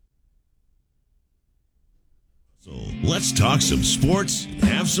Let's talk some sports and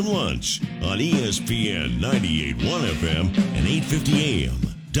have some lunch on ESPN 98.1 FM and 850 AM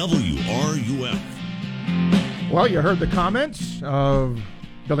WRUF. Well, you heard the comments of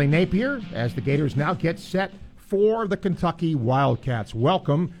Billy Napier as the Gators now get set for the Kentucky Wildcats.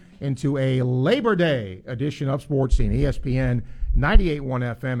 Welcome into a Labor Day edition of Sports Scene, ESPN 98.1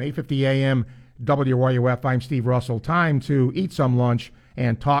 FM, 850 AM WRUF. I'm Steve Russell. Time to eat some lunch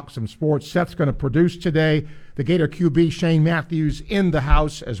and talk some sports. Seth's going to produce today. The Gator QB, Shane Matthews, in the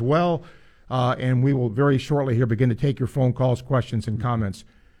house as well. And we will very shortly here begin to take your phone calls, questions, and comments.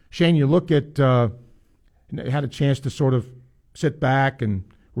 Shane, you look at, had a chance to sort of sit back and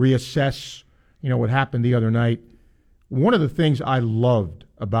reassess, what happened the other night. One of the things I loved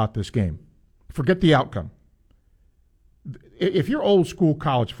about this game, forget the outcome. If you're old school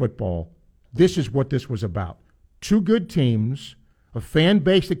college football, this is what this was about. Two good teams, a fan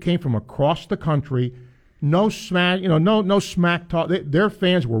base that came from across the country. No smack, no smack talk. Their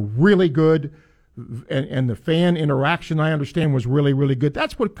fans were really good, and the fan interaction, I understand, was really, really good.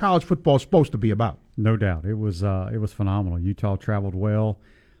 That's what college football is supposed to be about. No doubt, it was phenomenal. Utah traveled well.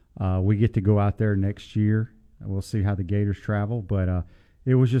 We get to go out there next year. We'll see how the Gators travel, but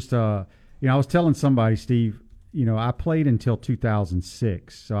it was just, I was telling somebody, Steve, I played until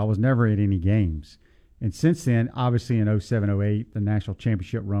 2006, so I was never at any games. And since then, obviously in 07-08, the national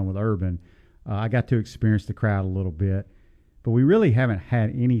championship run with Urban, I got to experience the crowd a little bit. But we really haven't had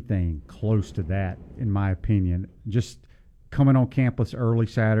anything close to that, in my opinion. Just coming on campus early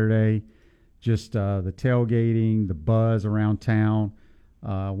Saturday, just the tailgating, the buzz around town,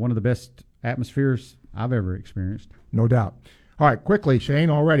 one of the best atmospheres I've ever experienced. No doubt. All right, quickly,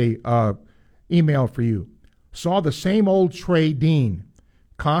 Shane, already email for you. Saw the same old Trey Dean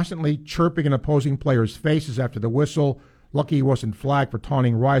constantly chirping in opposing players' faces after the whistle. Lucky he wasn't flagged for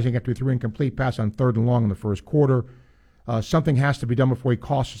taunting Rising after he threw an incomplete pass on 3rd and long in the first quarter. Something has to be done before he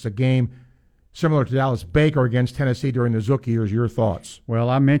costs us a game, similar to Dallas Baker against Tennessee during the Zook years. Your thoughts? Well,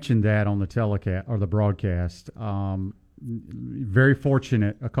 I mentioned that on the telecast or the broadcast. Very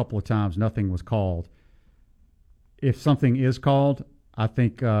fortunate a couple of times nothing was called. If something is called, I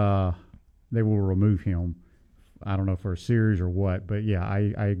think they will remove him. I don't know for a series or what, but yeah,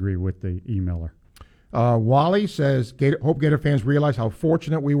 I agree with the emailer. Wally says, hope Gator fans realize how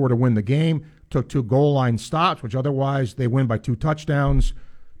fortunate we were to win the game. Took 2 goal line stops, which otherwise they win by 2 touchdowns.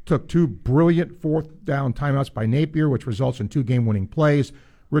 Took 2 brilliant 4th down timeouts by Napier, which results in 2 game-winning plays.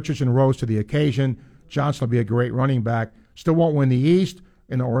 Richardson rose to the occasion. Johnson will be a great running back. Still won't win the East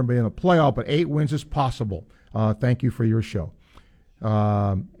or be in the playoff, but 8 wins is possible. Thank you for your show.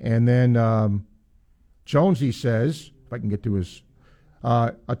 And then Jonesy says, if I can get to his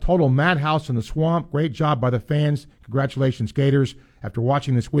a total madhouse in the swamp. Great job by the fans. Congratulations, Gators. After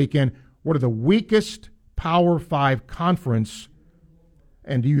watching this weekend, what are the weakest Power 5 conference,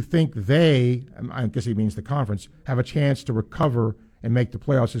 and do you think they, I guess he means the conference, have a chance to recover and make the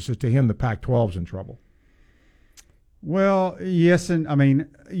playoffs? This is to him the Pac-12's in trouble. Well, yes, and I mean,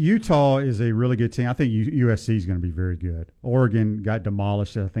 Utah is a really good team. I think USC is going to be very good. Oregon got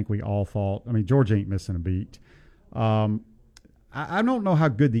demolished, I think we all thought. I mean, Georgia ain't missing a beat. I don't know how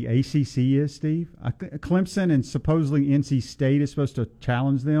good the ACC is, Steve. Clemson and supposedly NC State is supposed to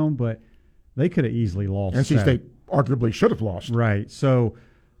challenge them, but they could have easily lost. NC State arguably should have lost. Right. So,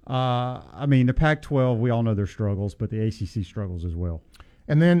 I mean, the Pac-12, we all know their struggles, but the ACC struggles as well.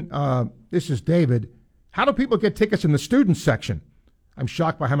 And then this is David. How do people get tickets in the student section? I'm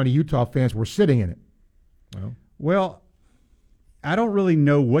shocked by how many Utah fans were sitting in it. Well, I don't really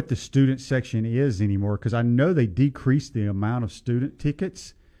know what the student section is anymore because I know they decreased the amount of student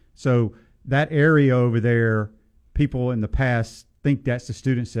tickets. So that area over there, people in the past think that's the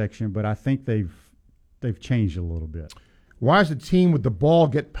student section, but I think they've changed a little bit. Why does the team with the ball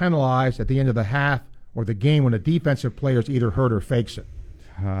get penalized at the end of the half or the game when a defensive player is either hurt or fakes it?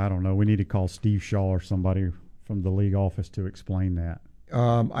 I don't know. We need to call Steve Shaw or somebody from the league office to explain that.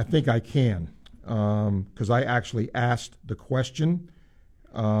 I think I can. Because I actually asked the question,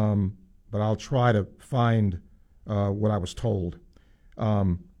 but I'll try to find what I was told.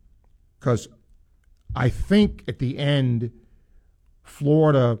 Because I think at the end,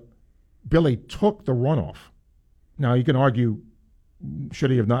 Florida, Billy took the runoff. Now, you can argue, should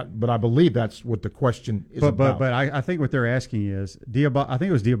he have not, but I believe that's what the question is about. But I think what they're asking is, I think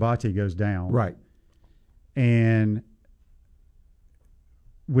it was Diabate goes down. Right. And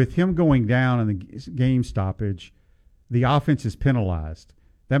with him going down in the game stoppage, the offense is penalized.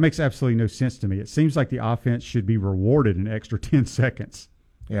 That makes absolutely no sense to me. It seems like the offense should be rewarded an extra 10 seconds.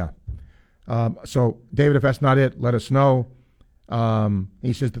 Yeah. So, David, if that's not it, let us know.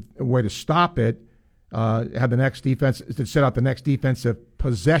 He says the way to stop it, have the next defense to set up the next defensive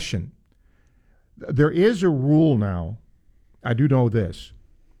possession. There is a rule now, I do know this,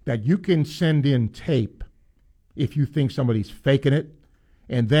 that you can send in tape if you think somebody's faking it,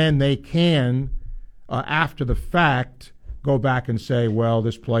 and then they can, after the fact, go back and say, well,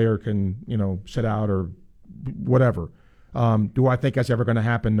 this player can, sit out or whatever. Do I think that's ever going to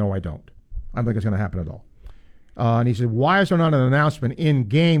happen? No, I don't. I don't think it's going to happen at all. And he said, why is there not an announcement in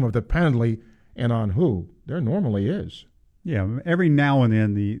game of the penalty and on who? There normally is. Yeah, every now and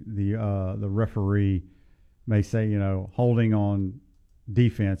then the referee may say, holding on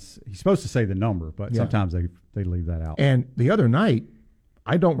defense. He's supposed to say the number, but sometimes they leave that out. And the other night,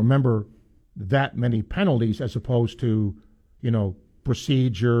 I don't remember that many penalties as opposed to,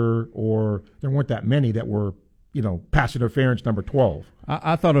 procedure, or there weren't that many that were, pass interference number 12.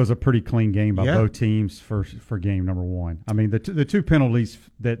 I thought it was a pretty clean game by both teams for game number one. I mean, the two penalties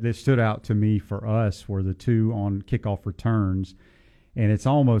that stood out to me for us were the two on kickoff returns, and it's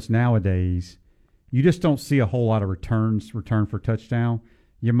almost nowadays you just don't see a whole lot of return for touchdown.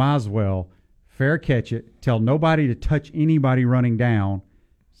 You might as well fair catch it, tell nobody to touch anybody running down,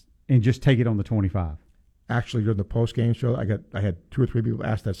 and just take it on the 25. Actually, during the post-game show, I had 2 or 3 people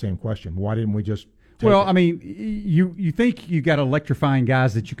ask that same question. Why didn't we just I mean, you think you got electrifying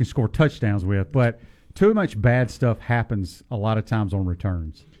guys that you can score touchdowns with, but too much bad stuff happens a lot of times on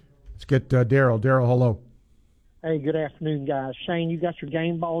returns. Let's get Daryl. Daryl, hello. Hey, good afternoon, guys. Shane, you got your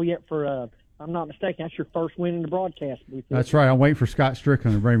game ball yet for I'm not mistaken, that's your first win in the broadcast booth. That's right. I'm waiting for Scott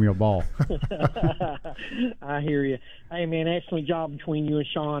Strickland to bring me a ball. I hear you. Hey, man, excellent job between you and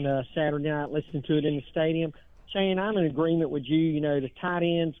Sean Saturday night listening to it in the stadium. Shane, I'm in agreement with you. The tight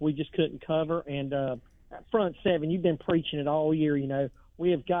ends we just couldn't cover, and front seven, you've been preaching it all year.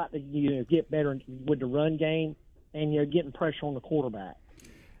 We have got to get better with the run game and getting pressure on the quarterback.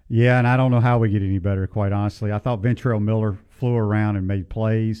 Yeah, and I don't know how we get any better, quite honestly. I thought Ventrell Miller flew around and made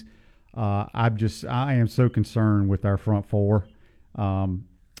plays. I am so concerned with our front four. Getting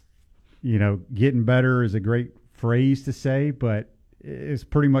better is a great phrase to say, but it's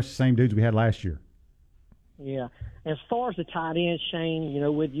pretty much the same dudes we had last year. Yeah. As far as the tight end, Shane,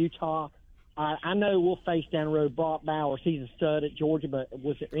 with Utah, I know we'll face down the road Brock Bowers. He's a stud at Georgia, but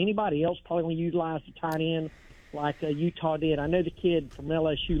was there anybody else probably going to utilize the tight end like Utah did? I know the kid from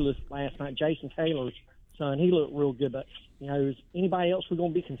LSU last night, Jason Taylor's son, he looked real good, but is anybody else we're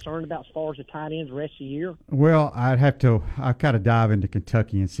going to be concerned about as far as the tight ends the rest of the year? Well, I'd kind of dive into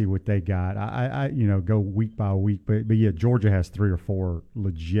Kentucky and see what they got. I go week by week, but yeah, Georgia has 3 or 4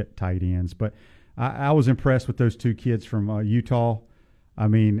 legit tight ends. But I was impressed with those 2 kids from Utah. I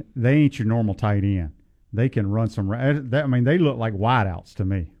mean, they ain't your normal tight end. They can run some. They look like wideouts to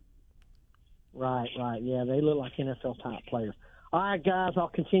me. Right. Yeah, they look like NFL type players. All right, guys, I'll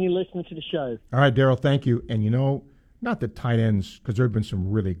continue listening to the show. All right, Daryl, thank you. And not the tight ends, because there have been some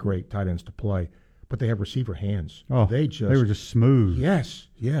really great tight ends to play, but they have receiver hands. Oh, they were just smooth. Yes,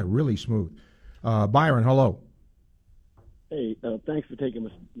 yeah, really smooth. Byron, hello. Hey, thanks for taking my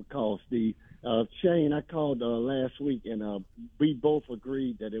call, Steve. Shane, I called last week, and we both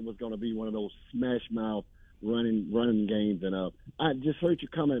agreed that it was going to be one of those smash mouth running games. And I just heard you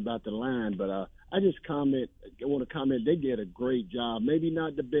comment about the line, but I want to comment. They did a great job. Maybe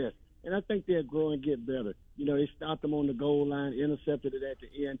not the best, and I think they'll grow and get better. They stopped them on the goal line, intercepted it at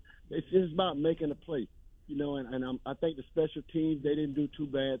the end. It's just about making a play, and I think the special teams, they didn't do too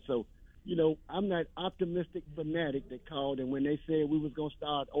bad. So, I'm that optimistic fanatic that called, and when they said we was going to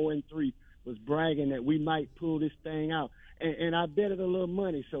start 0-3, was bragging that we might pull this thing out. And I betted a little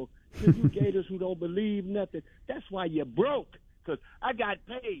money. So, to you Gators who don't believe nothing, that's why you're broke, because I got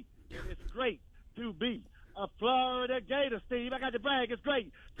paid, and it's great to be a Florida Gator, Steve. I got to brag. It's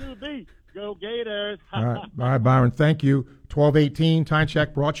great to be. Go Gators. All right, Byron, thank you. 12:18, time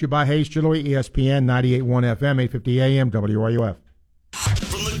check brought to you by Hayes Jewelry, ESPN 98.1 FM, 850 AM, WRUF.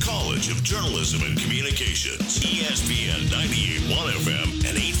 From the College of Journalism and Communications, ESPN 98.1 FM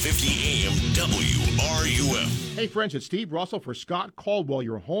and 850 AM, WRUF. Hey friends, it's Steve Russell for Scott Caldwell,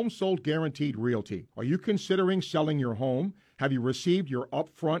 your home sold guaranteed realty. Are you considering selling your home? Have you received your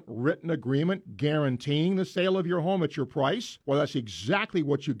upfront written agreement guaranteeing the sale of your home at your price? Well, that's exactly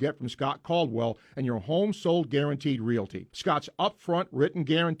what you get from Scott Caldwell and your home sold guaranteed realty. Scott's upfront written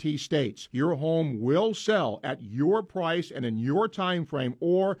guarantee states your home will sell at your price and in your time frame,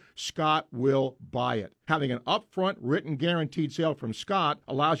 or Scott will buy it. Having an upfront written guaranteed sale from Scott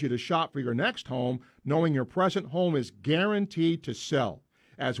allows you to shop for your next home knowing your present home is guaranteed to sell,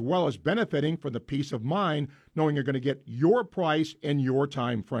 as well as benefiting from the peace of mind knowing you're going to get your price in your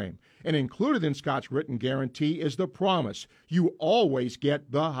time frame. And included in Scott's written guarantee is the promise you always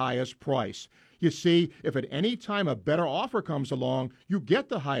get the highest price. You see, if at any time a better offer comes along, you get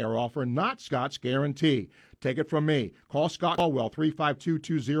the higher offer, not Scott's guarantee. Take it from me. Call Scott Caldwell,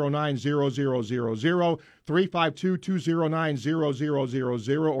 352-209-0000,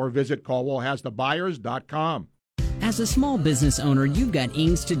 352-209-0000, or visit CaldwellHasTheBuyers.com. As a small business owner, you've got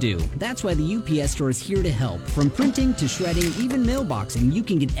ings to do. That's why the UPS Store is here to help. From printing to shredding, even mailboxing, you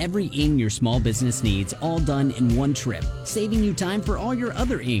can get every ing your small business needs all done in one trip, saving you time for all your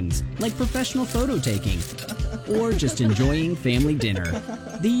other ings, like professional photo taking or just enjoying family dinner.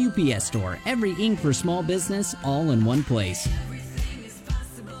 The UPS Store, every ink for small business, all in one place.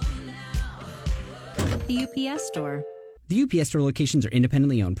 The UPS Store. The UPS Store locations are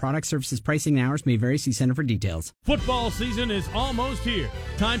independently owned. Product, services, pricing, and hours may vary. See Center for details. Football season is almost here.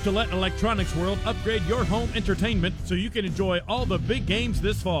 Time to let Electronics World upgrade your home entertainment so you can enjoy all the big games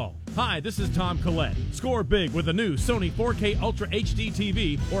this fall. Hi, this is Tom Collette. Score big with a new Sony 4K Ultra HD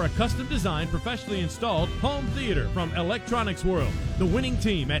TV or a custom-designed, professionally installed home theater from Electronics World. The winning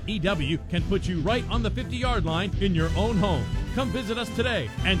team at EW can put you right on the 50-yard line in your own home. Come visit us today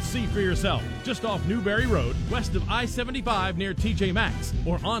and see for yourself. Just off Newberry Road, west of I-75 near TJ Maxx,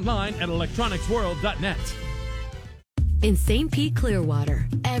 or online at electronicsworld.net. In St. Pete Clearwater,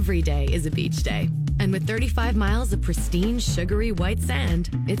 every day is a beach day. And with 35 miles of pristine, sugary white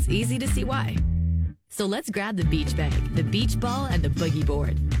sand, it's easy to see why. So let's grab the beach bag, the beach ball, and the boogie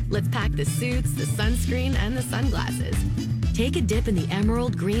board. Let's pack the suits, the sunscreen, and the sunglasses. Take a dip in the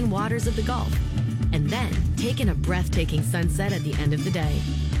emerald green waters of the Gulf. And then take in a breathtaking sunset at the end of the day.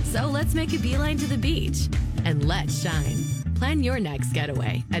 So let's make a beeline to the beach. And let's shine. Plan your next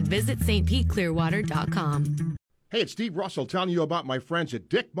getaway at visitstpeteclearwater.com. Hey, it's Steve Russell telling you about my friends at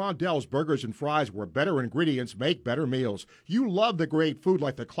Dick Mondell's Burgers and Fries, where better ingredients make better meals. You love the great food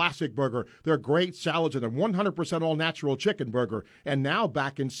like the classic burger, their great salads, and the 100% all-natural chicken burger. And now,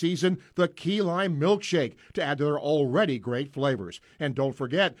 back in season, the key lime milkshake to add to their already great flavors. And don't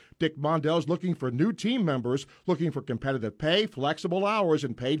forget, Dick Mondell's looking for new team members, looking for competitive pay, flexible hours,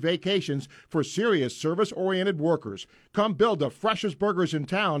 and paid vacations for serious service-oriented workers. Come build the freshest burgers in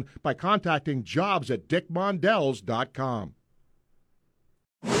town by contacting jobs@dickmondells.com. From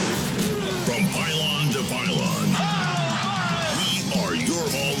pylon to pylon, we are your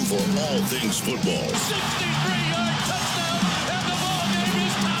home for all things football. 63-yard touchdown, and the ball game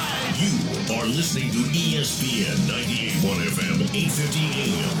is tied. You are listening to ESPN 98.1 FM, 850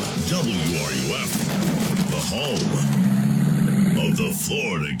 AM, WRUF, the home of the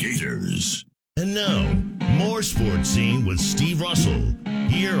Florida Gators. And now, more Sports Scene with Steve Russell,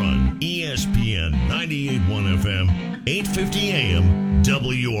 here on ESPN 98.1 FM, 850 AM,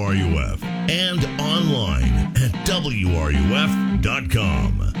 WRUF, and online at WRUF.com.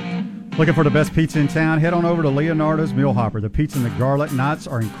 Looking for the best pizza in town? Head on over to Leonardo's Meal Hopper. The pizza and the garlic knots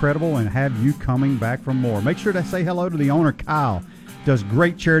are incredible and have you coming back for more. Make sure to say hello to the owner, Kyle. Does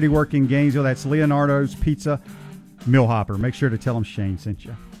great charity work in Gainesville. That's Leonardo's Pizza Meal Hopper. Make sure to tell them Shane sent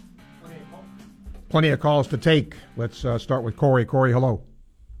you. Plenty of calls to take. Let's start with Corey. Corey, hello.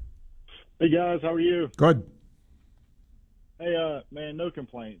 Hey, guys. How are you? Good. Hey, man, no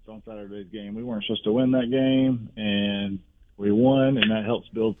complaints on Saturday's game. We weren't supposed to win that game, and we won, and that helps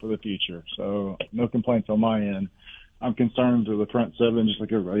build for the future. So no complaints on my end. I'm concerned with the front seven just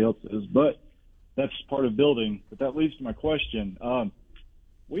like everybody else is, but that's part of building. But that leads to my question.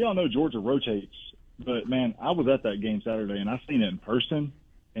 We all know Georgia rotates, but, man, I was at that game Saturday, and I seen it in person.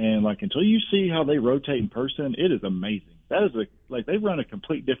 And, until you see how they rotate in person, it is amazing. That is they run a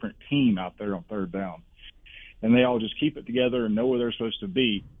complete different team out there on third down. And they all just keep it together and know where they're supposed to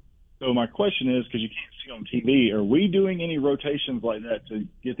be. So my question is, because you can't see on TV, are we doing any rotations like that to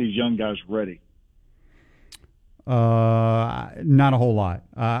get these young guys ready? Not a whole lot.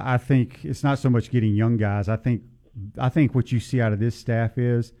 I think it's not so much getting young guys. I think what you see out of this staff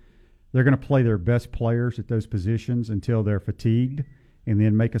is they're going to play their best players at those positions until they're fatigued, and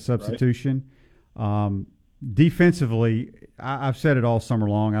then make a substitution. Right. Defensively, I've said it all summer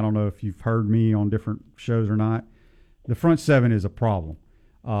long. I don't know if you've heard me on different shows or not. The front seven is a problem.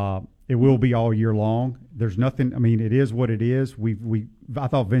 It will be all year long. There's nothing. I mean, it is what it is. I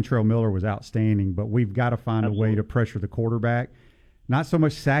thought Ventrell Miller was outstanding, but we've got to find a way to pressure the quarterback. Not so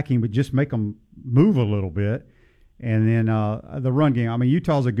much sacking, but just make them move a little bit. And then the run game. I mean,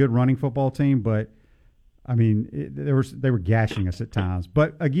 Utah's a good running football team, but I mean, they were gashing us at times.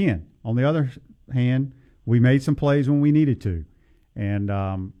 But again, on the other hand, we made some plays when we needed to, and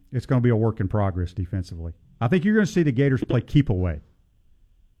it's going to be a work in progress defensively. I think you're going to see the Gators play keep away,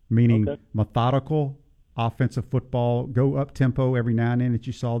 meaning methodical offensive football, go up tempo every now and then that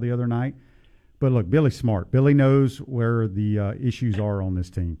you saw the other night. But look, Billy's smart. Billy knows where the issues are on this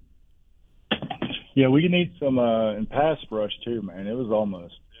team. Yeah, we need some in pass rush too, man. It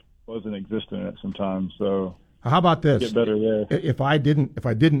wasn't existent at some time. So how about this? Get better there. If I didn't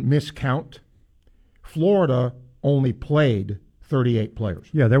miscount, Florida only played 38 players.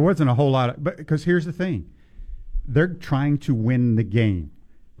 Yeah, there wasn't a whole lot but because here's the thing. They're trying to win the game.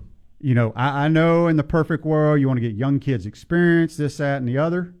 You know, I know in the perfect world you want to get young kids experience, this, that, and the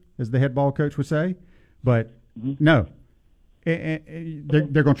other, as the head ball coach would say. But no, they're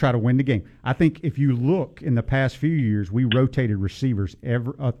going to try to win the game. I think if you look in the past few years, we rotated receivers,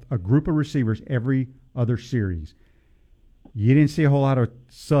 a group of receivers every other series. You didn't see a whole lot of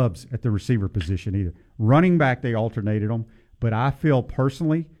subs at the receiver position either. Running back, they alternated them. But I feel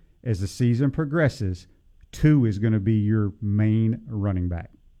personally, as the season progresses, 2 is going to be your main running back.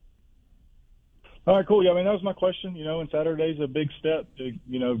 All right, cool. Yeah, I mean, that was my question, and Saturday's a big step to,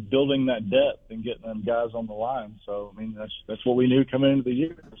 building that depth and getting them guys on the line. So, I mean, that's what we knew coming into the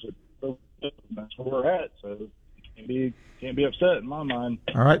year. That's where we're at. So, can't be upset in my mind.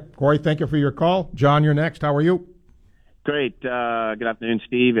 All right, Corey, thank you for your call. John, you're next. How are you? Great. Good afternoon,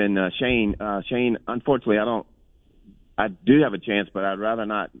 Steve and Shane. Shane, unfortunately, I do have a chance, but I'd rather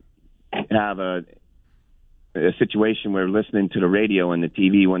not have a situation where listening to the radio and the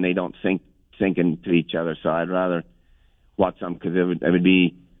TV when they don't sync into each other. So I'd rather watch them because it would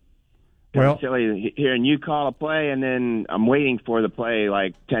be silly hearing you call a play and then I'm waiting for the play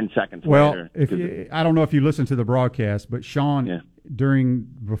like 10 seconds later. Well, I don't know if you listened to the broadcast, but Sean,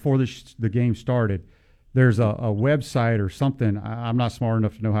 before the game started, there's a website or something. I'm not smart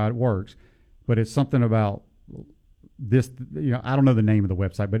enough to know how it works, but it's something about this. I don't know the name of the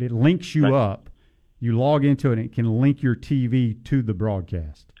website, but it links you up. You log into it, and it can link your TV to the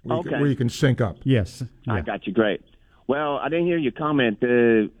broadcast. Where you can sync up. Yes. Yeah. I got you. Great. Well, I didn't hear your comment.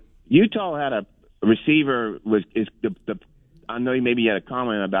 Utah had a receiver. I know maybe you had a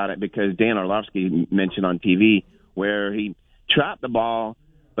comment about it because Dan Orlovsky mentioned on TV where he trapped the ball,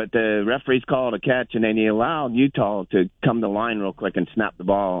 but the referees called a catch, and then he allowed Utah to come to the line real quick and snap the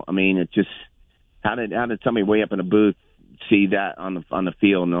ball. I mean, it just how did somebody way up in the booth see that on the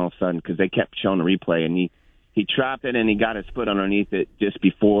field, and all of a sudden, because they kept showing the replay, and he trapped it and he got his foot underneath it just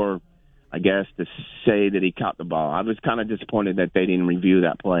before, I guess, to say that he caught the ball. I was kind of disappointed that they didn't review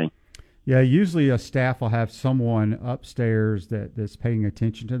that play. Yeah, usually a staff will have someone upstairs that's paying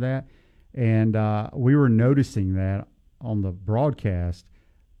attention to that, and we were noticing that on the broadcast,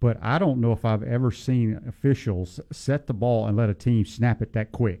 but I don't know if I've ever seen officials set the ball and let a team snap it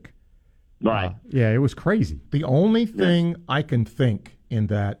that quick. Right. Yeah, it was crazy. The only thing I can think in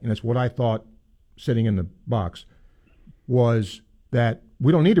that, and it's what I thought sitting in the box, was that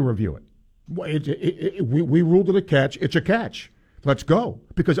we don't need to review it. We ruled it a catch. It's a catch. Let's go.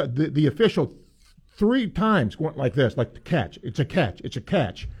 Because the official 3 times went like this, like the catch. It's a catch. It's a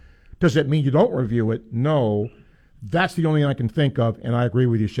catch. Does that mean you don't review it? No. That's the only thing I can think of, and I agree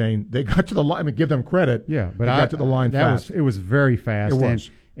with you, Shane. They got to the line. I mean, give them credit. Yeah, but they got to the line fast. It was very fast. It was.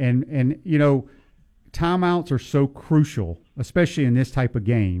 And timeouts are so crucial, especially in this type of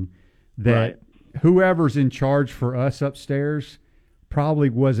game, that whoever's in charge for us upstairs probably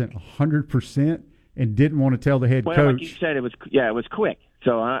wasn't 100% and didn't want to tell the head coach. Well, like you said, it was quick.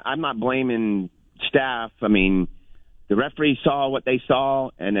 So I'm not blaming staff. I mean, the referees saw what they saw,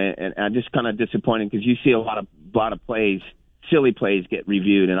 and I'm just kind of disappointed because you see a lot of plays, silly plays get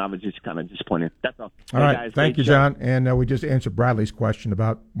reviewed, and I was just kind of disappointed. That's all. All right, guys, thank you, John. And we just answered Bradley's question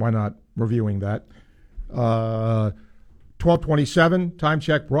about why not reviewing that. 12:27 time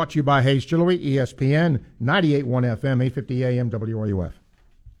check brought to you by Hayes Jewelry, ESPN 98.1 FM, 850 AM, WRUF.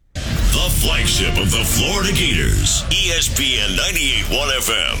 The flagship of the Florida Gators, ESPN 98.1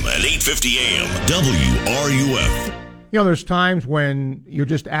 FM and 850 AM, WRUF. There's times when you're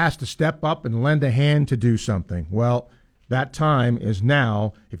just asked to step up and lend a hand to do something. Well, that time is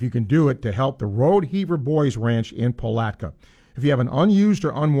now, if you can do it, to help the Road Heaver Boys Ranch in Palatka. If you have an unused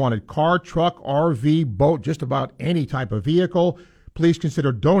or unwanted car, truck, RV, boat, just about any type of vehicle, please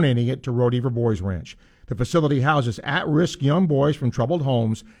consider donating it to Road Heaver Boys Ranch. The facility houses at-risk young boys from troubled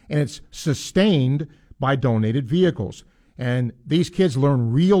homes, and it's sustained by donated vehicles. And these kids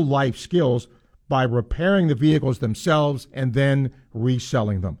learn real-life skills by repairing the vehicles themselves and then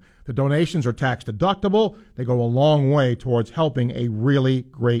reselling them. The donations are tax deductible. They go a long way towards helping a really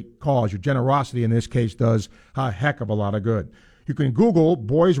great cause. Your generosity in this case does a heck of a lot of good. You can Google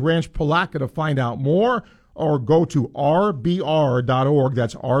Boys Ranch Palatka to find out more, or go to rbr.org.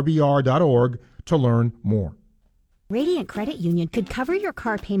 That's rbr.org to learn more. Radiant Credit Union could cover your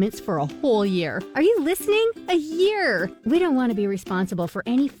car payments for a whole year. Are you listening? A year! We don't want to be responsible for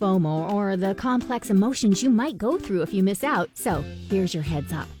any FOMO or the complex emotions you might go through if you miss out. So, here's your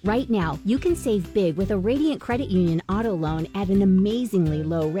heads up. Right now, you can save big with a Radiant Credit Union auto loan at an amazingly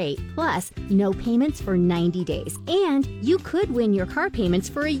low rate. Plus, no payments for 90 days. And you could win your car payments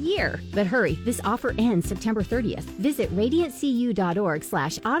for a year. But hurry, this offer ends September 30th. Visit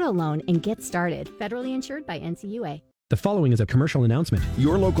radiantcu.org/auto loan and get started. Federally insured by NCUA. The following is a commercial announcement.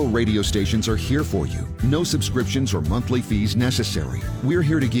 Your local radio stations are here for you. No subscriptions or monthly fees necessary. We're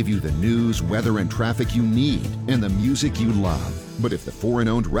here to give you the news, weather, and traffic you need and the music you love. But if the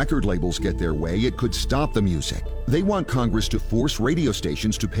foreign-owned record labels get their way, it could stop the music. They want Congress to force radio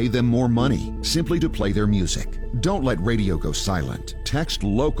stations to pay them more money simply to play their music. Don't let radio go silent. Text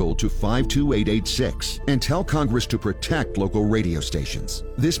LOCAL to 52886 and tell Congress to protect local radio stations.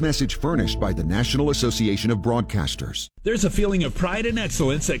 This message furnished by the National Association of Broadcasters. There's a feeling of pride and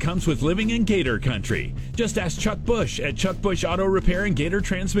excellence that comes with living in Gator Country. Just ask Chuck Bush at Chuck Bush Auto Repair and Gator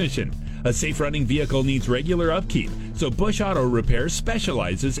Transmission. A safe-running vehicle needs regular upkeep, so Bush Auto Repair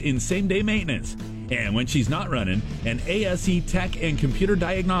specializes in same-day maintenance. And when she's not running, an ASE tech and computer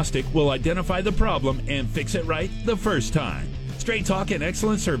diagnostic will identify the problem and fix it right the first time. Straight talk and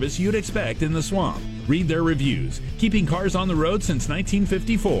excellent service you'd expect in the swamp. Read their reviews. Keeping cars on the road since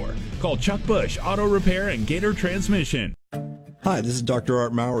 1954. Call Chuck Bush Auto Repair and Gator Transmission. Hi, this is Dr.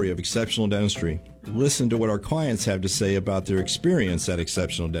 Art Mowry of Exceptional Dentistry. Listen to what our clients have to say about their experience at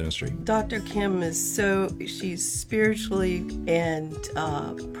Exceptional Dentistry. Dr. Kim she's spiritually and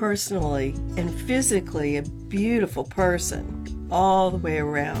personally and physically a beautiful person all the way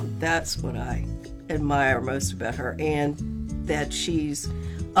around. That's what I admire most about her, and that she's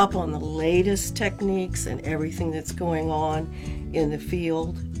up on the latest techniques and everything that's going on in the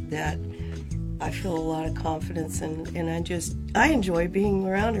field, that I feel a lot of confidence in, and I enjoy being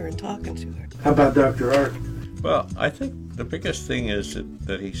around her and talking to her. How about Dr. Art? Well, I think the biggest thing is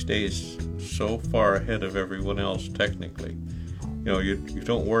that he stays so far ahead of everyone else technically. You know, you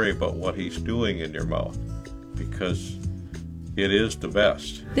don't worry about what he's doing in your mouth because it is the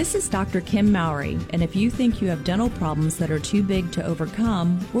best. This is Dr. Kim Mowry, and if you think you have dental problems that are too big to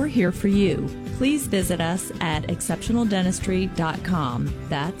overcome, we're here for you. Please visit us at exceptionaldentistry.com.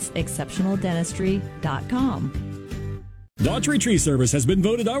 That's exceptionaldentistry.com. Daughtry Tree Service has been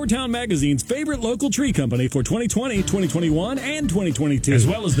voted Our Town Magazine's favorite local tree company for 2020, 2021, and 2022, as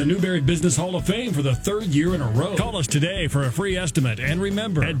well as the Newberry Business Hall of Fame for the third year in a row. Call us today for a free estimate, and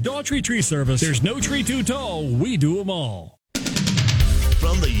remember, at Daughtry Tree Service, there's no tree too tall. We do them all.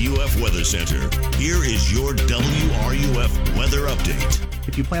 From the UF Weather Center, here is your WRUF weather update.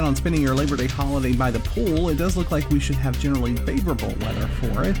 If you plan on spending your Labor Day holiday by the pool, it does look like we should have generally favorable weather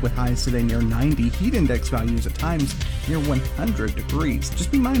for it, with highs today near 90, heat index values at times near 100 degrees.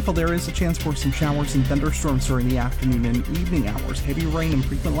 Just be mindful there is a chance for some showers and thunderstorms during the afternoon and evening hours. Heavy rain and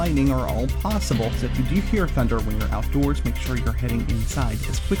frequent lightning are all possible, so if you do hear thunder when you're outdoors, make sure you're heading inside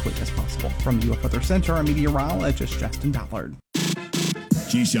as quickly as possible. From the UF Weather Center, I'm meteorologist Justin Dollard.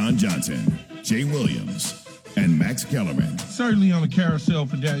 Keyshawn Johnson, Jay Williams, and Max Kellerman. Certainly on the carousel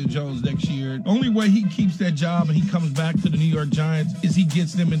for Daniel Jones next year. The only way he keeps that job and he comes back to the New York Giants is he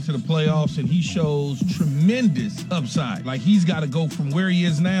gets them into the playoffs and he shows tremendous upside. Like, he's got to go from where he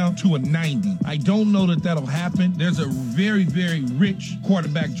is now to a 90. I don't know that that'll happen. There's a very, very rich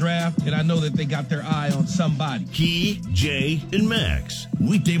quarterback draft, and I know that they got their eye on somebody. Key, Jay, and Max.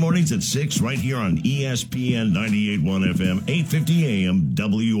 Weekday mornings at 6 right here on ESPN 98.1 FM, 850 AM,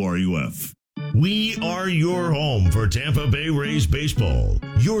 WRUF. We are your home for Tampa Bay Rays baseball.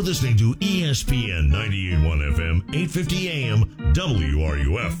 You're listening to ESPN 98.1 FM, 850 AM,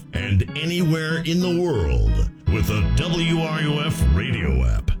 WRUF, and anywhere in the world with the WRUF radio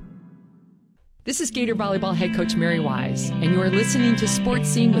app. This is Gator Volleyball head coach Mary Wise, and you are listening to Sports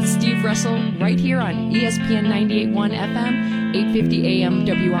Scene with Steve Russell right here on ESPN 98.1 FM, 850 AM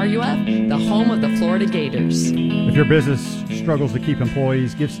WRUF, the home of the Florida Gators. If your business struggles to keep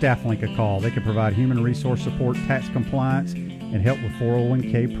employees, give StaffLink a call. They can provide human resource support, tax compliance, and help with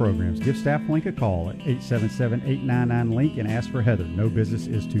 401k programs. Give StaffLink a call at 877-899-LINK and ask for Heather. No business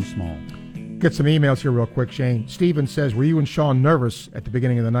is too small. Get some emails here real quick, Shane. Steven says, were you and Sean nervous at the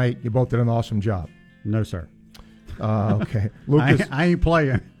beginning of the night? You both did an awesome job. No, sir. Okay. Lucas, I ain't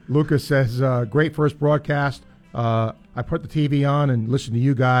playing. Lucas says, great first broadcast. I put the TV on and listened to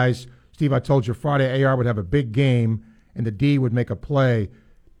you guys. Steve, I told you Friday AR would have a big game and the D would make a play.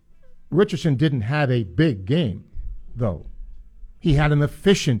 Richardson didn't have a big game, though. He had an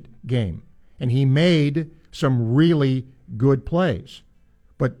efficient game, and he made some really good plays.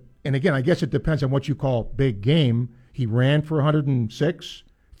 And again, I guess it depends on what you call big game. He ran for 106,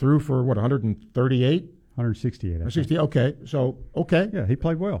 threw for, 138? 168. 60. Okay. So, okay. Yeah, he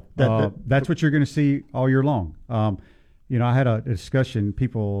played well. That's what you're going to see all year long. I had a discussion.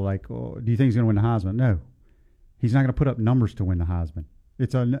 People like, oh, do you think he's going to win the Heisman? No. He's not going to put up numbers to win the Heisman.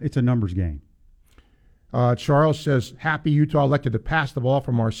 It's a numbers game. Charles says, happy Utah elected to pass the ball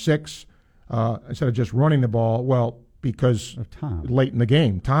from our 6 instead of just running the ball. Well, because of time. Late in the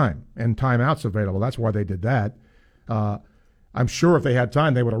game, time, and timeouts available. That's why they did that. I'm sure if they had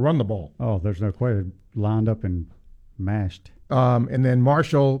time, they would have run the ball. Oh, there's no question. Lined up and mashed. And then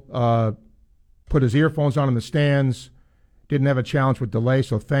Marshall put his earphones on in the stands, didn't have a challenge with delay,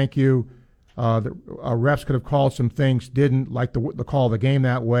 so thank you. The refs could have called some things, didn't like the call of the game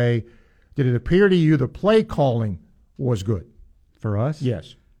that way. Did it appear to you the play calling was good? For us?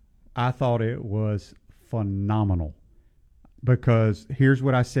 Yes. I thought it was phenomenal because here's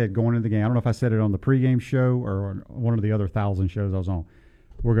what I said going into the game. I don't know if I said it on the pregame show or on one of the other 1,000 shows I was on.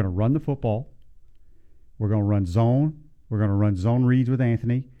 We're going to run the football. We're going to run zone. We're going to run zone reads with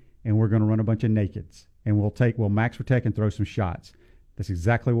Anthony, and we're going to run a bunch of nakeds. And we'll max protect and throw some shots. That's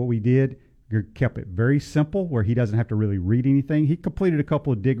exactly what we did. We kept it very simple where he doesn't have to really read anything. He completed a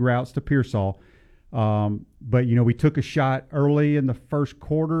couple of dig routes to Pearsall. But, we took a shot early in the first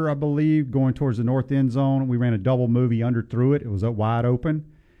quarter, I believe, going towards the north end zone. We ran a double move. He underthrew it. It was up wide open.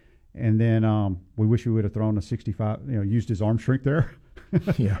 And then we wish we would have thrown a 65, used his arm strength there.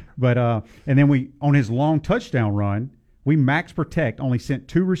 Yeah. But and then on his long touchdown run, we max protect, only sent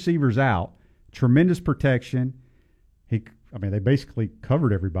 2 receivers out. Tremendous protection. They basically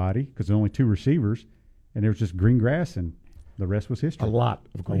covered everybody because there were only 2 receivers, and there was just green grass, and the rest was history. A lot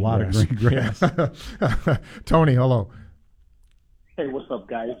of green grass. Tony, hello. Hey, what's up,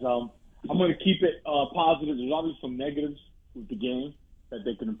 guys? I'm going to keep it positive. There's obviously some negatives with the game that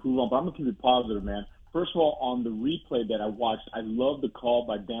they can improve on, but I'm going to keep it positive, man. First of all, on the replay that I watched, I love the call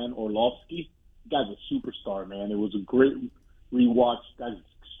by Dan Orlovsky. The guy's a superstar, man. It was a great rewatch. The guy's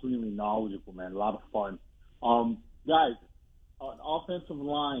extremely knowledgeable, man. A lot of fun. Guys, an offensive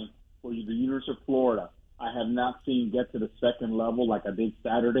line for the University of Florida, I have not seen get to the second level like I did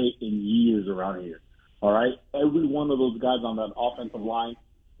Saturday in years around here. All right? Every one of those guys on that offensive line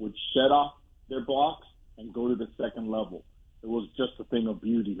would shut off their blocks and go to the second level. It was just a thing of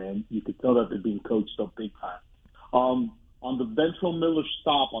beauty, man. You could tell that they're being coached up big time. On the Ventrell Miller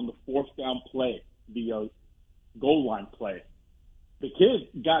stop on the 4th down play, the goal line play, the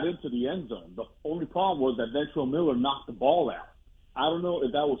kid got into the end zone. The only problem was that Ventrell Miller knocked the ball out. I don't know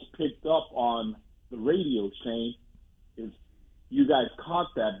if that was picked up on the radio chain, if you guys caught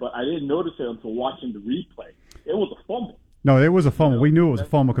that, but I didn't notice it until watching the replay. It was a fumble. No, it was a fumble. We knew it was a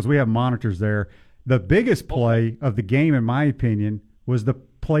fumble because we have monitors there. The biggest play of the game, in my opinion, was the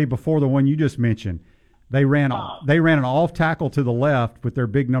play before the one you just mentioned. They ran an off tackle to the left with their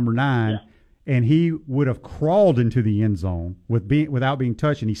big number 9, and he would have crawled into the end zone without being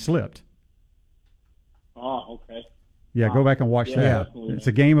touched, and he slipped. Oh, okay. Yeah, go back and watch that. Absolutely. It's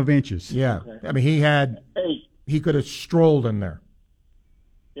a game of inches. Yeah. Okay. I mean, he could have strolled in there.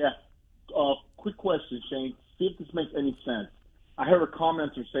 Yeah. Quick question, Shane. See if this makes any sense. I heard a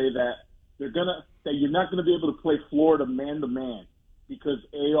commenter say that you're not going to be able to play Florida man-to-man because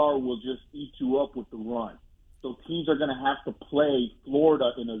AR will just eat you up with the run. So teams are going to have to play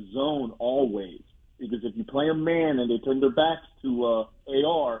Florida in a zone always because if you play a man and they turn their backs to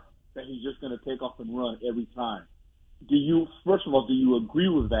AR, then he's just going to take off and run every time. First of all, do you agree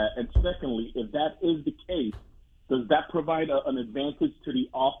with that? And secondly, if that is the case, does that provide an advantage to the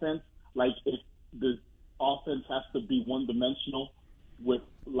offense? Like if the offense has to be one-dimensional with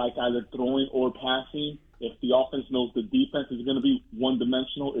like either throwing or passing, if the offense knows the defense is going to be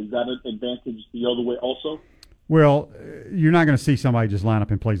one-dimensional, is that an advantage the other way also? Well, you're not going to see somebody just line up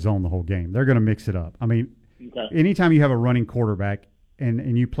and play zone the whole game. They're going to mix it up. I mean, anytime you have a running quarterback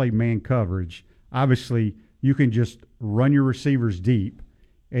and you play man coverage, obviously you can just run your receivers deep,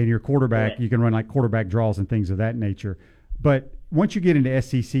 and your quarterback, you can run like quarterback draws and things of that nature. But once you get into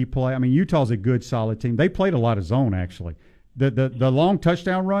SEC play, I mean, Utah's a good, solid team. They played a lot of zone, actually. The long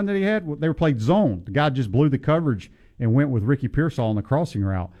touchdown run that he had, they were played zone. The guy just blew the coverage and went with Ricky Pearsall on the crossing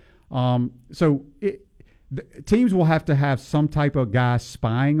route. Teams will have to have some type of guy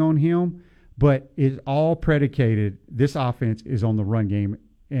spying on him, but it's all predicated. This offense is on the run game,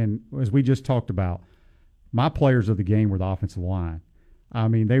 and as we just talked about, my players of the game were the offensive line. I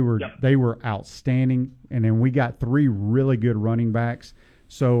mean, they were outstanding, and then we got 3 really good running backs.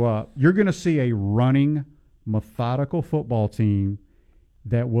 So you're going to see a running, methodical football team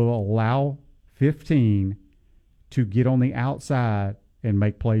that will allow 15 to get on the outside and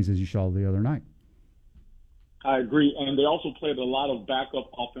make plays as you saw the other night. I agree, and they also played a lot of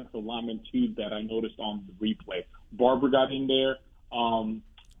backup offensive linemen too that I noticed on the replay. Barber got in there.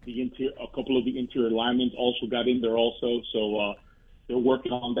 A couple of the interior linemen also got in there also. So they're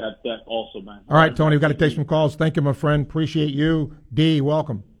working on that depth also, man. All right, Tony, we've got to take some calls. Thank you, my friend. Appreciate you. D,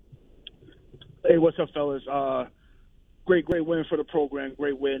 welcome. Hey, what's up, fellas? Great win for the program.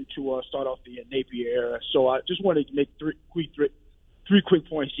 Great win to start off the Napier era. So I just wanted to make three quick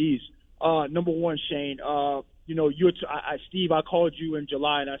points. Geez. Number one, Shane, Steve, I called you in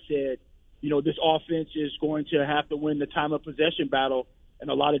July and I said, this offense is going to have to win the time of possession battle in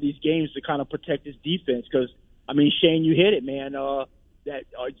a lot of these games to kind of protect this defense. Because, Shane, you hit it, man. That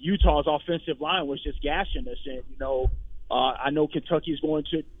Utah's offensive line was just gashing us. And, I know Kentucky is going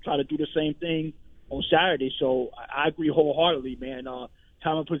to try to do the same thing on Saturday. So I agree wholeheartedly, man.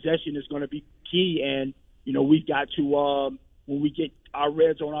 Time of possession is going to be key. And, we've got to when we get our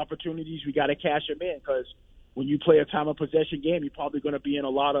red zone opportunities, we got to cash them in, because when you play a time of possession game, you're probably going to be in a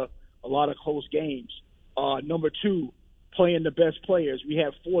lot of close games. Number two, playing the best players. We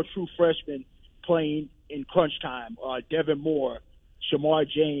have 4 true freshmen playing in crunch time. Devin Moore, Shamar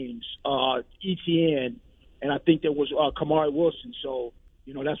James, Etienne, and I think there was Kamari Wilson. So,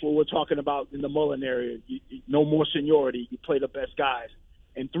 that's what we're talking about in the Mullen area. No more seniority. You play the best guys.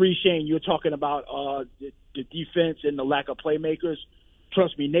 And 3, Shane, you're talking about the defense and the lack of playmakers.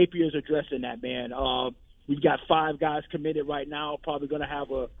 Trust me, Napier's addressing that, man. We've got 5 guys committed right now, probably going to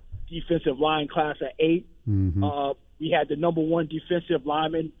have a defensive line class of 8. Mm-hmm. We had the number 1 defensive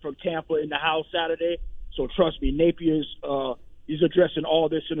lineman from Tampa in the house Saturday. So trust me, Napier's he's addressing all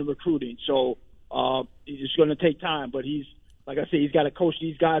this in the recruiting. So it's going to take time, but like I said, he's got to coach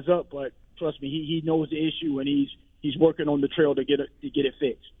these guys up. But trust me, he knows the issue, and he's working on the trail to get it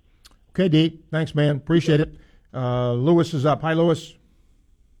fixed. Okay, D. Thanks, man. Appreciate it. Lewis is up. Hi, Lewis.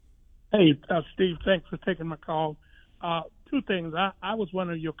 Hey, Steve, thanks for taking my call. 2 things. I was one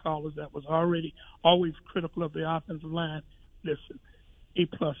of your callers that was always critical of the offensive line. Listen, A+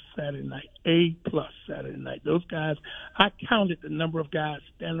 Saturday night. A+ Saturday night. Those guys, I counted the number of guys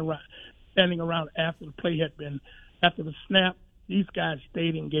standing around after the play had been, after the snap. These guys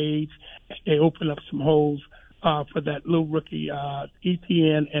stayed engaged. They opened up some holes for that little rookie,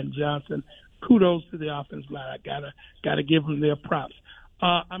 Etienne and Johnson. Kudos to the offensive line. I gotta give them their props.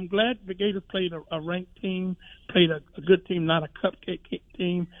 I'm glad the Gators played a ranked team, played a good team, not a cupcake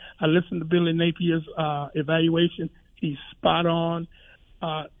team. I listened to Billy Napier's evaluation. He's spot on.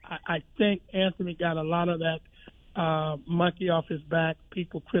 I think Anthony got a lot of that monkey off his back,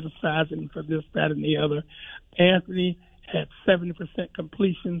 people criticizing him for this, that, and the other. Anthony had 70%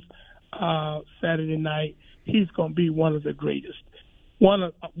 completions Saturday night. He's going to be one of the greatest,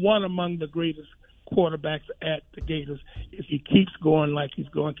 one among the greatest quarterbacks at the Gators if he keeps going like he's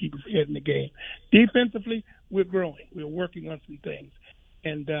going, keep his head in the game. Defensively, we're growing. We're working on some things.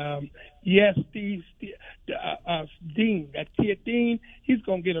 And, yes, Dean, that kid Dean, he's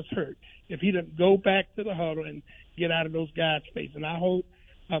going to get us hurt if he doesn't go back to the huddle and get out of those guys' face. And I hope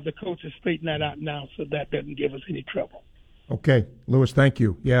the coaches straighten that out now so that doesn't give us any trouble. Okay, Lewis, thank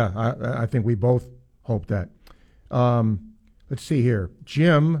you. Yeah, I think we both hope that. Let's see here.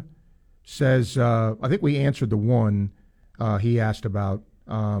 Jim says, I think we answered the one he asked about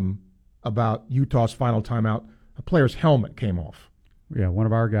Utah's final timeout. A player's helmet came off. Yeah, one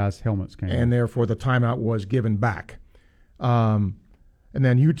of our guys' helmets came off. And therefore the timeout was given back. And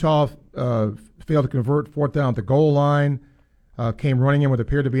then Utah failed to convert 4th down at the goal line, came running in what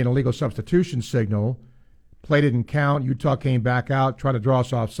appeared to be an illegal substitution signal. Play didn't count. Utah came back out, tried to draw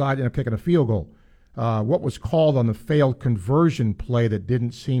us offside, ended up kicking a field goal. What was called on the failed conversion play that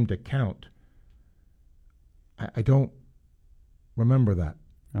didn't seem to count? I don't remember that.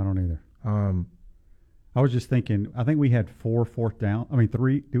 I don't either. I was just thinking, I think we had 4 4th down. I mean,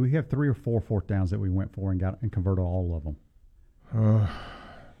 3. Do we have 3 or 4 4th downs that we went for and converted all of them?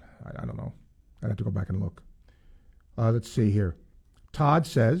 I don't know. I'd have to go back and look. Let's see here. Todd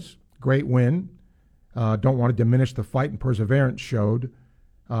says, great win. Don't want to diminish the fight and perseverance showed.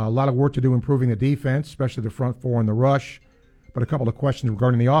 A lot of work to do improving the defense, especially the front 4 and the rush. But a couple of questions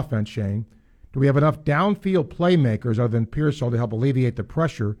regarding the offense, Shane. Do we have enough downfield playmakers other than Pearsall to help alleviate the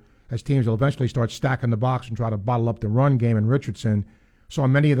pressure as teams will eventually start stacking the box and try to bottle up the run game in Richardson? So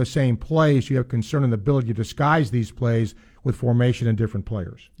on many of the same plays, you have concern in the ability to disguise these plays with formation and different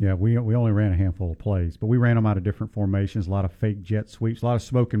players. Yeah, we only ran a handful of plays, but we ran them out of different formations, a lot of fake jet sweeps, a lot of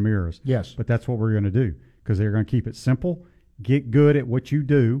smoke and mirrors. Yes. But that's what we're going to do because they're going to keep it simple, get good at what you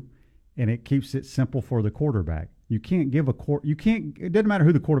do, and it keeps it simple for the quarterback. You can't give it doesn't matter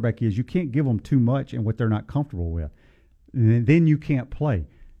who the quarterback is, you can't give them too much and what they're not comfortable with. And then you can't play.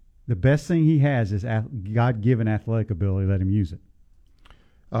 The best thing he has is God-given athletic ability. Let him use it.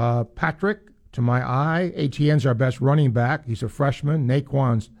 Patrick, to my eye, Etienne's our best running back. He's a freshman.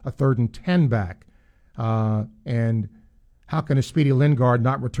 Naquan's a 3rd and 10 back. And how can a speedy Lingard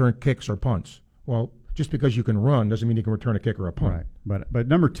not return kicks or punts? Well, just because you can run doesn't mean you can return a kick or a punt. Right. But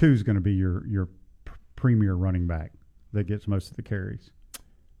number 2 is going to be your premier running back that gets most of the carries.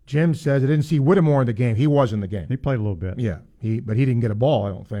 Jim says I didn't see Whittemore in the game. He was in the game. He played a little bit. Yeah, but he didn't get a ball, I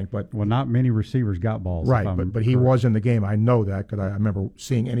don't think. But not many receivers got balls. Right, but he was in the game. I know that because I remember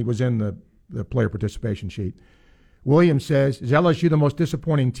seeing, and he was in the player participation sheet. William says, is LSU the most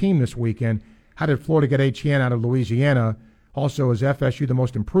disappointing team this weekend? How did Florida get Etienne out of Louisiana? Also, is FSU the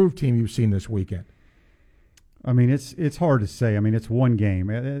most improved team you've seen this weekend? I mean, it's hard to say. I mean, it's one game.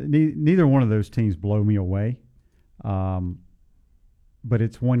 Neither one of those teams blow me away. But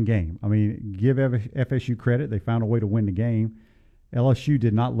it's one game. I mean, give FSU credit. They found a way to win the game. LSU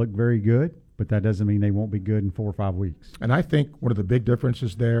did not look very good, but that doesn't mean they won't be good in 4 or 5 weeks. And I think one of the big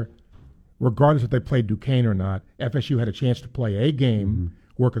differences there, regardless if they played Duquesne or not, FSU had a chance to play a game,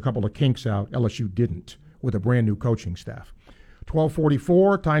 work a couple of kinks out. LSU didn't with a brand-new coaching staff.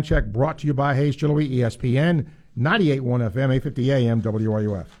 1244, time check brought to you by Hayes Jewelry, ESPN, 98.1 FM, 850 AM,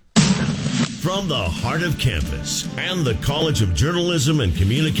 WRUF. From the heart of campus and the College of Journalism and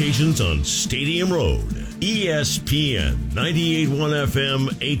Communications on Stadium Road, ESPN 98.1 FM,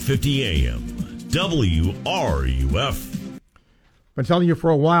 850 AM, WRUF. Been telling you for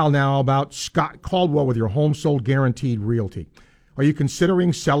a while now about Scott Caldwell with your Home Sold Guaranteed Realty. Are you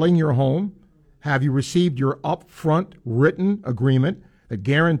considering selling your home? Have you received your upfront written agreement that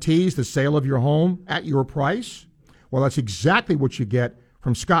guarantees the sale of your home at your price? Well, that's exactly what you get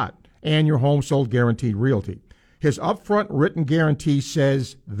from Scott and your Home Sold Guaranteed Realty. His upfront written guarantee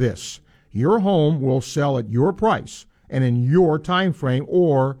says this: your home will sell at your price and in your time frame,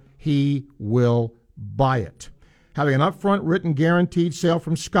 or he will buy it. Having an upfront written guaranteed sale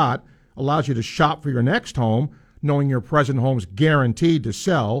from Scott allows you to shop for your next home, knowing your present home's guaranteed to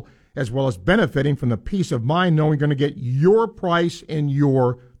sell, as well as benefiting from the peace of mind knowing you're going to get your price in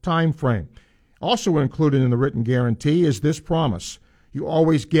your time frame. Also included in the written guarantee is this promise: you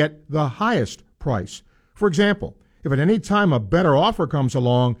always get the highest price. For example, if at any time a better offer comes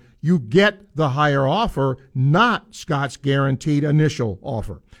along, you get the higher offer, not Scott's guaranteed initial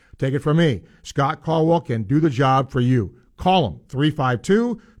offer. Take it from me. Scott Caldwell can do the job for you. Call him,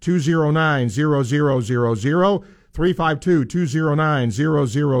 352-209-0000,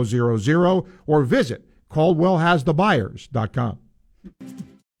 352-209-0000, or visit CaldwellHasTheBuyers.com.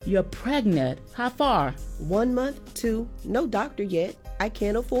 You're pregnant. How far? 1 month, 2. No doctor yet. I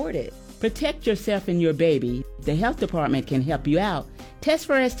can't afford it. Protect yourself and your baby. The health department can help you out. Test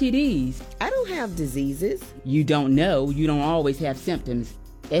for STDs. I don't have diseases. You don't know. You don't always have symptoms.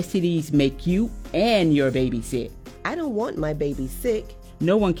 STDs make you and your baby sick. I don't want my baby sick.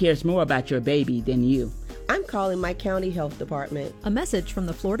 No one cares more about your baby than you. I'm calling my county health department. A message from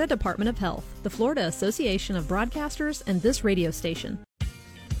the Florida Department of Health, the Florida Association of Broadcasters, and this radio station.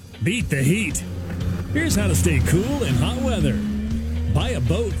 Beat the heat. Here's how to stay cool in hot weather. Buy a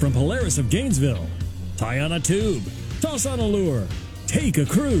boat from Polaris of Gainesville. Tie on a tube. Toss on a lure. Take a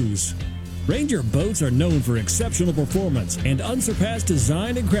cruise. Ranger boats are known for exceptional performance and unsurpassed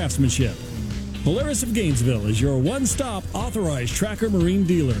design and craftsmanship. Polaris of Gainesville is your one-stop authorized Tracker Marine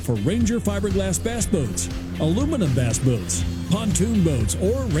dealer for Ranger fiberglass bass boats, aluminum bass boats, pontoon boats,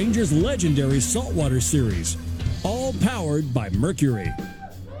 or Ranger's legendary saltwater series. All powered by Mercury.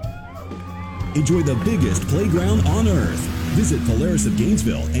 Enjoy the biggest playground on earth. Visit Polaris of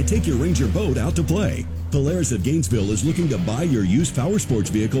Gainesville and take your Ranger boat out to play. Polaris of Gainesville is looking to buy your used power sports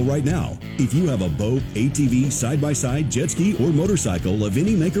vehicle right now. If you have a boat, ATV, side-by-side, jet ski, or motorcycle of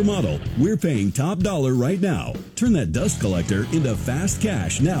any make or model, we're paying top dollar right now. Turn that dust collector into fast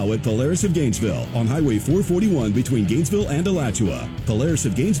cash now at Polaris of Gainesville on Highway 441 between Gainesville and Alachua. Polaris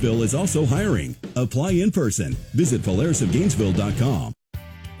of Gainesville is also hiring. Apply in person. Visit PolarisofGainesville.com.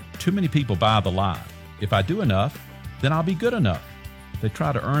 Too many people buy the lie. If I do enough, then I'll be good enough. They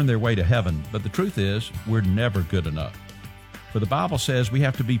try to earn their way to heaven, but the truth is, we're never good enough. For the Bible says we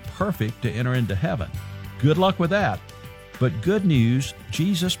have to be perfect to enter into heaven. Good luck with that. But good news,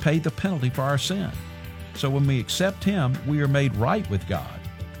 Jesus paid the penalty for our sin. So when we accept Him, we are made right with God.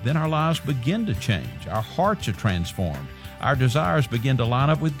 Then our lives begin to change. Our hearts are transformed. Our desires begin to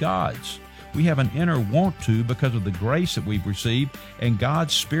line up with God's. We have an inner want to because of the grace that we've received, and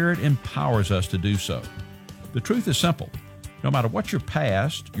God's Spirit empowers us to do so. The truth is simple. No matter what your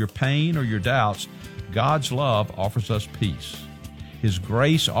past, your pain, or your doubts, God's love offers us peace. His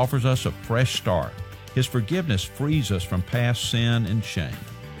grace offers us a fresh start. His forgiveness frees us from past sin and shame.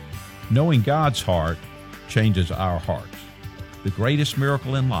 Knowing God's heart changes our hearts. The greatest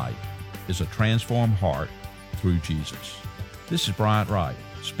miracle in life is a transformed heart through Jesus. This is Bryant Wright,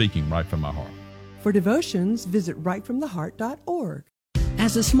 speaking right from my heart. For devotions, visit rightfromtheheart.org.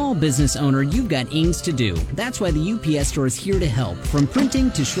 As a small business owner, you've got ings to do. That's why the UPS Store is here to help. From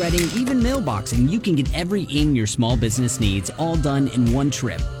printing to shredding, even mailboxing, you can get every ing your small business needs all done in one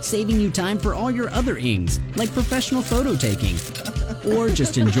trip, saving you time for all your other ings, like professional photo taking or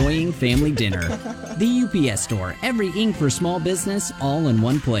just enjoying family dinner. The UPS Store, every ing for small business, all in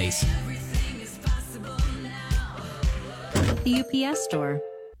one place. The UPS Store.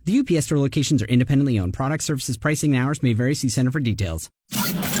 The UPS Store locations are independently owned. Product, services, pricing, and hours may vary. See Center for details.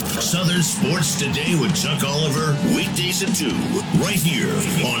 Southern Sports Today with Chuck Oliver, weekdays at 2, right here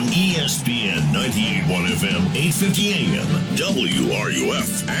on ESPN 98.1 FM, 850 AM,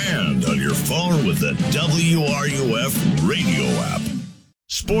 WRUF, and on your phone with the WRUF radio app.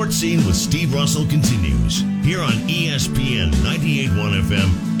 Sports Scene with Steve Russell continues here on ESPN 98.1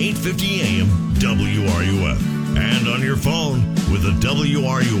 FM, 850 AM, WRUF, and on your phone with the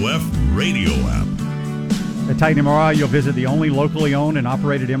WRUF radio app. At Titan MRI, you'll visit the only locally owned and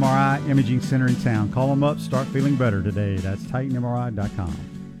operated MRI imaging center in town. Call them up. Start feeling better today. That's TitanMRI.com.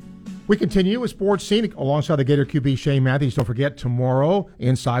 We continue with Sports Scene alongside the Gator QB Shane Matthews. Don't forget, tomorrow,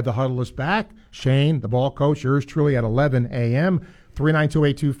 Inside the Huddle is back. Shane, the ball coach, yours truly at 11 a.m.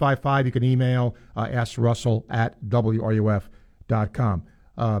 3928255. You can email askrussell@WRUF.com.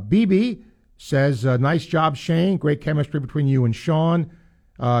 BB says, nice job, Shane. Great chemistry between you and Sean.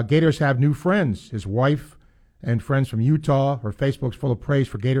 Gators have new friends. His wife and friends from Utah. Her Facebook's full of praise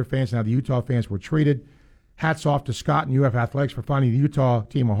for Gator fans and how the Utah fans were treated. Hats off to Scott and UF Athletics for finding the Utah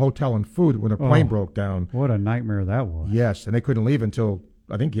team a hotel and food when their plane broke down. What a nightmare that was. Yes, and they couldn't leave until,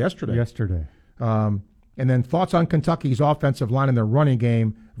 I think, yesterday. And then thoughts on Kentucky's offensive line and their running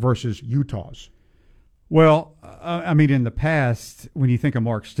game versus Utah's. Well, I mean, in the past, when you think of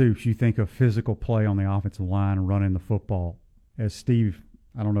Mark Stoops, you think of physical play on the offensive line and running the football. As Steve,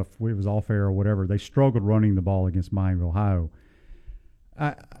 I don't know if it was off air or whatever, they struggled running the ball against Miami, Ohio.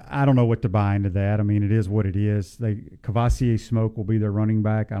 I don't know what to buy into that. I mean, it is what it is. Cavassier Smoke will be their running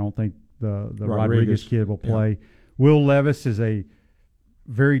back. I don't think the Rodriguez kid will play. Yeah. Will Levis is a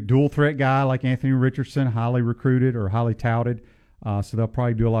very dual threat guy like Anthony Richardson, highly recruited or highly touted. So they'll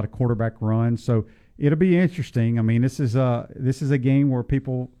probably do a lot of quarterback runs. So it'll be interesting. I mean, this is a game where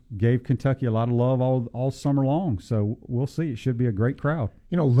people gave Kentucky a lot of love all summer long. So we'll see. It should be a great crowd.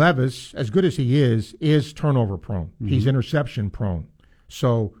 You know, Levis, as good as he is turnover prone. Mm-hmm. He's interception prone.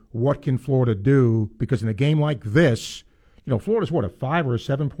 So what can Florida do? Because in a game like this, you know, Florida's what, a 5 or a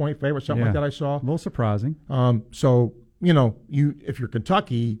 7 point favorite, something like that I saw. A little surprising. So, you know, if you're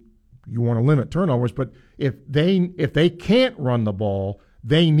Kentucky, you want to limit turnovers, but if they can't run the ball,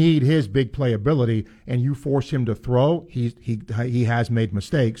 they need his big playability, and you force him to throw. He has made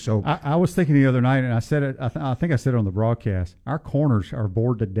mistakes. So I was thinking the other night, and I said it. I think I said it on the broadcast. Our corners are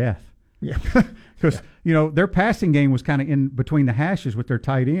bored to death. Yeah, because you know their passing game was kind of in between the hashes with their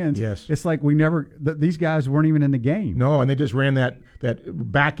tight ends. Yes, it's like these guys weren't even in the game. No, and they just ran that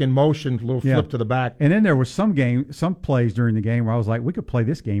back in motion, little flip to the back. And then there was some plays during the game where I was like, we could play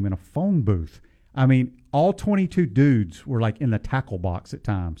this game in a phone booth. I mean, all 22 dudes were like in the tackle box at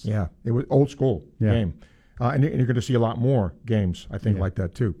times. Yeah, it was old school game, and you're going to see a lot more games, I think, like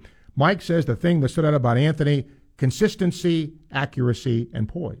that too. Mike says the thing that stood out about Anthony: consistency, accuracy, and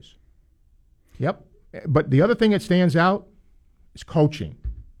poise. Yep. But the other thing that stands out is coaching.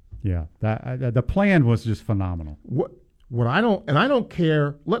 Yeah, the plan was just phenomenal. What I don't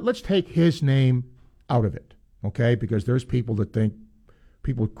care. Let's take his name out of it, okay? Because there's people that think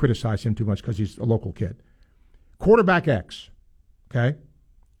people criticize him too much because he's a local kid. Quarterback X, okay?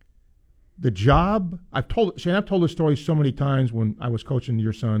 The job I've told this story so many times when I was coaching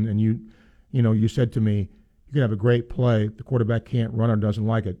your son, and you said to me, you can have a great play. The quarterback can't run or doesn't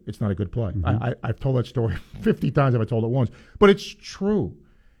like it. It's not a good play. Mm-hmm. I've told that story 50 times if I told it once. But it's true.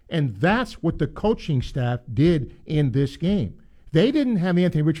 And that's what the coaching staff did in this game. They didn't have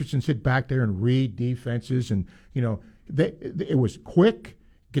Anthony Richardson sit back there and read defenses. And, you know, it was quick,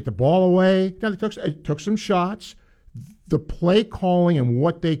 get the ball away. Now, it took some shots. The play calling and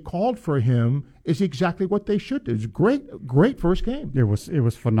what they called for him is exactly what they should do. It was a great first game. It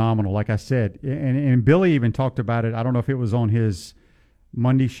was phenomenal, like I said. And Billy even talked about it. I don't know if it was on his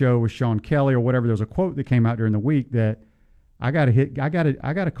Monday show with Sean Kelly or whatever. There was a quote that came out during the week that I got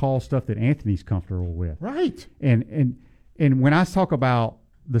to call stuff that Anthony's comfortable with. Right. And when I talk about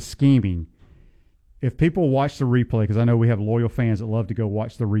the scheming, if people watch the replay, because I know we have loyal fans that love to go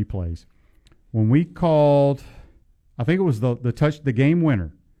watch the replays. When we called, I think it was the game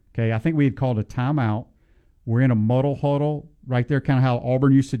winner, Okay, I think we had called a timeout. We're in a muddle huddle right there, kind of how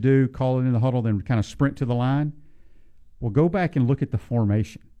Auburn used to do, call it in the huddle, then kind of sprint to the line. Well, go back and look at the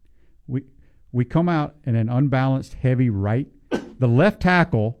formation. We come out in an unbalanced, heavy right. The left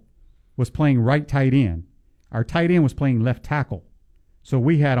tackle was playing right tight end. Our tight end was playing left tackle. So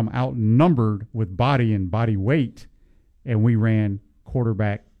we had them outnumbered with body and body weight, and we ran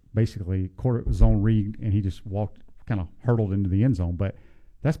quarterback, basically quarter zone read, and he just kind of hurtled into the end zone. But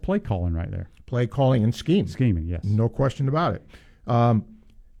that's play calling right there. Play calling and scheme. Scheming, yes. No question about it.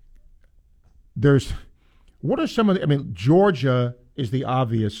 What are some of the, Georgia is the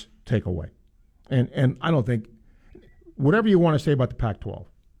obvious takeaway. And I don't think, whatever you want to say about the Pac-12,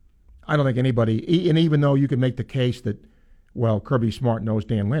 I don't think anybody, and even though you can make the case that, well, Kirby Smart knows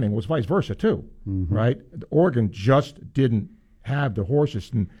Dan Lanning, was vice versa too, right? Oregon just didn't have the horses.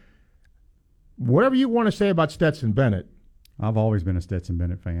 And whatever you want to say about Stetson Bennett. I've always been a Stetson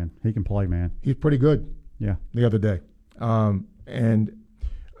Bennett fan. He can play, man. He's pretty good. Yeah. The other day. And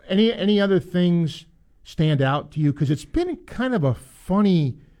any other things stand out to you? Because it's been kind of a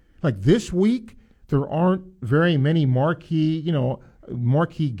funny, like this week, there aren't very many marquee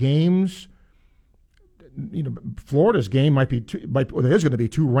games. Florida's game might be there's going to be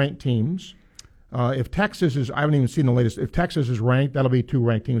two ranked teams. If Texas is, I haven't even seen the latest. If Texas is ranked, that'll be two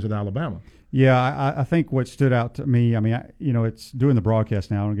ranked teams with Alabama. Yeah, I think what stood out to me, it's doing the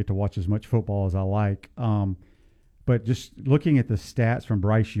broadcast now. I don't get to watch as much football as I like. But just looking at the stats from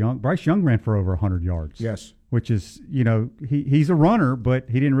Bryce Young ran for over 100 yards. Yes. Which is, he's a runner, but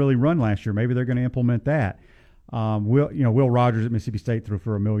he didn't really run last year. Maybe they're going to implement that. Will Rogers at Mississippi State threw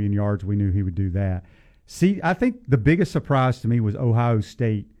for 1 million yards. We knew he would do that. See, I think the biggest surprise to me was Ohio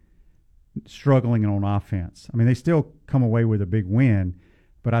State struggling on offense. They still come away with a big win,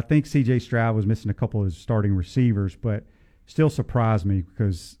 but I think C.J. Stroud was missing a couple of his starting receivers, but still surprised me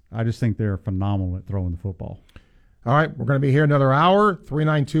because I just think they're phenomenal at throwing the football. All right, we're going to be here another hour,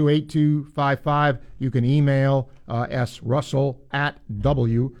 392-8255. You can email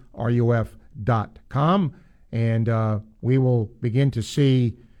srussell@wruf.com, and we will begin to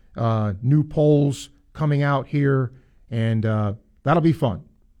see new polls coming out here, and that'll be fun.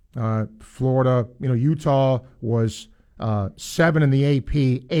 Florida, Utah was 7 in the AP,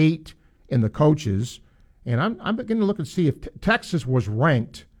 8 in the coaches, and I'm beginning to look and see if Texas was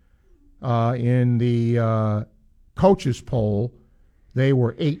ranked in the coaches poll. They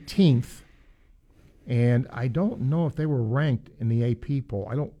were 18th, and I don't know if they were ranked in the AP poll.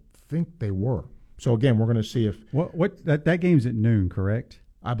 I don't think they were. So again, we're going to see if that game's at noon, correct?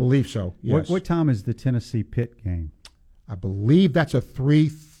 I believe so. Yes. What time is the Tennessee Pitt game? I believe that's a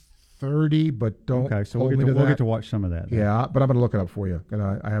 3:30, but don't. Okay, so we'll get to watch some of that. Then. Yeah, but I'm going to look it up for you, and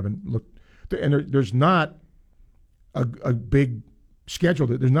I haven't looked. And there's not a big schedule.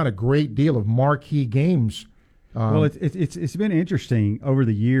 There's not a great deal of marquee games. Well, it's been interesting over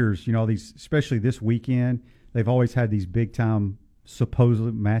the years. These, especially this weekend, they've always had these big time supposed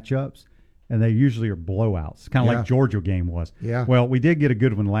matchups, and they usually are blowouts, kind of like Georgia game was. Yeah. Well, we did get a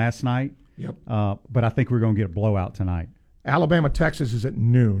good one last night. Yep. But I think we're going to get a blowout tonight. Alabama, Texas is at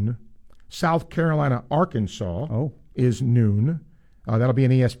noon. South Carolina, Arkansas is noon. That'll be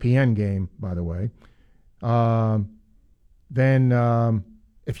an ESPN game, by the way. Then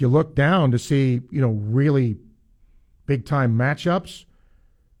if you look down to see, really big-time matchups,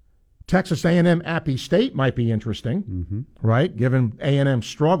 Texas A&M, Appy State might be interesting, right? Given A&M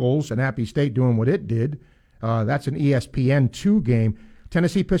struggles and Appy State doing what it did. That's an ESPN2 game.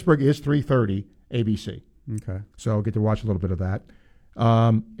 Tennessee, Pittsburgh is 3:30 ABC. Okay. So I'll get to watch a little bit of that.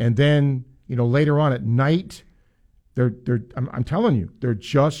 And then, later on at night, I'm telling you, there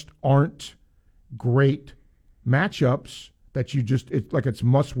just aren't great matchups that it's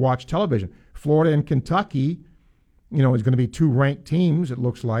must-watch television. Florida and Kentucky, is going to be two ranked teams, it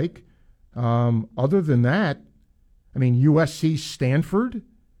looks like. Other than that, USC, Stanford,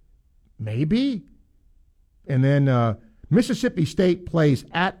 maybe. And then Mississippi State plays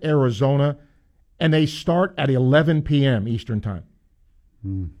at Arizona, and they start at 11 p.m. Eastern Time.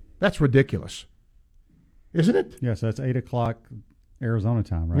 That's ridiculous, isn't it? Yes, that's 8 o'clock Arizona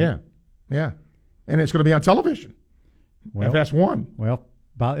time, right? Yeah. And it's going to be on television. Well, FS1. Well,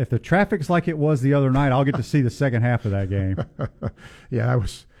 if the traffic's like it was the other night, I'll get to see the second half of that game. Yeah, that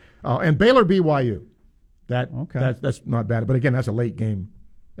was and Baylor BYU. That's not bad. But again, that's a late game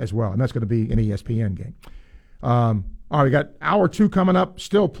as well, and that's going to be an ESPN game. All right, we got hour 2 coming up.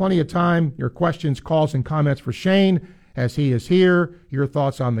 Still plenty of time. Your questions, calls, and comments for Shane as he is here. Your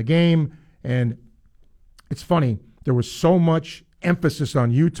thoughts on the game. And it's funny, there was so much emphasis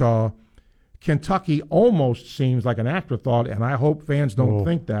on Utah Kentucky almost seems like an afterthought, and I hope fans don't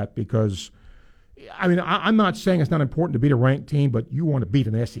think that because, I mean, I'm not saying it's not important to beat a ranked team, but you want to beat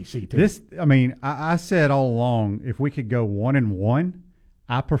an SEC team. I said all along, if we could go 1-1,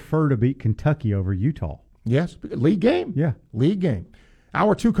 I prefer to beat Kentucky over Utah. Yes, league game. Yeah. League game.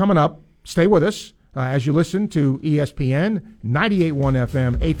 Hour 2 coming up. Stay with us as you listen to ESPN 98.1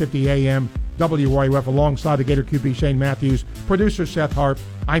 FM, 850 AM, WRUF, alongside the Gator QB Shane Matthews, producer Seth Harp.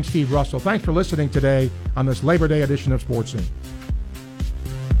 I'm Steve Russell. Thanks for listening today on this Labor Day edition of Sports Scene.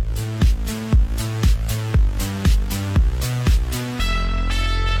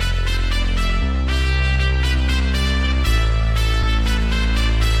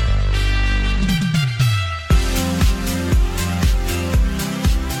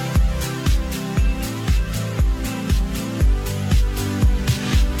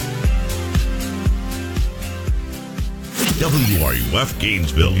 WRUF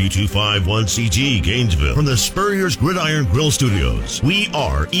Gainesville, U251CG Gainesville, from the Spurrier's Gridiron Grill Studios. We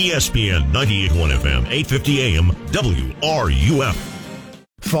are ESPN 98.1 FM, 850 AM, WRUF.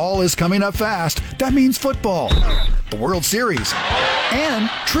 Fall is coming up fast. That means football, the World Series, and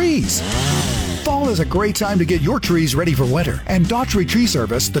trees. Fall is a great time to get your trees ready for winter. And Daughtry Tree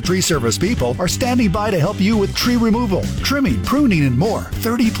Service, the tree service people, are standing by to help you with tree removal, trimming, pruning, and more.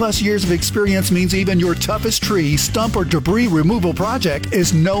 30-plus years of experience means even your toughest tree, stump, or debris removal project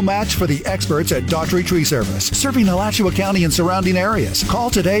is no match for the experts at Daughtry Tree Service, serving Alachua County and surrounding areas. Call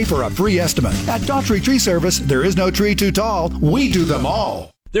today for a free estimate. At Daughtry Tree Service, there is no tree too tall. We do them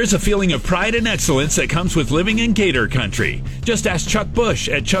all. There's a feeling of pride and excellence that comes with living in Gator Country. Just ask Chuck Bush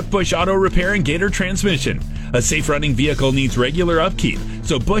at Chuck Bush Auto Repair and Gator Transmission. A safe running vehicle needs regular upkeep,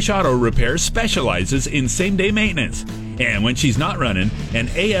 so Bush Auto Repair specializes in same-day maintenance. And when she's not running, an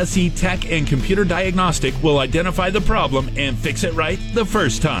ASE tech and computer diagnostic will identify the problem and fix it right the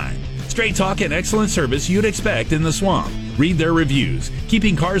first time. Straight talk and excellent service you'd expect in the swamp. Read their reviews.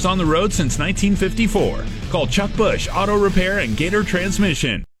 Keeping cars on the road since 1954. Call Chuck Bush Auto Repair and Gator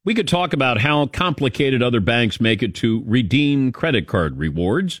Transmission. We could talk about how complicated other banks make it to redeem credit card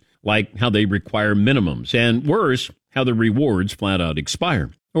rewards, like how they require minimums, and worse, how the rewards flat out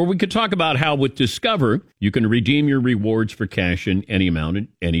expire. Or we could talk about how with Discover, you can redeem your rewards for cash in any amount at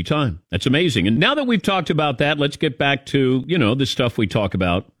any time. That's amazing. And now that we've talked about that, let's get back to, the stuff we talk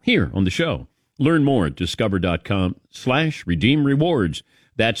about here on the show. Learn more at discover.com/redeem rewards.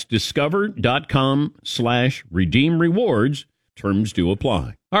 That's discover.com/redeem rewards. Terms do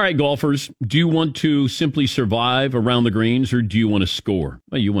apply. All right, golfers, do you want to simply survive around the greens or do you want to score?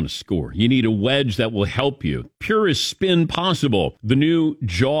 Well, you want to score. You need a wedge that will help you. Purest spin possible. The new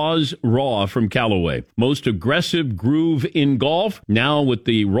Jaws Raw from Callaway. Most aggressive groove in golf. Now with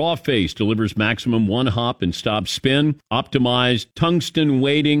the Raw face, delivers maximum one hop and stop spin. Optimized tungsten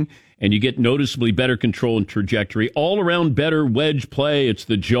weighting. And you get noticeably better control and trajectory. All around better wedge play. It's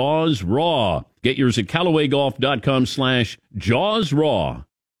the Jaws Raw. Get yours at CallawayGolf.com/Jaws Raw.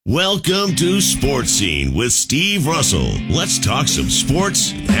 Welcome to Sports Scene with Steve Russell. Let's talk some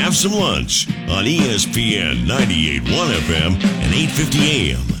sports and have some lunch on ESPN 98.1 FM and 850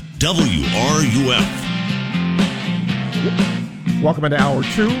 AM WRUF. Welcome into Hour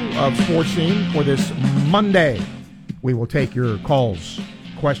 2 of Sports Scene for this Monday. We will take your calls,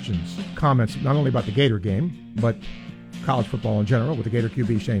 questions, comments, not only about the Gator game, but college football in general with the Gator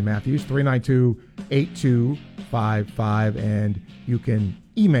QB Shane Matthews, 392-8255, and you can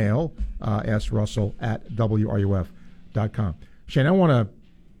email srussell@wruf.com. Shane, I want to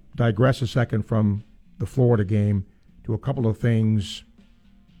digress a second from the Florida game to a couple of things,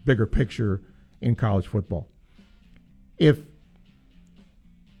 bigger picture in college football.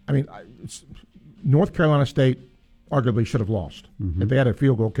 North Carolina State arguably should have lost. If they had a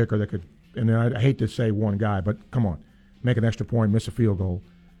field goal kicker that could, and I hate to say one guy, but come on, make an extra point, miss a field goal.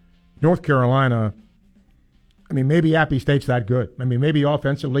 North Carolina, maybe Appy State's that good. Maybe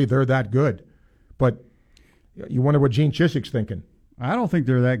offensively they're that good. But you wonder what Gene Chiswick's thinking. I don't think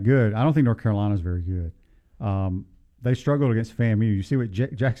they're that good. I don't think North Carolina's very good. They struggled against FAMU. You see what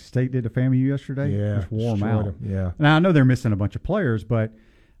Jackson State did to FAMU yesterday? Yeah. Just wore them out. Yeah. Now, I know they're missing a bunch of players, but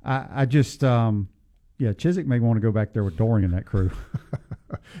I just Chiswick may want to go back there with Dorian and that crew.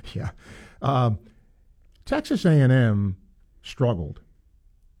 Yeah. Texas A&M struggled.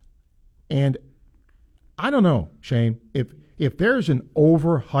 And I don't know, Shane, if there's an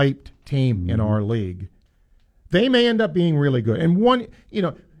overhyped team in our league, they may end up being really good. And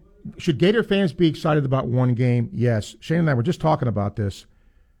should Gator fans be excited about one game? Yes. Shane and I were just talking about this.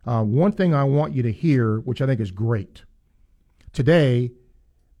 One thing I want you to hear, which I think is great. Today,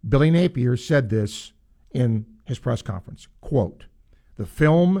 Billy Napier said this in his press conference, quote, "The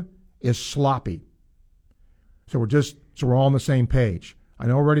film is sloppy. So we're all on the same page. I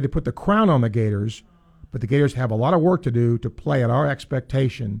know we're ready to put the crown on the Gators, but the Gators have a lot of work to do to play at our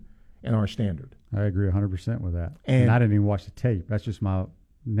expectation and our standard. I agree 100% with that. And I didn't even watch the tape. That's just my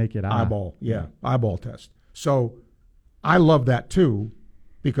naked eye. Eyeball test. So I love that too,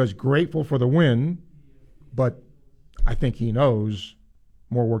 because grateful for the win, but I think he knows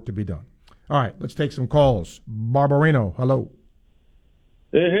more work to be done. All right, let's take some calls. Barbarino, hello.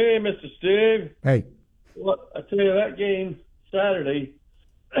 Hey, Mr. Steve. Hey. Well, I tell you, that game Saturday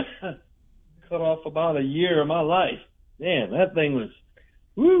cut off about a year of my life. Man, that thing was,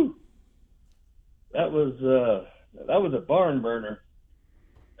 woo. That was a barn burner.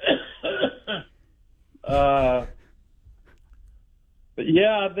 But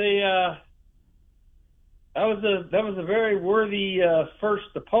yeah, that was a very worthy first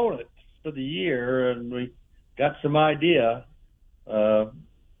opponent for the year, and we got some idea.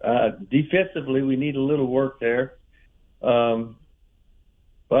 Defensively, we need a little work there. But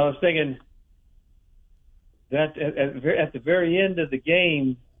I was thinking that at the very end of the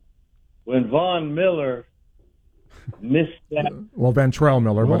game, when Von Miller missed that. Well, Ventrell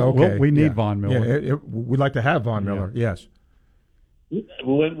Miller, but okay. We need Von Miller. Yeah, we'd like to have Von Miller, yes.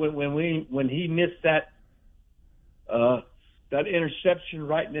 When he missed that interception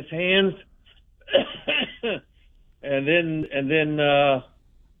right in his hands, and then.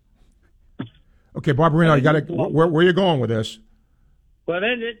 Okay, Barbarino, you got to. Where are you going with this? Well,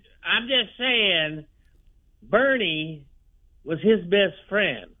 I'm just saying, Bernie was his best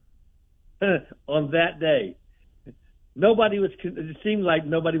friend on that day. It seemed like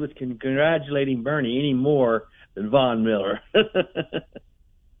nobody was congratulating Bernie any more than Von Miller,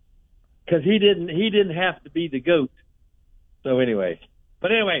 because he didn't have to be the GOAT. So anyway,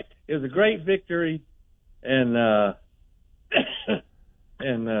 it was a great victory, and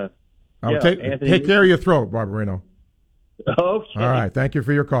take care of your throat, Barbarino. Okay. All right, thank you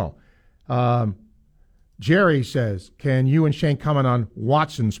for your call. Jerry says, can you and Shane comment on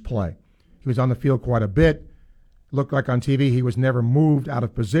Watson's play? He was on the field quite a bit. Looked like on TV he was never moved out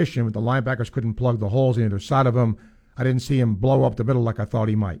of position, but the linebackers couldn't plug the holes on either side of him. I didn't see him blow up the middle like I thought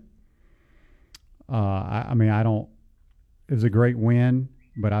he might. I don't. It was a great win,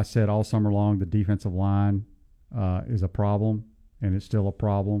 but I said all summer long the defensive line is a problem, and it's still a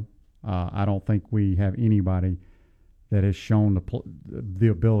problem. I don't think we have anybody that has shown the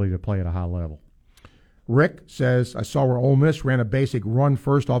ability to play at a high level. Rick says, I saw where Ole Miss ran a basic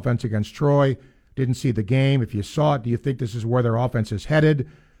run-first offense against Troy. Didn't see the game. If you saw it, do you think this is where their offense is headed,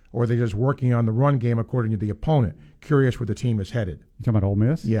 or are they just working on the run game according to the opponent? Curious where the team is headed. You talking about Ole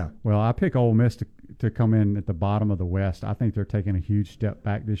Miss? Yeah. Well, I pick Ole Miss to come in at the bottom of the West. I think they're taking a huge step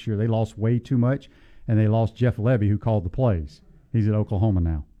back this year. They lost way too much, and they lost Jeff Levy, who called the plays. He's at Oklahoma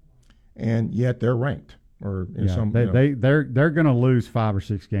now. And yet they're ranked. They're going to lose 5 or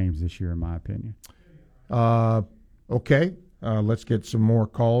 6 games this year, in my opinion. Okay. Let's get some more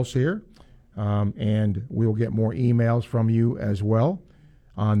calls here. And we will get more emails from you as well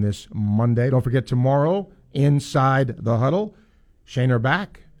on this Monday. Don't forget tomorrow, Inside the Huddle. Shane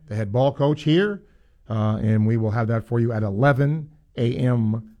back, the head ball coach here, and we will have that for you at 11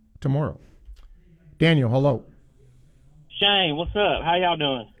 a.m. tomorrow. Daniel, hello. Shane, what's up? How y'all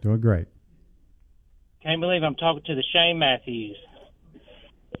doing? Doing great. Can't believe I'm talking to the Shane Matthews.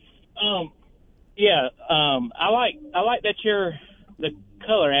 I like that you're the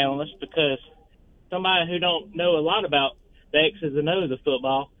color analyst, because somebody who don't know a lot about the X's and O's of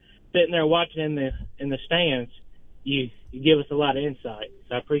football, sitting there watching in the stands, you give us a lot of insight.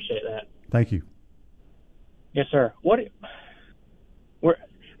 So I appreciate that. Thank you. Yes, sir. Let's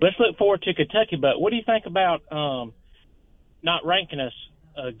look forward to Kentucky, but what do you think about not ranking us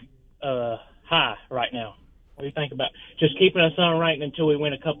high right now? What do you think about just keeping us unranked until we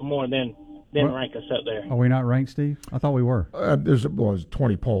win a couple more, then rank us up there? Are we not ranked, Steve? I thought we were. There's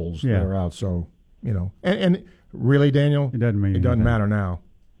 20 polls that are out, so and really, Daniel, it doesn't matter now.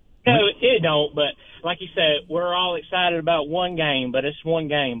 No, it don't. But like you said, we're all excited about one game, but it's one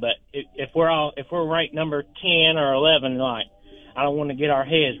game. But if we're ranked number 10 or 11, I don't want to get our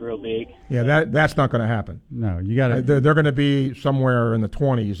heads real big. Yeah, that's not going to happen. No, you got to. They're going to be somewhere in the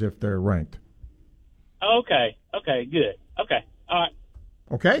 20s if they're ranked. Okay, good. Okay, all right.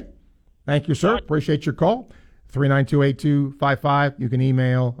 Okay. Thank you, sir. Appreciate your call. 392-8255. You can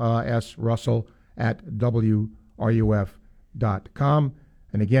email srussell@wruf.com.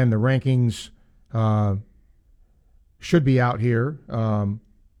 And again, the rankings should be out here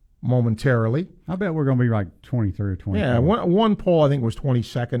momentarily. I bet we're going to be like 23 or 24. Yeah, one poll I think was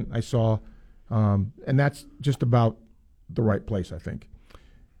 22nd I saw, and that's just about the right place, I think.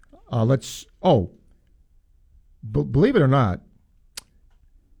 Believe it or not,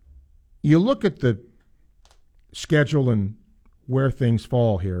 you look at the schedule and where things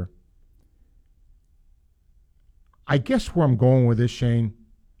fall here. I guess where I'm going with this, Shane,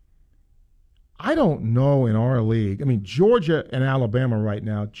 I don't know in our league. I mean, Georgia and Alabama right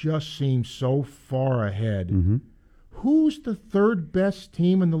now just seem so far ahead. Mm-hmm. Who's the third best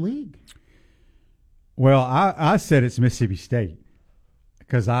team in the league? Well, I said it's Mississippi State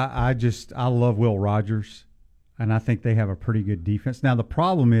because I love Will Rogers, and I think they have a pretty good defense. Now, the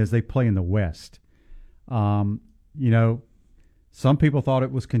problem is they play in the West. Some people thought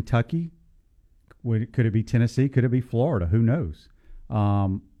it was Kentucky. Could it be Tennessee? Could it be Florida? Who knows?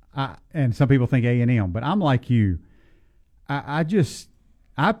 And some people think A&M, but I'm like you. I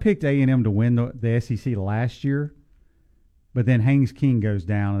picked A&M to win the SEC last year, but then Haynes King goes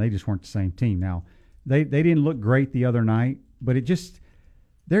down, and they just weren't the same team. Now, they didn't look great the other night, but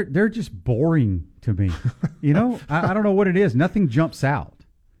they're just boring to me. I don't know what it is. Nothing jumps out,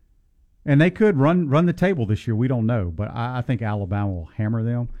 and they could run the table this year. We don't know, but I think Alabama will hammer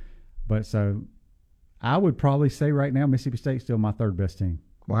them. But so I would probably say right now Mississippi State's still my third best team.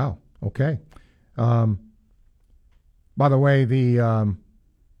 Wow. Okay. By the way,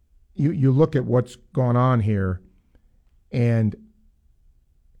 you look at what's gone on here, and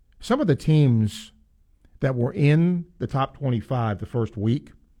some of the teams that were in the top 25 the first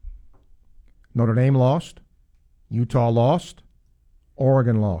week, Notre Dame lost, Utah lost,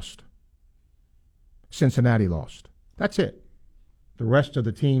 Oregon lost, Cincinnati lost. That's it. The rest of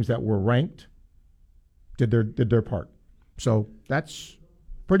the teams that were ranked did their part. So that's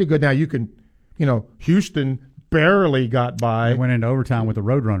pretty good. Now you can, Houston barely got by. They went into overtime with the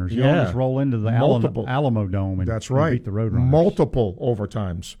Roadrunners. You don't just roll into the Alamo Dome and beat the Roadrunners. Multiple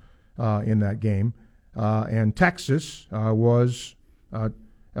overtimes in that game. And Texas was at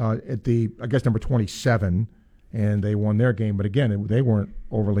number 27, and they won their game. But again, they weren't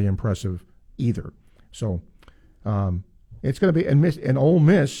overly impressive either. So it's going to be, and Ole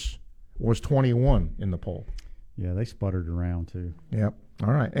Miss was 21 in the poll. Yeah, they sputtered around too. Yep.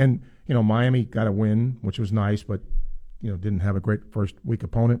 All right. And, Miami got a win, which was nice, but, didn't have a great first week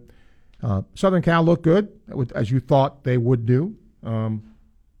opponent. Southern Cal looked good, as you thought they would do. But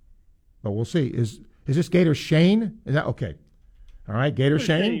we'll see. Is this Gator Shane? Is that okay? All right, Gator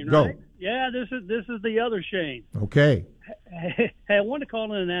Shane, go. Right? Yeah, this is the other Shane. Okay. Hey, I wanted to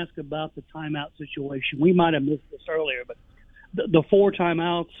call in and ask about the timeout situation. We might have missed this earlier, but the 4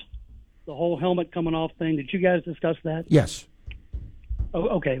 timeouts, the whole helmet coming off thing, did you guys discuss that? Yes. Oh,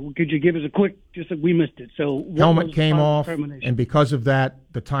 okay. Well, could you give us a quick, we missed it. So helmet came off, and because of that,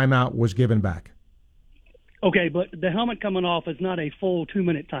 the timeout was given back. Okay, but the helmet coming off is not a full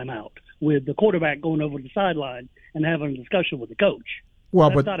 2-minute timeout with the quarterback going over the sideline and having a discussion with the coach. Well,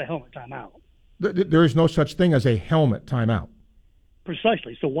 that's but not a helmet timeout. There is no such thing as a helmet timeout.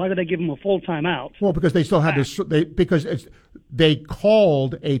 Precisely. So why did they give him a full timeout? Well, because they still had this. They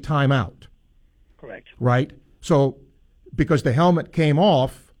called a timeout. Correct. Right. So because the helmet came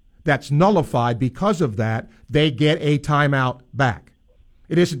off, that's nullified. Because of that, they get a timeout back.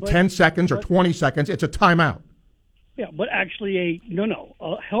 It isn't 10 seconds or 20 seconds. It's a timeout. Yeah, but actually a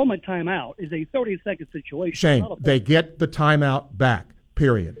helmet timeout is a 30-second situation. Shane, they get the timeout back,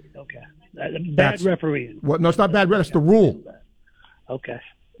 period. Okay. Bad refereeing. Well, no, it's not bad. That's the rule. Okay.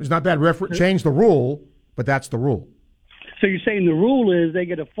 It's not bad referee. Change the rule, but that's the rule. So you're saying the rule is they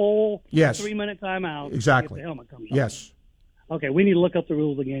get a full 3-minute timeout. Exactly. If the helmet comes off. Yes. Okay, we need to look up the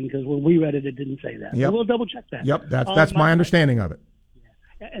rules again because when we read it, it didn't say that. Yep. So we'll double check that. Yep, that's my understanding of it.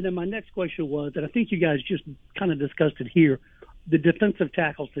 And then my next question was, and I think you guys just kind of discussed it here, the defensive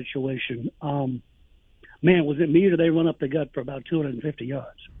tackle situation. Man, was it me or did they run up the gut for about 250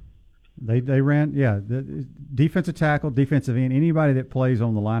 yards? They ran, the defensive tackle, defensive end, anybody that plays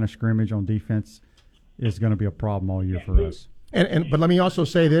on the line of scrimmage on defense is going to be a problem all year for us. But let me also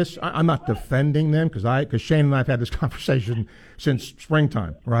say this: I'm not defending them because Shane and I have had this conversation since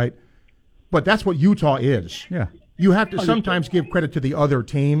springtime, right? But that's what Utah is. Yeah, you have to sometimes give credit to the other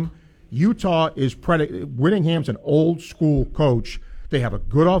team. Utah is Whittingham's an old school coach. They have a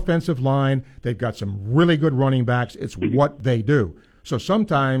good offensive line. They've got some really good running backs. It's what they do. So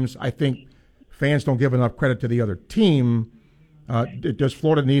sometimes I think fans don't give enough credit to the other team. Does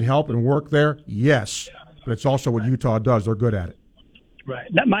Florida need help and work there? Yes. But it's also what Utah does. They're good at it. Right.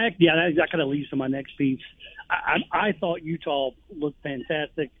 That kind of leads to my next piece. I thought Utah looked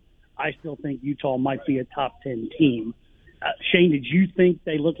fantastic. I still think Utah might be a top 10 team. Shane, did you think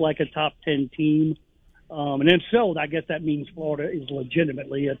they looked like a top 10 team? And if so, I guess that means Florida is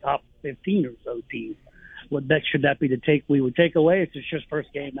legitimately a top 15 or so team. should that be the take we would take away? It's just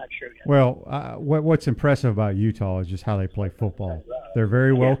first game, not sure yet. Well, what's impressive about Utah is just how they play football. They're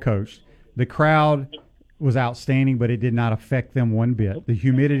very well coached. The crowd was outstanding, but it did not affect them one bit. The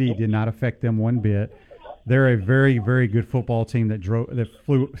humidity did not affect them one bit. They're a very, very good football team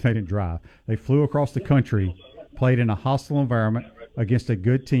they flew across the country, played in a hostile environment against a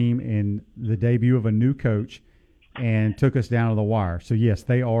good team in the debut of a new coach, and took us down to the wire. So, yes,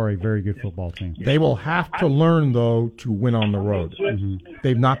 they are a very good football team. They will have to learn, though, to win on the road. Mm-hmm.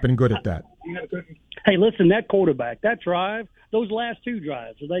 They've not been good at that. Hey, listen, that quarterback, that drive, those last two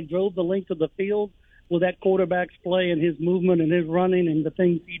drives, where they drove the length of the field with that quarterback's play and his movement and his running and the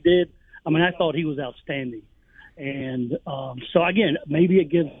things he did, I mean, I thought he was outstanding. And so, again, maybe it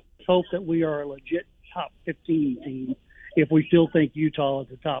gives hope that we are a legit top 15 team if we still think Utah is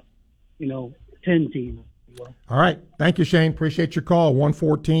a top, 10 team. All right. Thank you, Shane. Appreciate your call.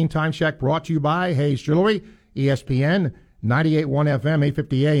 114 Time Check brought to you by Hayes Jewelry, ESPN, 98.1 FM,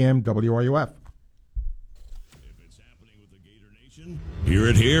 850 AM, WRUF. Hear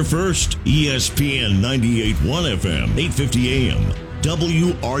it here first. ESPN 98.1 FM, 850 AM,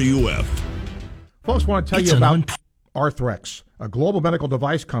 WRUF. Folks, want to tell you about Arthrex, a global medical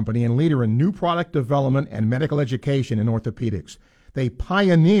device company and leader in new product development and medical education in orthopedics. They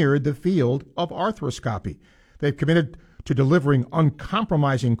pioneered the field of arthroscopy. They've committed to delivering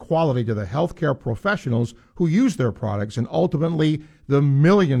uncompromising quality to the healthcare professionals who use their products and ultimately the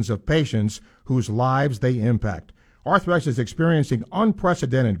millions of patients whose lives they impact. Arthrex is experiencing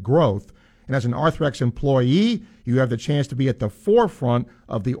unprecedented growth, and as an Arthrex employee, you have the chance to be at the forefront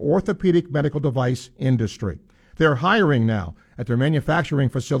of the orthopedic medical device industry. They're hiring now at their manufacturing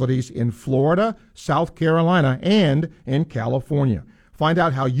facilities in Florida, South Carolina, and in California. Find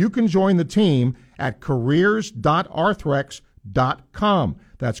out how you can join the team at careers.arthrex.com.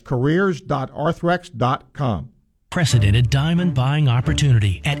 That's careers.arthrex.com. Precedented diamond buying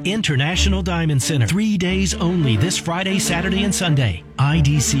opportunity at International Diamond Center. 3 days only this Friday, Saturday, and Sunday.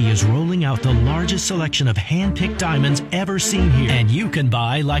 IDC is rolling out the largest selection of hand-picked diamonds ever seen here. And you can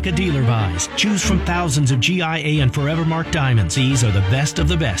buy like a dealer buys. Choose from thousands of GIA and Forevermark diamonds. These are the best of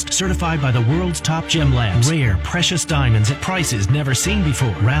the best, certified by the world's top gem labs. Rare, precious diamonds at prices never seen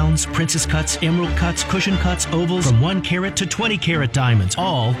before. Rounds, princess cuts, emerald cuts, cushion cuts, ovals, from 1 carat to 20 carat diamonds,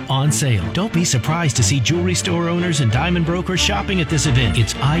 all on sale. Don't be surprised to see jewelry store owners and diamond brokers shopping at this event.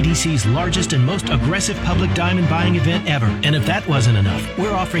 It's IDC's largest and most aggressive public diamond buying event ever. And if that wasn't enough,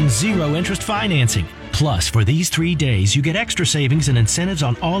 we're offering 0 interest financing. Plus, for these 3 days, you get extra savings and incentives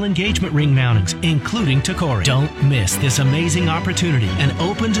on all engagement ring mountings, including Tacori. Don't miss this amazing opportunity. An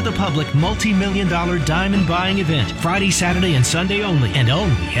open to the public multi-million-dollar diamond buying event. Friday, Saturday, and Sunday only. And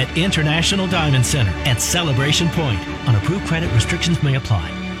only at International Diamond Center at Celebration Point. On approved credit, restrictions may apply.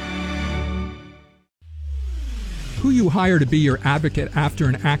 Who you hire to be your advocate after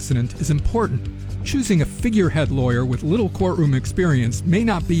an accident is important. Choosing a figurehead lawyer with little courtroom experience may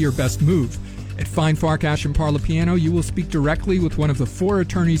not be your best move. At Fine Farkash and Parlapiano, you will speak directly with one of the 4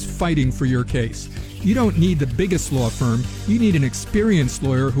 attorneys fighting for your case. You don't need the biggest law firm. You need an experienced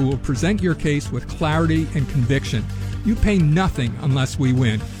lawyer who will present your case with clarity and conviction. You pay nothing unless we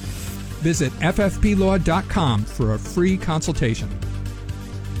win. Visit ffplaw.com for a free consultation.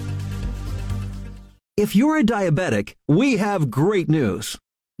 If you're a diabetic, we have great news.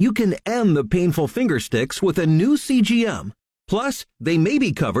 You can end the painful finger sticks with a new CGM. Plus, they may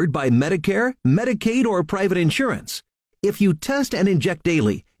be covered by Medicare, Medicaid, or private insurance. If you test and inject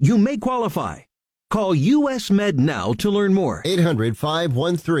daily, you may qualify. Call US Med now to learn more.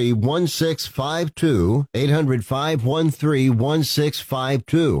 800-513-1652.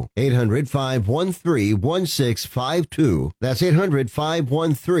 800-513-1652. 800-513-1652. That's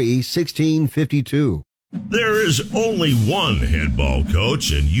 800-513-1652. There is only one head ball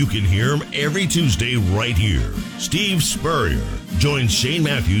coach, and you can hear him every Tuesday right here. Steve Spurrier joins Shane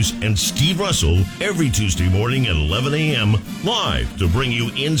Matthews and Steve Russell every Tuesday morning at 11 a.m. live to bring you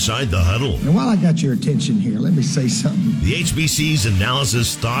inside the huddle. And while I got your attention here, let me say something. The HBC's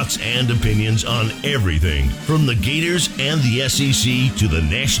analysis, thoughts, and opinions on everything from the Gators and the SEC to the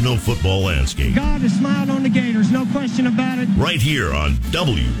national football landscape. God has smiled on the Gators, no question about it. Right here on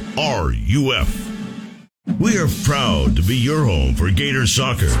WRUF. We are proud to be your home for Gators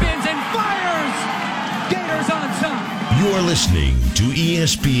soccer. Spins and fires! Gators on top! You are listening to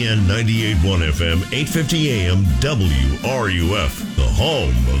ESPN 98.1 FM, 850 AM, WRUF, the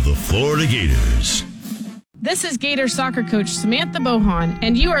home of the Florida Gators. This is Gator soccer coach Samantha Bohan,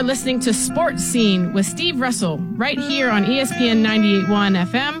 and you are listening to Sports Scene with Steve Russell, right here on ESPN 98.1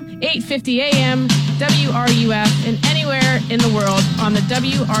 FM, 850 AM, WRUF, and anywhere in the world on the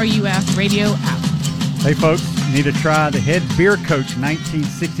WRUF radio app. Hey, folks, you need to try the Head Beer Coach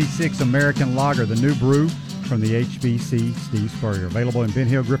 1966 American Lager, the new brew from the HBC Steve Spurrier. Available in Ben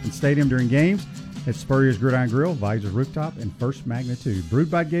Hill Griffin Stadium during games at Spurrier's Gridiron Grill, Visors Rooftop, and First Magnitude. Brewed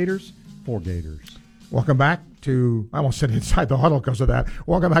by Gators, for Gators. Welcome back to, I almost said Inside the Huddle because of that.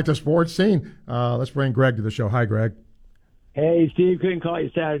 Welcome back to Sports Scene. Let's bring Greg to the show. Hi, Greg. Hey, Steve, couldn't call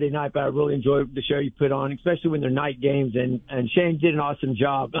you Saturday night, but I really enjoyed the show you put on, especially when they're night games. And Shane did an awesome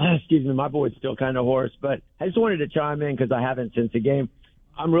job. Excuse me, my voice is still kind of hoarse, but I just wanted to chime in because I haven't since the game.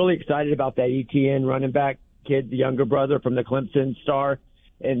 I'm really excited about that ETN running back kid, the younger brother from the Clemson Star,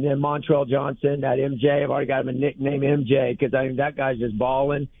 and then Montrell Johnson, that MJ. I've already got him a nickname, MJ, because I mean that guy's just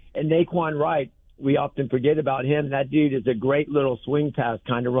balling. And Naquan Wright, we often forget about him. That dude is a great little swing pass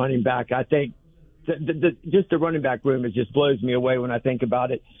kind of running back. I think just the running back room, it just blows me away when I think about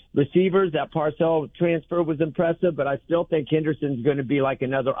it. Receivers, that Parcell transfer was impressive, but I still think Henderson's going to be like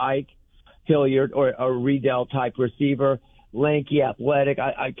another Ike Hilliard or a Riedel type receiver, lanky, athletic.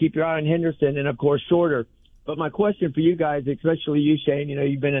 I keep your eye on Henderson, and of course shorter. But my question for you guys, especially you, Shane, you know,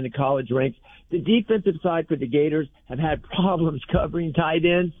 you've been in the college ranks. The defensive side for the Gators have had problems covering tight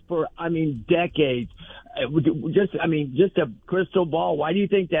ends for, decades. Just a crystal ball. Why do you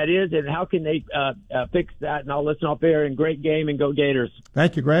think that is, and how can they fix that? And I'll listen off air, and great game, and go Gators.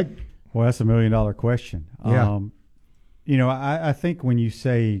 Thank you, Greg. Well, that's $1 million question. Yeah. I think when you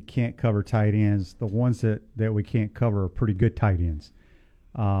say can't cover tight ends, the ones that we can't cover are pretty good tight ends.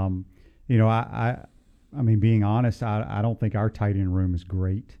 Being honest, I don't think our tight end room is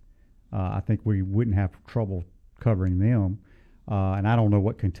great. I think we wouldn't have trouble covering them. And I don't know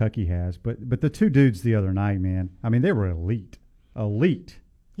what Kentucky has. But the two dudes the other night, man, they were elite. Elite.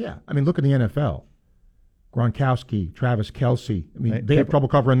 Yeah. Look at the NFL. Gronkowski, Travis Kelce. They have trouble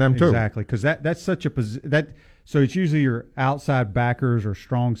covering them, too. Exactly, because that's such a position. So it's usually your outside backers or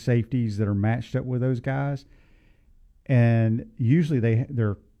strong safeties that are matched up with those guys. And usually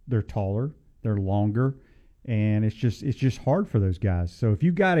they're taller, they're longer, and it's just hard for those guys. So if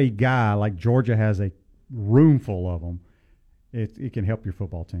you got a guy like Georgia has a room full of them, it can help your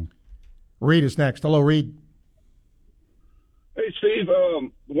football team. Reed is next. Hello, Reed. Hey, Steve.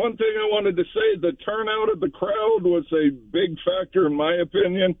 One thing I wanted to say, the turnout of the crowd was a big factor in my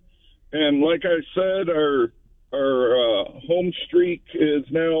opinion. And like I said, our home streak is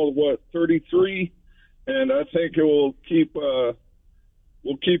now, 33? And I think it will keep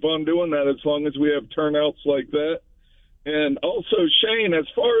we'll keep on doing that as long as we have turnouts like that. And also, Shane, as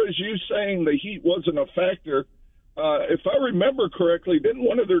far as you saying the heat wasn't a factor, if I remember correctly, didn't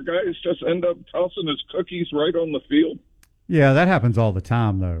one of their guys just end up tossing his cookies right on the field? Yeah, that happens all the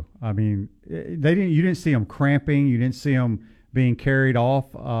time, though. You didn't see them cramping. You didn't see them being carried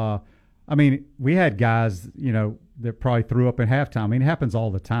off. We had guys, that probably threw up at halftime. It happens all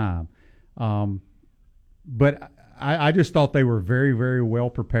the time. But I just thought they were very, very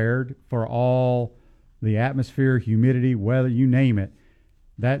well prepared for all the atmosphere, humidity, weather, you name it.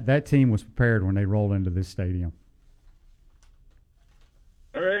 That team was prepared when they rolled into this stadium.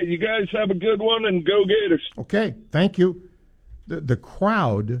 All right, you guys have a good one, and go Gators. Okay, thank you. The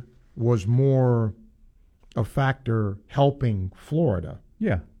crowd was more a factor helping Florida.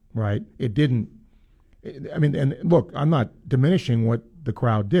 Yeah. Right? It didn't – and look, I'm not diminishing what the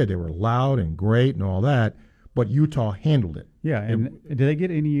crowd did. They were loud and great and all that, but Utah handled it. Yeah, and did they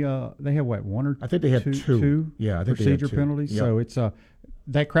get any they have one or I think they had two. Yeah, I think procedure they had two. penalties. Yep. So it's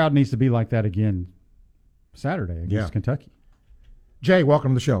that crowd needs to be like that again Saturday against Kentucky. Jay,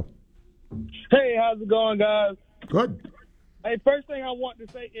 welcome to the show. Hey, how's it going, guys? Good. Hey, first thing I want to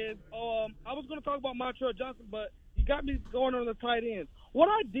say is I was going to talk about Montrell Johnson, but you got me going on the tight ends. What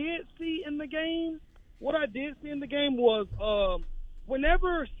I did see in the game was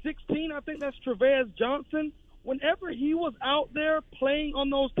whenever 16, I think that's Travez Johnson, whenever he was out there playing on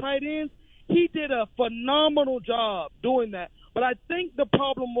those tight ends, he did a phenomenal job doing that. But I think the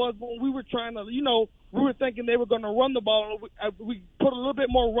problem was when we were trying to, we were thinking they were going to run the ball. We put a little bit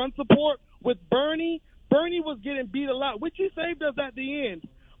more run support with Bernie. Bernie was getting beat a lot, which he saved us at the end.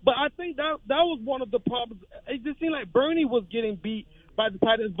 But I think that was one of the problems. It just seemed like Bernie was getting beat by the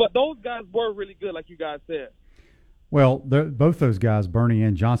tight ends, but those guys were really good, like you guys said. Well, both those guys, Bernie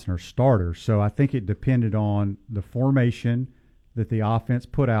and Johnson, are starters, so I think it depended on the formation that the offense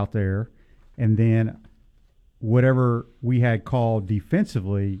put out there, and then whatever we had called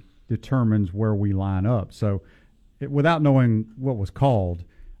defensively determines where we line up. So without knowing what was called,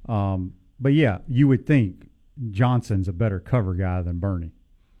 but yeah, you would think Johnson's a better cover guy than Bernie.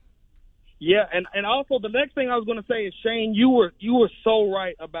 Yeah, and also the next thing I was going to say is, Shane, you were so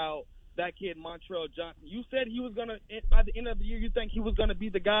right about that kid, Montrell Johnson. You said he was going to, by the end of the year, you think he was going to be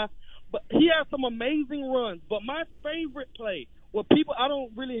the guy. But he had some amazing runs. But my favorite play, I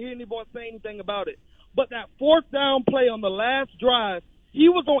don't really hear anybody say anything about it, but that fourth down play on the last drive, he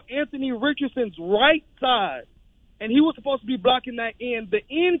was on Anthony Richardson's right side, and he was supposed to be blocking that end. The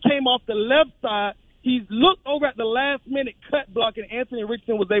end came off the left side. He looked over at the last minute, cut block, and Anthony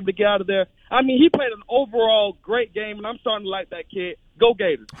Richardson was able to get out of there. I mean, he played an overall great game, and I'm starting to like that kid. Go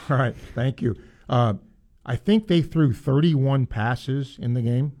Gators. All right, thank you. I think they threw 31 passes in the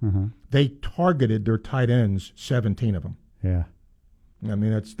game. Mm-hmm. They targeted their tight ends, 17 of them. Yeah. I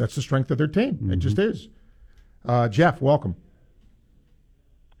mean, that's the strength of their team. Mm-hmm. It just is. Jeff, welcome.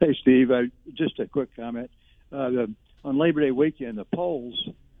 Hey, Steve. Just a quick comment. On Labor Day weekend, the polls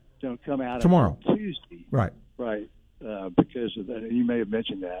don't come out tomorrow, until Tuesday. Right. Right. Because of that. You may have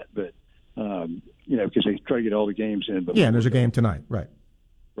mentioned that, but, because they try to get all the games in. Yeah, and there's a game tonight. Right.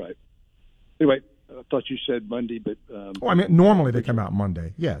 Right. Anyway, I thought you said Monday, but. Normally they come out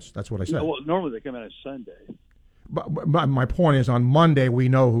Monday. Yes, that's what I said. Yeah, well, normally they come out on Sunday. But my point is, on Monday we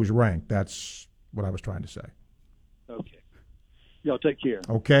know who's ranked. That's what I was trying to say. Okay. Y'all take care.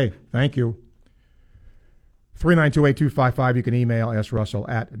 Okay. Thank you. 3928255. You can email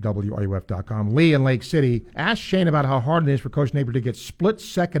srussell@wruf.com. Lee in Lake City asked Shane about how hard it is for Coach Napier to get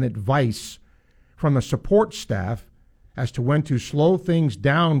split-second advice from the support staff as to when to slow things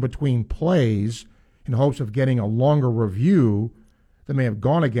down between plays in hopes of getting a longer review that may have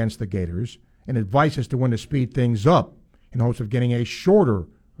gone against the Gators, and advice as to when to speed things up in hopes of getting a shorter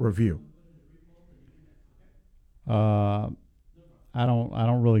review. I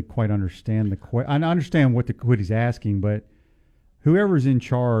don't really quite understand the question. I understand what he's asking, but whoever's in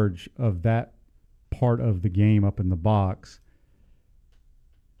charge of that part of the game up in the box,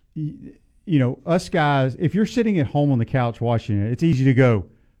 us guys, if you're sitting at home on the couch watching it, it's easy to go,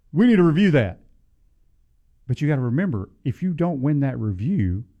 we need to review that. But you got to remember, if you don't win that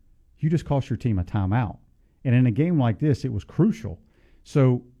review, you just cost your team a timeout. And in a game like this, it was crucial.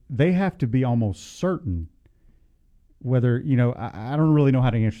 So they have to be almost certain whether, I don't really know how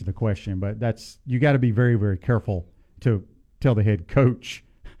to answer the question, but you got to be very, very careful to tell the head coach,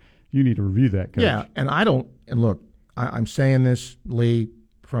 you need to review that, coach. Yeah, and look, I'm saying this, Lee,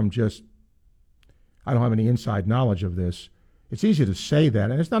 from just, I don't have any inside knowledge of this. It's easy to say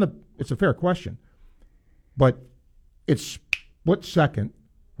that, and it's a fair question. But it's split second,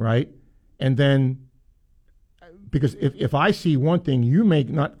 right? And then, because if I see one thing, you may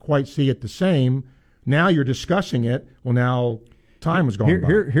not quite see it the same. Now you're discussing it. Well, now time has gone by.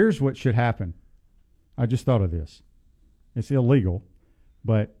 Here's what should happen. I just thought of this. It's illegal,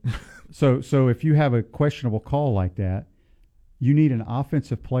 but so if you have a questionable call like that, you need an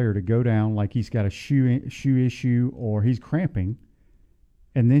offensive player to go down like he's got a shoe issue or he's cramping,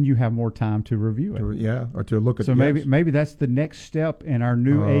 and then you have more time to review it. Or to look at. So maybe that's the next step in our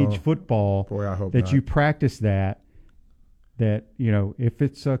new age football. Boy, I hope that not. you practice that. That, if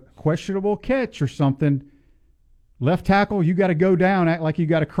it's a questionable catch or something, left tackle, you got to go down, act like you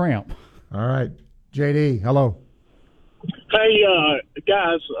got a cramp. All right. JD, hello. Hey,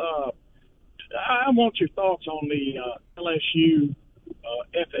 guys, I want your thoughts on the LSU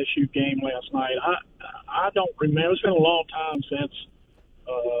FSU game last night. I don't remember. It's been a long time since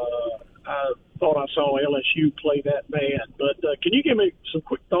I thought I saw LSU play that bad. But can you give me some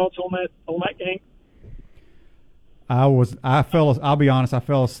quick thoughts on that game? I'll be honest, I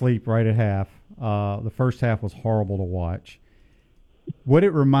fell asleep right at half. The first half was horrible to watch. What it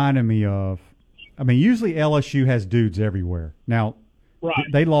reminded me of, usually LSU has dudes everywhere. Now,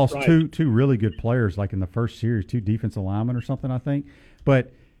 they lost two really good players, like in the first series, 2 defensive linemen or something, I think.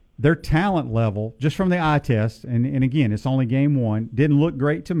 But their talent level, just from the eye test, and again, it's only game 1, didn't look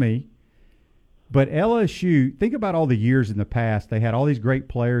great to me. But LSU, think about all the years in the past. They had all these great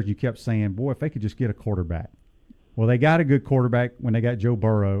players. You kept saying, boy, if they could just get a quarterback. Well, they got a good quarterback when they got Joe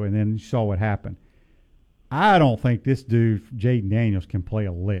Burrow, and then you saw what happened. I don't think this dude, Jaden Daniels, can play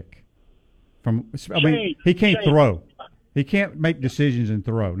a lick. He can't throw. He can't make decisions and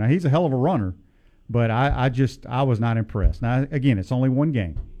throw. Now, he's a hell of a runner, but I was not impressed. Now, again, it's only one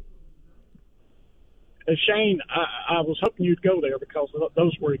game. Shane, I was hoping you'd go there because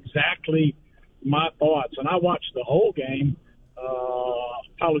those were exactly my thoughts. And I watched the whole game.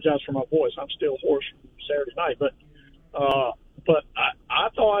 Apologize for my voice. I'm still hoarse from Saturday night. But I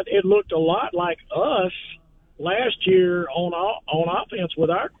thought it looked a lot like us last year on offense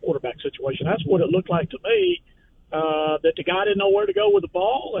with our quarterback situation. That's what it looked like to me, that the guy didn't know where to go with the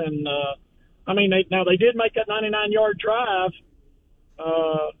ball. And, they did make that 99-yard drive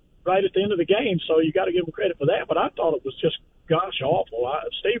right at the end of the game, so you got to give them credit for that. But I thought it was just gosh awful.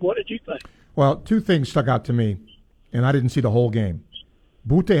 Steve, what did you think? Well, two things stuck out to me, and I didn't see the whole game.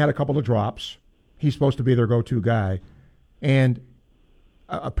 Butte had a couple of drops. He's supposed to be their go-to guy. And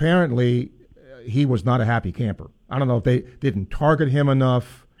apparently he was not a happy camper. I don't know if they didn't target him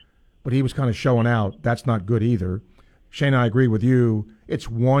enough, but he was kind of showing out. That's not good either. Shane, I agree with you. It's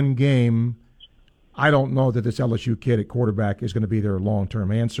one game. I don't know that this LSU kid at quarterback is going to be their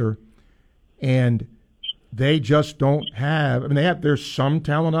long-term answer. And they just don't have – I mean, there's some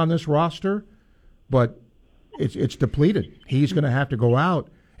talent on this roster, but it's depleted. He's going to have to go out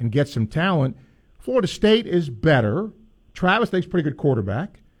and get some talent. Florida State is better. Travis Lake's a pretty good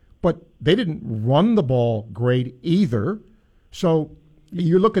quarterback, but they didn't run the ball great either. So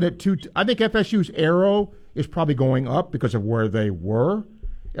you're looking at I think FSU's arrow is probably going up because of where they were.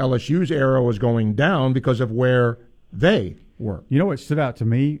 LSU's arrow is going down because of where they were. You know what stood out to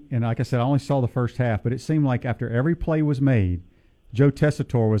me, and like I said, I only saw the first half, but it seemed like after every play was made, Joe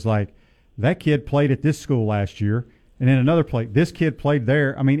Tessitore was like, that kid played at this school last year, and then another play, this kid played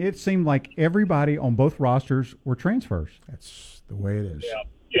there. I mean, it seemed like everybody on both rosters were transfers. That's the way it is.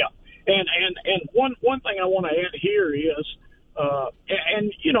 Yeah. And one thing I want to add here is,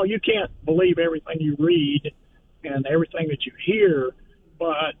 and you know, you can't believe everything you read and everything that you hear,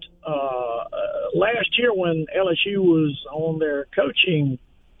 but last year when LSU was on their coaching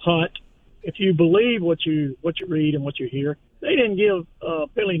hunt, if you believe what you read and what you hear, they didn't give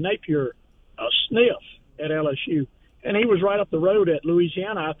Billy Napier a sniff at LSU, and he was right up the road at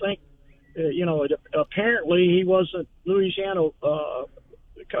Louisiana. I think, apparently he wasn't Louisiana.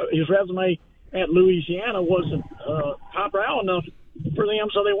 His resume at Louisiana wasn't highbrow enough for them,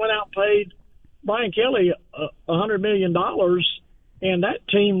 so they went out and paid Brian Kelly $100 million. And that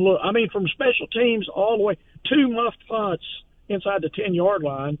team, from special teams all the way, 2 muffed punts inside the 10-yard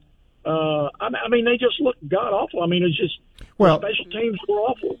line. They just looked god-awful. It's just special teams were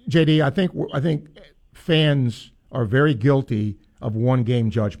awful. JD, I think fans are very guilty of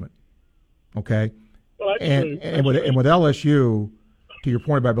one-game judgment, okay? Well, and with LSU, to your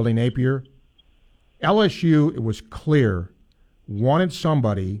point about Billy Napier, LSU, it was clear, wanted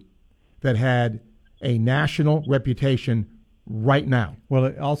somebody that had a national reputation right now.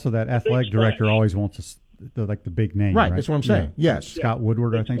 Well, also that athletic director always wants the big name, right? That's what I'm saying. Yeah. Yes, Scott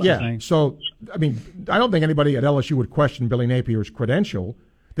Woodward, I think. Yeah. So, I don't think anybody at LSU would question Billy Napier's credential.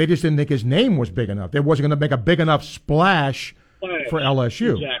 They just didn't think his name was big enough. They wasn't going to make a big enough splash for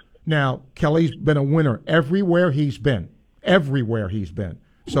LSU. Exactly. Now, Kelly's been a winner everywhere he's been.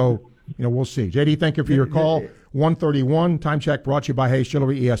 So, we'll see. JD, thank you for your call. 131 time check brought to you by Hayes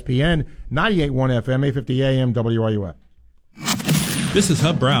Chillery, ESPN 98.1 FM, 850 AM, WRUF. This is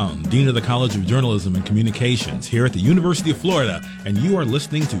Hub Brown, Dean of the College of Journalism and Communications here at the University of Florida, and you are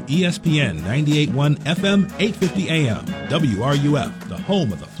listening to ESPN 98.1 FM, 850 AM, WRUF, the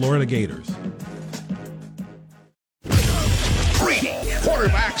home of the Florida Gators. Brady,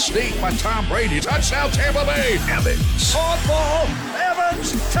 quarterback sneak by Tom Brady, touchdown Tampa Bay. Evans, caught ball,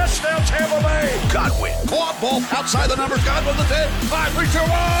 Evans, touchdown Tampa Bay. Godwin, caught ball outside the numbers, Godwin the 10, 5, 3, 2, 1,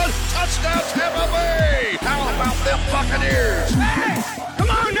 touchdown Tampa Bay. How about them Buccaneers? Hey, come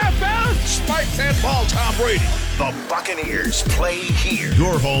on now, fellas. Spike that ball, Tom Brady. The Buccaneers play here.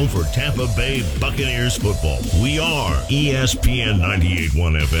 Your home for Tampa Bay Buccaneers football. We are ESPN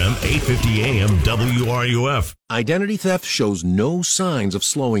 98.1 FM, 850 AM, WRUF. Identity theft shows no signs of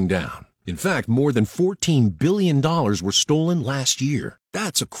slowing down. In fact, more than $14 billion were stolen last year.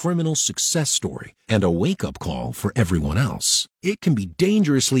 That's a criminal success story and a wake-up call for everyone else. It can be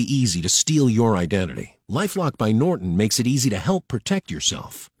dangerously easy to steal your identity. LifeLock by Norton makes it easy to help protect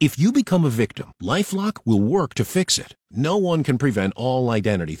yourself. If you become a victim, LifeLock will work to fix it. No one can prevent all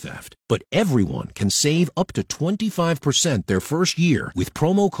identity theft, but everyone can save up to 25% their first year with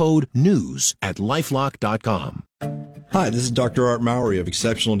promo code NEWS at LifeLock.com. Hi, this is Dr. Art Mowry of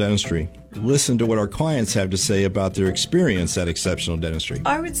Exceptional Dentistry. Listen to what our clients have to say about their experience at Exceptional Dentistry.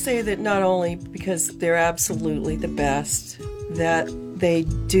 I would say that not only because they're absolutely the best, that they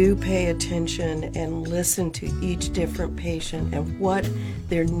do pay attention and listen to each different patient and what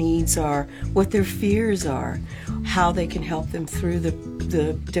their needs are, what their fears are, how they can help them through the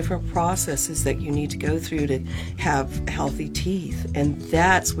different processes that you need to go through to have healthy teeth. And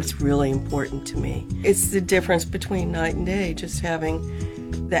that's what's really important to me. It's the difference between night and day, just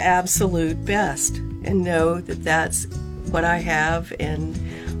having the absolute best and know that that's what I have, and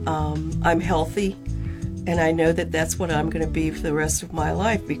I'm healthy. And I know that that's what I'm going to be for the rest of my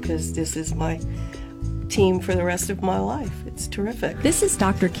life, because this is my team for the rest of my life. It's terrific. This is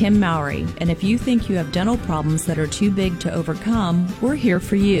Dr. Kim Mowry, and if you think you have dental problems that are too big to overcome, we're here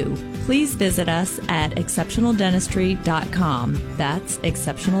for you. Please visit us at exceptionaldentistry.com. That's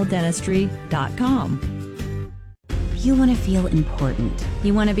exceptionaldentistry.com. You want to feel important.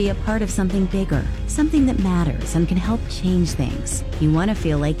 You want to be a part of something bigger, something that matters and can help change things. You want to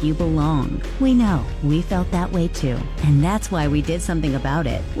feel like you belong. We know. We felt that way too. And that's why we did something about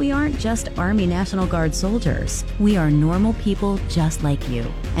it. We aren't just Army National Guard soldiers. We are normal people just like you.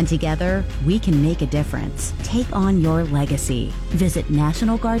 And together, we can make a difference. Take on your legacy. Visit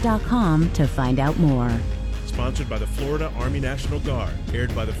NationalGuard.com to find out more. Sponsored by the Florida Army National Guard.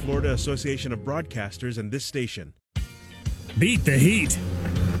 Aired by the Florida Association of Broadcasters and this station. Beat the heat.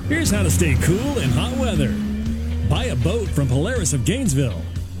 Here's how to stay cool in hot weather. Buy a boat from Polaris of Gainesville.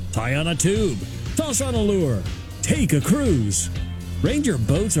 Tie on a tube. Toss on a lure. Take a cruise. Ranger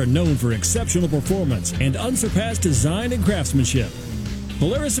boats are known for exceptional performance and unsurpassed design and craftsmanship.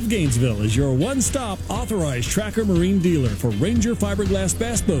 Polaris of Gainesville is your one-stop authorized Tracker Marine dealer for Ranger fiberglass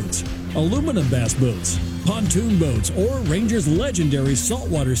bass boats, aluminum bass boats, pontoon boats, or Ranger's legendary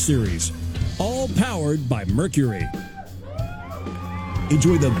saltwater series. All powered by Mercury.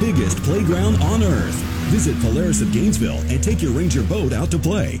 Enjoy the biggest playground on Earth. Visit Polaris of Gainesville and take your Ranger boat out to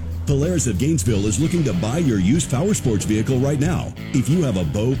play. Polaris of Gainesville is looking to buy your used power sports vehicle right now. If you have a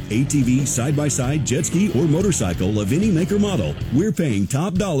boat, ATV, side-by-side, jet ski, or motorcycle of any make or model, we're paying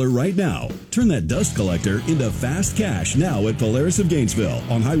top dollar right now. Turn that dust collector into fast cash now at Polaris of Gainesville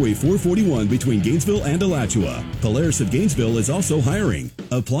on Highway 441 between Gainesville and Alachua. Polaris of Gainesville is also hiring.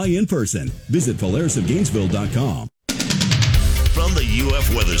 Apply in person. Visit PolarisofGainesville.com. From the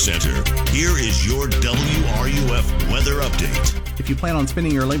UF Weather Center, here is your WRUF weather update. If you plan on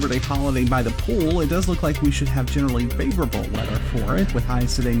spending your Labor Day holiday by the pool, it does look like we should have generally favorable weather for it, with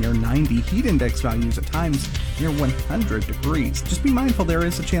highs today near 90, heat index values at times near 100 degrees. Just be mindful there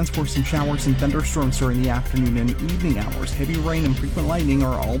is a chance for some showers and thunderstorms during the afternoon and evening hours. Heavy rain and frequent lightning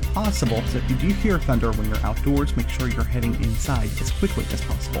are all possible, so if you do hear thunder when you're outdoors, make sure you're heading inside as quickly as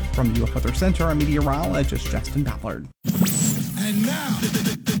possible. From the UF Weather Center, I'm meteorologist Justin Ballard. And now,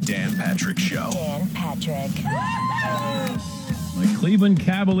 the Dan Patrick Show. Dan Patrick. My Cleveland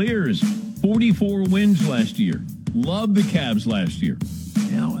Cavaliers, 44 wins last year. Loved the Cavs last year.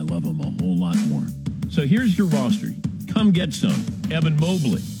 Now I love them a whole lot more. So here's your roster. Come get some. Evan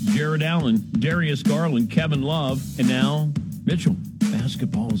Mobley, Jared Allen, Darius Garland, Kevin Love, and now Mitchell.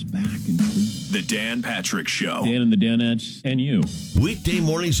 Basketball is back in Cleveland. The Dan Patrick Show. Dan and the Danettes and you. Weekday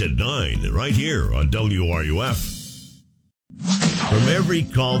mornings at 9, right here on WRUF. From every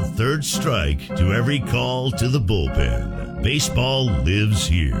called third strike to every call to the bullpen, baseball lives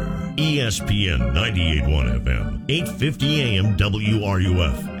here. ESPN 98.1 FM, 850 AM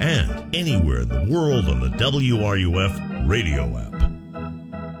WRUF, and anywhere in the world on the WRUF radio app.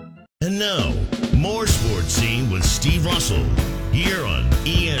 And now, more Sports Scene with Steve Russell, here on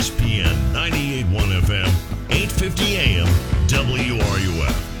ESPN 98.1 FM, 850 AM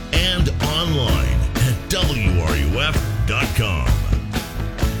WRUF, and online at WRUF.com.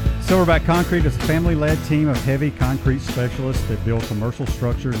 Silverback Concrete is a family-led team of heavy concrete specialists that build commercial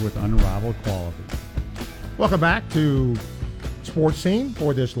structures with unrivaled quality. Welcome back to Sports Scene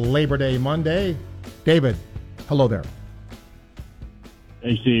for this Labor Day Monday. David, hello there.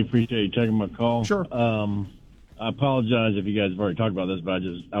 Hey, Steve, appreciate you taking my call. Sure. I apologize if you guys have already talked about this, but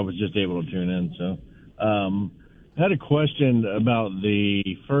I was just able to tune in. So, I had a question about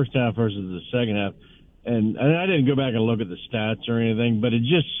the first half versus the second half. And I didn't go back and look at the stats or anything, but it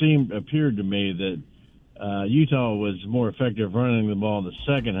just appeared to me that Utah was more effective running the ball in the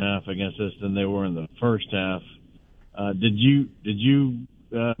second half against us than they were in the first half. Did you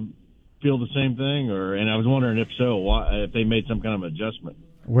feel the same thing, and I was wondering if so, why, if they made some kind of adjustment?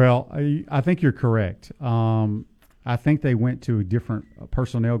 Well, I think you're correct. I think they went to a different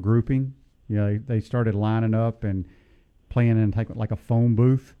personnel grouping. You know, they started lining up and playing in like a phone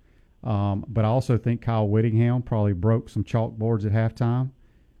booth. But I also think Kyle Whittingham probably broke some chalkboards at halftime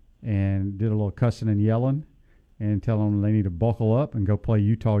and did a little cussing and yelling and telling them they need to buckle up and go play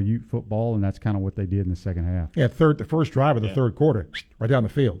Utah Ute football, and that's kind of what they did in the second half. Yeah, the first drive of the third quarter, right down the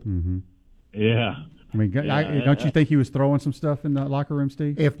field. Mm-hmm. Yeah. I mean, don't you think he was throwing some stuff in the locker room,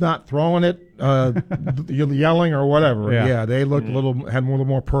 Steve? If not throwing it, yelling or whatever. Yeah, they looked had a little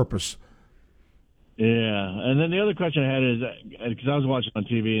more purpose. Yeah, and then the other question I had is, because I was watching on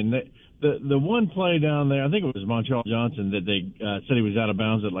TV, and the one play down there, I think it was Montreal Johnson, that they said he was out of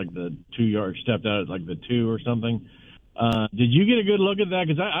bounds at like the 2-yard, stepped out at like the 2 or something. Did you get a good look at that?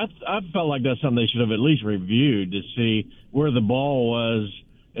 Because I felt like that's something they should have at least reviewed to see where the ball was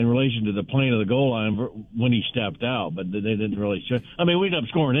in relation to the plane of the goal line when he stepped out, but they didn't really show. I mean, we ended up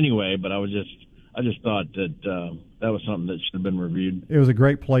scoring anyway, but I just thought that that was something that should have been reviewed. It was a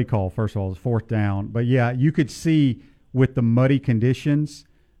great play call, first of all. It was 4th down. But, yeah, you could see with the muddy conditions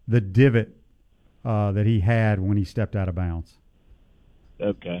the divot that he had when he stepped out of bounds.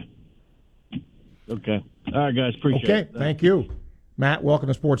 Okay. All right, guys, appreciate it. Okay, thank you. Matt, welcome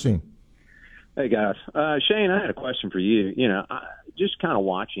to Sports Scene. Hey, guys. Shane, I had a question for you. You know, just kind of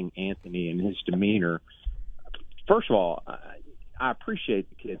watching Anthony and his demeanor. First of all, I appreciate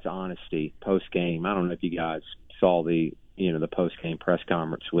the kid's honesty post-game. I don't know if you guys saw the post-game press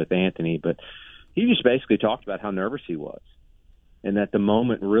conference with Anthony, but he just basically talked about how nervous he was and that the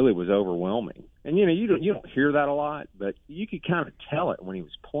moment really was overwhelming. And, you know, you don't hear that a lot, but you could kind of tell it when he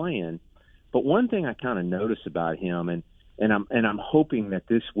was playing. But one thing I kind of noticed about him, and I'm hoping that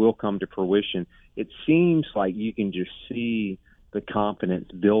this will come to fruition, it seems like you can just see the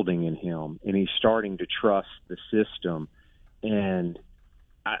confidence building in him, and he's starting to trust the system. And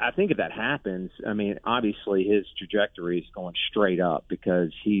I think if that happens, I mean, obviously his trajectory is going straight up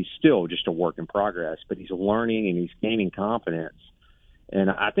because he's still just a work in progress, but he's learning and he's gaining confidence. And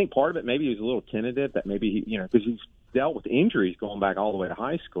I think part of it, maybe he was a little tentative, that maybe, because he's dealt with injuries going back all the way to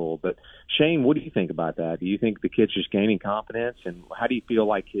high school. But Shane, what do you think about that? Do you think the kid's just gaining confidence, and how do you feel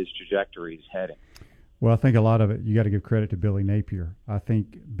like his trajectory is heading? Well, I think a lot of it, you got to give credit to Billy Napier. I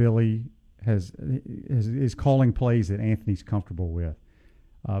think Billy is calling plays that Anthony's comfortable with.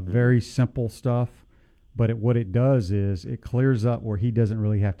 Very simple stuff, but what it does is it clears up where he doesn't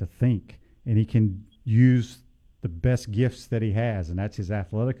really have to think, and he can use the best gifts that he has, and that's his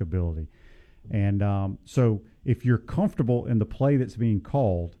athletic ability. And so if you're comfortable in the play that's being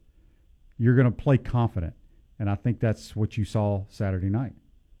called, you're going to play confident, and I think that's what you saw Saturday night.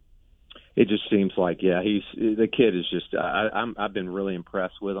 It just seems like, the kid is just I've been really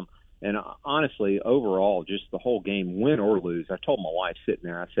impressed with him. And honestly, overall, just the whole game, win or lose, I told my wife sitting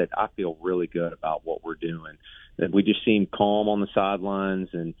there, I said, I feel really good about what we're doing. That we just seemed calm on the sidelines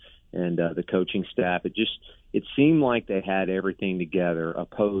and the coaching staff. It seemed like they had everything together,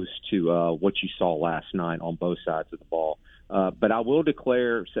 opposed to what you saw last night on both sides of the ball. But I will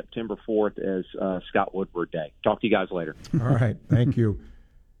declare September 4th as Scott Woodward Day. Talk to you guys later. All right. Thank you.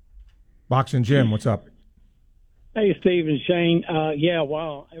 Boxing Jim, what's up? Hey, Steve and Shane.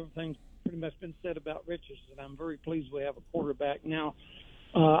 Everything's pretty much been said about Richardson. I'm very pleased we have a quarterback now.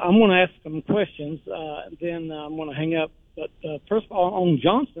 I'm going to ask some questions, then I'm going to hang up. But first of all, on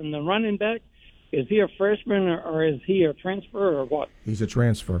Johnson, the running back, is he a freshman or is he a transfer or what? He's a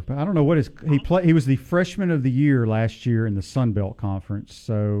transfer. But I don't know what he was the freshman of the year last year in the Sun Belt Conference.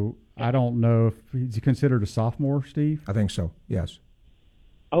 So I don't know if he's considered a sophomore, Steve. I think so. Yes.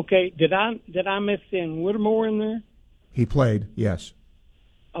 Okay. Did I miss in Whittemore in there? He played. Yes.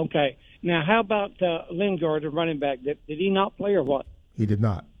 Okay. Now, how about Lingard, the running back? Did he not play or what? He did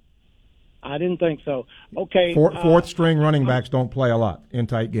not. I didn't think so. Okay. Fourth string running backs don't play a lot in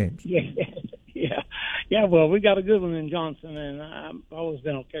tight games. Yeah. Well, we got a good one in Johnson, and I've always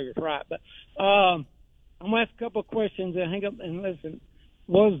been okay with Wright. But I'm going to ask a couple of questions and hang up and listen.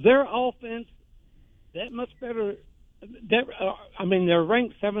 Was their offense that much better? They're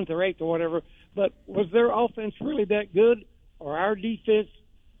ranked 7th or 8th or whatever, but was their offense really that good, or our defense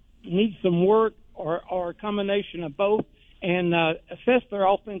needs some work, or a combination of both? And assess their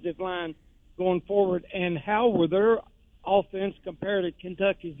offensive line going forward, and how were their offense compared to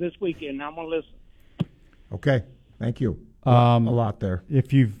Kentucky's this weekend? I'm going to listen. Okay, thank you. A lot there.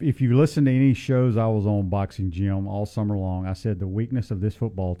 If you listen to any shows I was on Boxing Gym all summer long, I said the weakness of this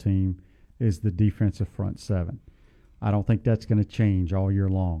football team is the defensive front seven. I don't think that's going to change all year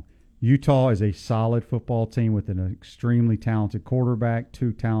long. Utah is a solid football team with an extremely talented quarterback,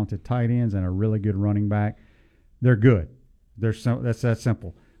 2 talented tight ends, and a really good running back. They're good. That's that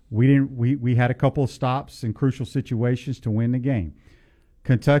simple. We had a couple of stops in crucial situations to win the game.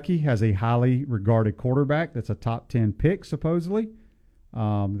 Kentucky has a highly regarded quarterback that's a top 10 pick, supposedly.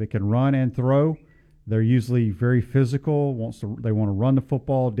 They can run and throw. They're usually very physical. They want to run the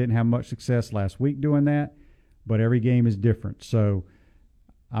football. Didn't have much success last week doing that, but every game is different. So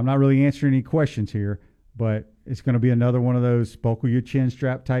I'm not really answering any questions here, but it's going to be another one of those buckle your chin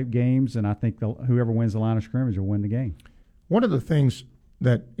strap type games, and I think whoever wins the line of scrimmage will win the game. One of the things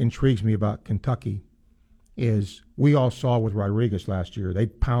that intrigues me about Kentucky is we all saw with Rodriguez last year. They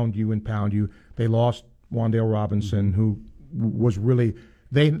pound you and pound you. They lost Wan'Dale Robinson, who was really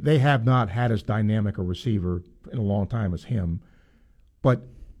they have not had as dynamic a receiver in a long time as him. But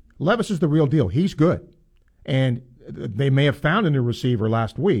Levis is the real deal. He's good. And they may have found a new receiver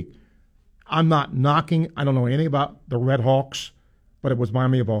last week. I'm not knocking. I don't know anything about the Red Hawks. but it was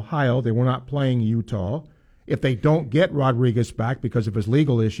Miami of Ohio. They were not playing Utah. If they don't get Rodriguez back because of his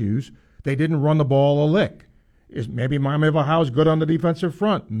legal issues, they didn't run the ball a lick. Maybe Miami of Ohio is good on the defensive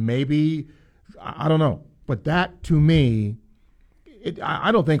front. Maybe, I don't know. But that, to me,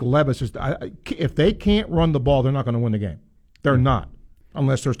 I don't think Levis is – if they can't run the ball, they're not going to win the game. They're not,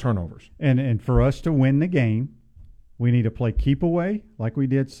 unless there's turnovers. And for us to win the game, we need to play keep away like we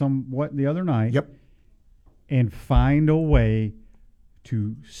did somewhat the other night. Yep. And find a way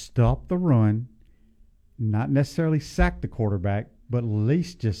to stop the run, not necessarily sack the quarterback, but at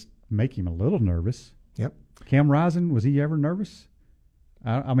least just make him a little nervous. Yep. Cam Rising, was he ever nervous?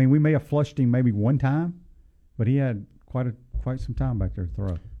 I mean, we may have flushed him maybe one time, but he had quite some time back there to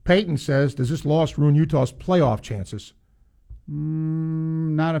throw. Peyton says, does this loss ruin Utah's playoff chances?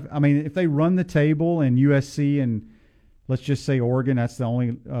 If they run the table and USC and let's just say Oregon, that's the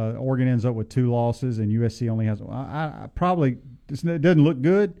only Oregon ends up with 2 losses and USC only has it doesn't look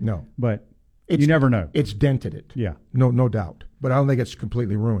good. No. But you never know. It's dented it. Yeah. No doubt. But I don't think it's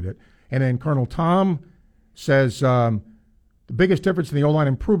completely ruined it. And then Colonel Tom says the biggest difference in the O-line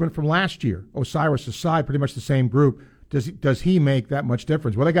improvement from last year, Osiris aside, pretty much the same group, does he make that much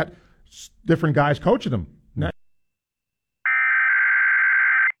difference? Well, they got different guys coaching them.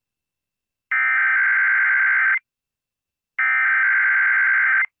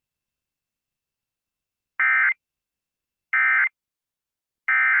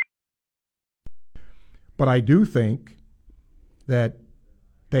 But I do think that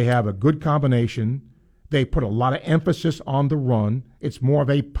they have a good combination. They put a lot of emphasis on the run. It's more of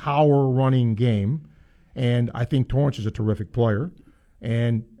a power running game. And I think Torrance is a terrific player.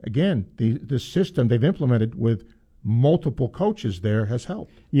 And, again, the system they've implemented with multiple coaches there has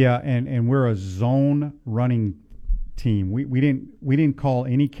helped. Yeah, and we're a zone running team. We didn't call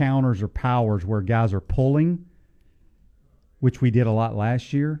any counters or powers where guys are pulling, which we did a lot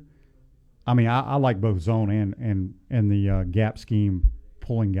last year. I mean, I like both zone and the gap scheme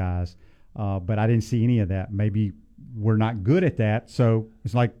pulling guys, but I didn't see any of that. Maybe we're not good at that, so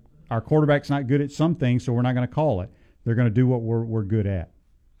it's like our quarterback's not good at some things, so we're not going to call it. They're going to do what we're good at.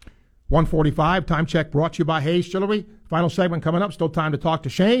 1:45, time check brought to you by Hayes Jewelry. Final segment coming up. Still time to talk to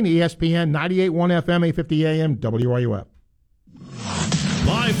Shane, ESPN 98.1 FM, 850 AM, WRUF.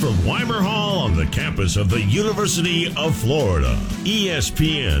 Live from Weimer Hall on the campus of the University of Florida.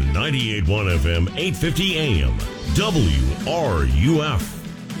 ESPN 98.1 FM, 850 AM, WRUF.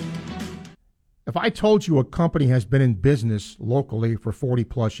 If I told you a company has been in business locally for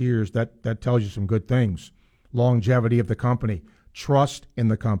 40-plus years, that tells you some good things. Longevity of the company, trust in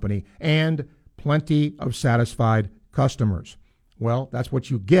the company, and plenty of satisfied customers. Well, that's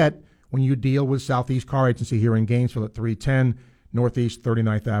what you get when you deal with Southeast Car Agency here in Gainesville at 310 Northeast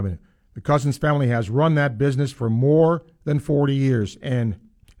 39th Avenue. The Cousins family has run that business for more than 40 years, and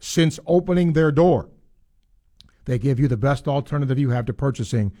since opening their door, they give you the best alternative you have to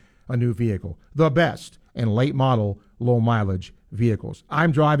purchasing a new vehicle, the best in late model, low mileage vehicles.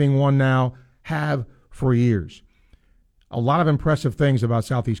 I'm driving one now, have for years. A lot of impressive things about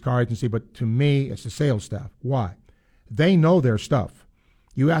Southeast Car Agency, but to me, it's the sales staff. Why? They know their stuff.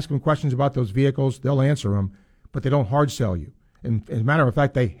 You ask them questions about those vehicles, they'll answer them, but they don't hard sell you. And as a matter of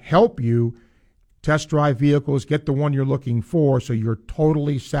fact, they help you test drive vehicles, get the one you're looking for, so you're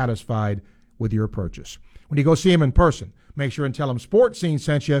totally satisfied with your purchase. When you go see them in person, make sure and tell them Sports Scene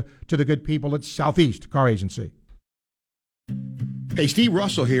sent you to the good people at Southeast Car Agency. Hey, Steve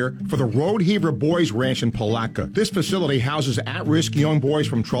Russell here for the Road Heaver Boys Ranch in Palatka. This facility houses at-risk young boys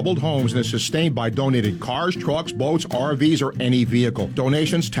from troubled homes and is sustained by donated cars, trucks, boats, RVs, or any vehicle.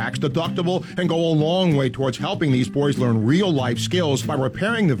 Donations tax deductible and go a long way towards helping these boys learn real-life skills by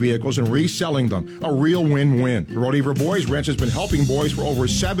repairing the vehicles and reselling them. A real win-win. The Road Heaver Boys Ranch has been helping boys for over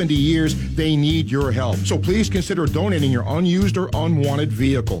 70 years. They need your help. So please consider donating your unused or unwanted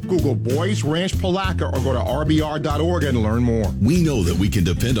vehicle. Google Boys Ranch Palatka or go to rbr.org and learn more. We know that we can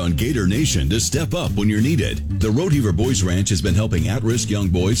depend on Gator Nation to step up when you're needed. The Road Heaver Boys Ranch has been helping at-risk young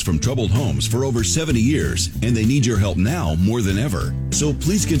boys from troubled homes for over 70 years, and they need your help now more than ever. So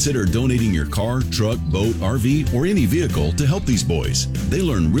please consider donating your car, truck, boat, RV, or any vehicle to help these boys. They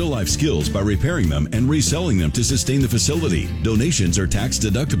learn real-life skills by repairing them and reselling them to sustain the facility. Donations are tax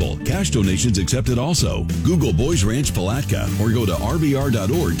deductible. Cash donations accepted also. Google Boys Ranch Palatka or go to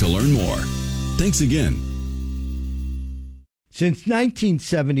rbr.org to learn more. Thanks again. Since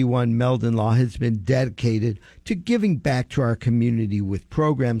 1971, Meldon Law has been dedicated to giving back to our community with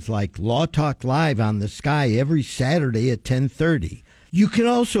programs like Law Talk Live on the Sky every Saturday at 10:30. You can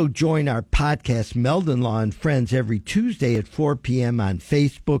also join our podcast, Meldon Law and Friends, every Tuesday at 4 p.m. on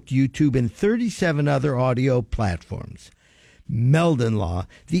Facebook, YouTube, and 37 other audio platforms. Meldon Law,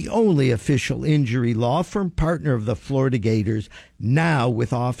 the only official injury law firm partner of the Florida Gators, now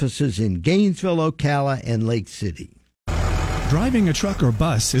with offices in Gainesville, Ocala, and Lake City. Driving a truck or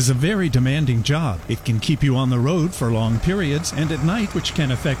bus is a very demanding job. It can keep you on the road for long periods and at night, which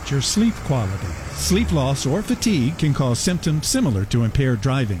can affect your sleep quality. Sleep loss or fatigue can cause symptoms similar to impaired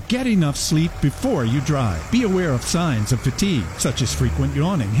driving. Get enough sleep before you drive. Be aware of signs of fatigue, such as frequent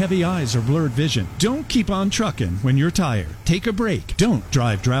yawning, heavy eyes, or blurred vision. Don't keep on trucking when you're tired. Take a break. Don't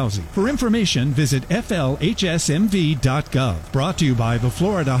drive drowsy. For information, visit flhsmv.gov. Brought to you by the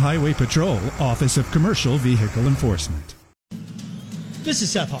Florida Highway Patrol, Office of Commercial Vehicle Enforcement. This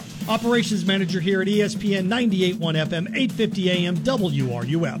is Seth Hart, Operations Manager here at ESPN 98.1 FM, 850 AM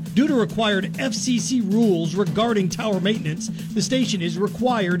WRUF. Due to required FCC rules regarding tower maintenance, the station is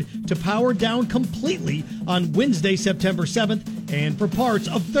required to power down completely on Wednesday, September 7th, and for parts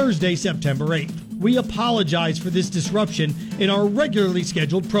of Thursday, September 8th. We apologize for this disruption in our regularly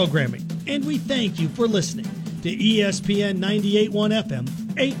scheduled programming, and we thank you for listening to ESPN 98.1 FM,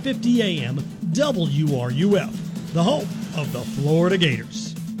 850 AM WRUF, the home of the Florida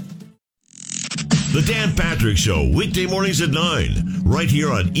Gators. The Dan Patrick Show, weekday mornings at 9, right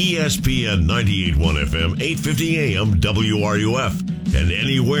here on ESPN 98.1 FM, 850 AM WRUF, and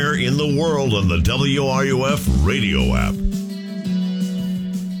anywhere in the world on the WRUF radio app.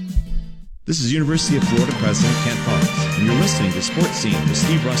 This is University of Florida President Kent Parks, and you're listening to Sports Scene with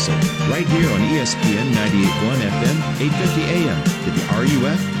Steve Russell, right here on ESPN 98.1 FM, 850 AM,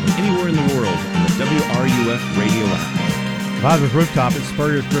 WRUF, and anywhere in the world on the WRUF radio app. Visors Rooftop at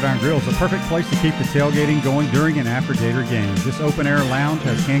Spurrier's Gridiron Grill is the perfect place to keep the tailgating going during and after Gator games. This open-air lounge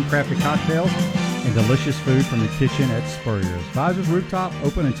has handcrafted cocktails and delicious food from the kitchen at Spurrier's. Visors Rooftop,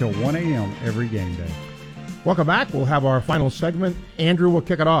 open until 1 a.m. every game day. Welcome back. We'll have our final segment. Andrew will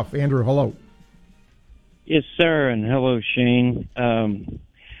kick it off. Andrew, hello. Yes, sir, and hello, Shane.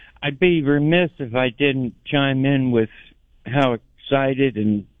 I'd be remiss if I didn't chime in with how excited,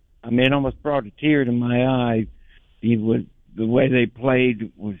 and I mean, it almost brought a tear to my eye the way they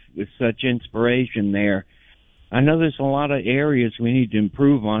played with such inspiration there. I know there's a lot of areas we need to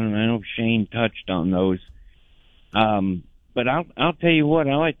improve on, and I know Shane touched on those. But I'll tell you what,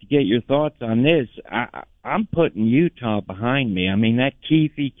 I'd like to get your thoughts on this. I'm putting Utah behind me. I mean, that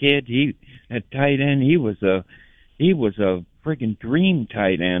Keefe kid, that tight end, he was a freaking dream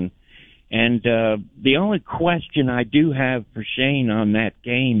tight end. And the only question I do have for Shane on that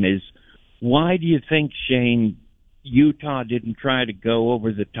game is, why do you think, Shane, Utah didn't try to go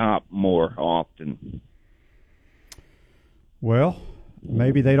over the top more often? Well,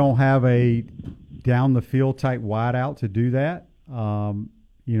 maybe they don't have a down-the-field type wideout to do that.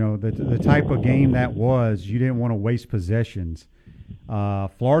 You know, the type of game that was, you didn't want to waste possessions.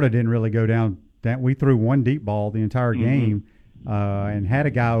 Florida didn't really go down. We threw one deep ball the entire game and had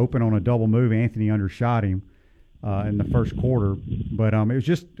a guy open on a double move. Anthony undershot him in the first quarter. But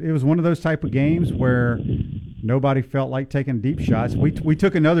it was one of those type of games where nobody felt like taking deep shots. We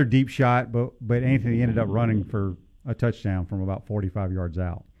took another deep shot, but Anthony ended up running for a touchdown from about 45 yards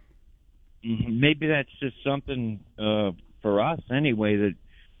out. Maybe that's just something for us anyway that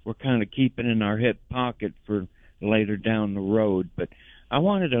we're kind of keeping in our hip pocket for later down the road. But I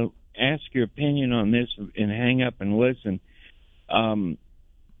wanted to ask your opinion on this and hang up and listen.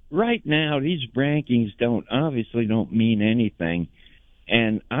 Right now, these rankings obviously don't mean anything.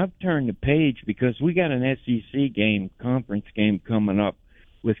 And I've turned the page because we got an SEC conference game coming up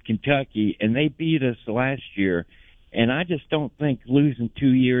with Kentucky, and they beat us last year. And I just don't think losing 2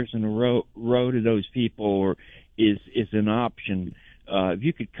 years in a row to those people is an option. If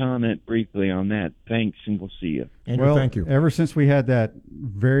you could comment briefly on that, thanks, and we'll see you. Andrew, thank you. Ever since we had that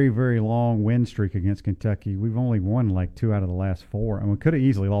very, very long win streak against Kentucky, we've only won like 2 out of the last 4, and we could have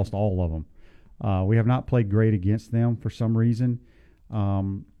easily lost all of them. We have not played great against them for some reason.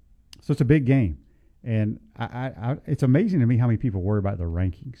 So it's a big game. And it's amazing to me how many people worry about the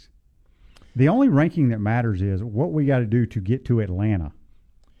rankings. The only ranking that matters is what we got to do to get to Atlanta.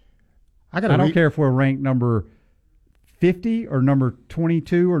 I don't care if we're ranked number 50 or number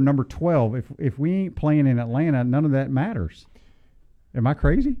 22 or number 12. If we ain't playing in Atlanta, none of that matters. Am I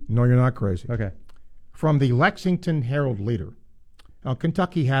crazy? No, you're not crazy. Okay. From the Lexington Herald-Leader.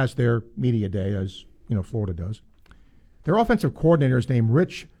 Kentucky has their media day, as Florida does. Their offensive coordinator is named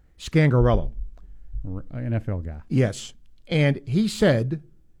Rich Scangarello. NFL guy. Yes. And he said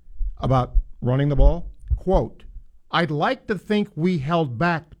about running the ball, quote, "I'd like to think we held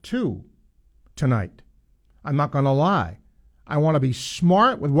back too tonight. I'm not going to lie. I want to be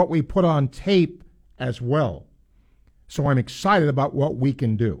smart with what we put on tape as well. So I'm excited about what we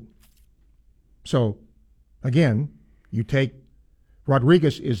can do." So, again, you take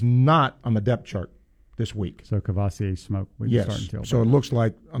Rodriguez is not on the depth chart this week. So Cavassier smoke. Yes. So it looks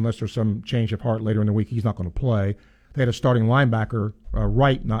like, unless there's some change of heart later in the week, he's not going to play. They had a starting linebacker,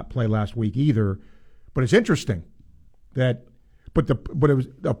 Wright, not play last week either. But it's interesting that, but it was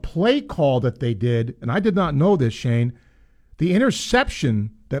a play call that they did, and I did not know this, Shane. The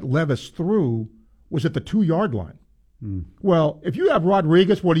interception that Levis threw was at the 2-yard line. Well, if you have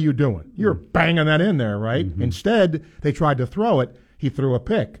Rodriguez, what are you doing? You're banging that in there, right? Instead, they tried to throw it. He threw a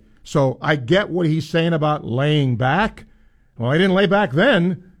pick. So I get what he's saying about laying back. Well, he didn't lay back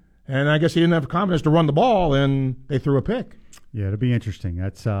then, and I guess he didn't have confidence to run the ball, and they threw a pick. Yeah, it'll be interesting.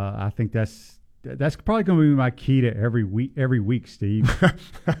 That's I think that's probably going to be my key to every week, Steve.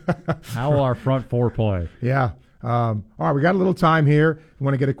 How will our front four play? Yeah. All right, we got a little time here. You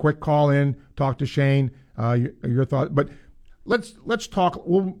want to get a quick call in, talk to Shane, your thoughts. But let's talk.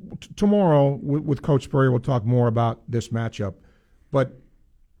 Tomorrow with Coach Spurrier, we'll talk more about this matchup. But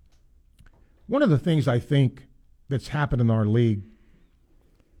one of the things I think that's happened in our league,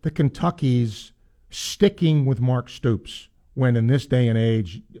 the Kentucky's sticking with Mark Stoops, when in this day and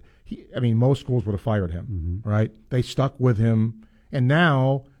age, most schools would have fired him, right? They stuck with him, and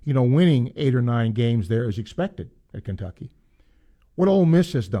now, winning 8 or 9 games there is expected at Kentucky. What Ole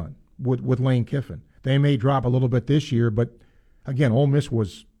Miss has done with Lane Kiffin, they may drop a little bit this year, but again, Ole Miss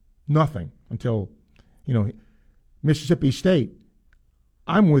was nothing until, Mississippi State.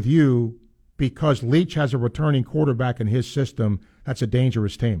 I'm with you because Leach has a returning quarterback in his system. That's a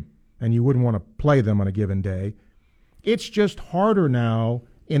dangerous team, and you wouldn't want to play them on a given day. It's just harder now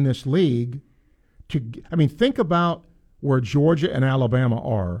in this league think about where Georgia and Alabama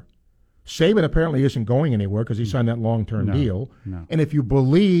are. Saban apparently isn't going anywhere because he signed that long-term deal. No. And if you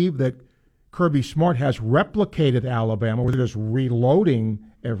believe that Kirby Smart has replicated Alabama, where they're just reloading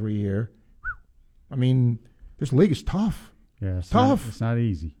every year, this league is tough. Yeah, it's tough. It's not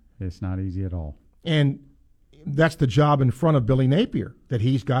easy. It's not easy at all. And that's the job in front of Billy Napier that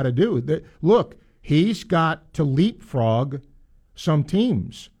he's got to do. Look, he's got to leapfrog some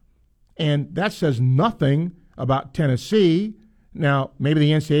teams. And that says nothing about Tennessee. Now, maybe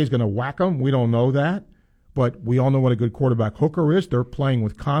the NCAA is going to whack them. We don't know that. But we all know what a good quarterback Hooker is. They're playing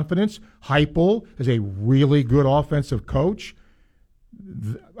with confidence. Heupel is a really good offensive coach.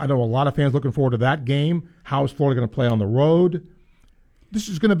 I know a lot of fans looking forward to that game. How is Florida going to play on the road? This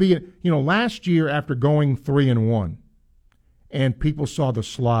is going to be, last year after going 3-1 and people saw the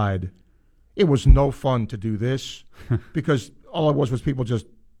slide, it was no fun to do this because all it was people just,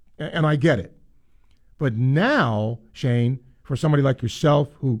 and I get it. But now, Shane, for somebody like yourself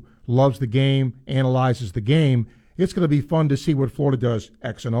who loves the game, analyzes the game, it's going to be fun to see what Florida does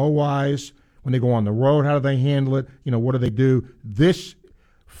X and O wise. When they go on the road, how do they handle it? What do they do? This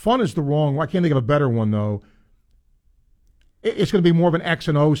fun is the wrong. I can't think of a better one though. It's going to be more of an X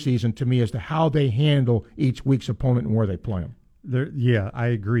and O season to me as to how they handle each week's opponent and where they play them. Yeah, I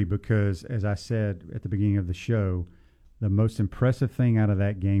agree because, as I said at the beginning of the show, the most impressive thing out of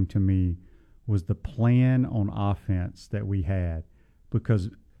that game to me was the plan on offense that we had, because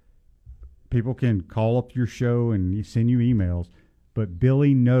people can call up your show and send you emails, but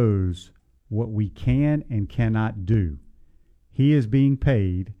Billy knows what we can and cannot do. He is being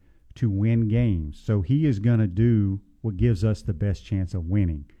paid to win games, so he is going to do what gives us the best chance of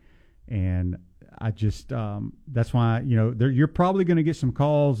winning. And I just that's why, you're probably going to get some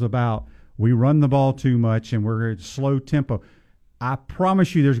calls about we run the ball too much and we're at slow tempo. I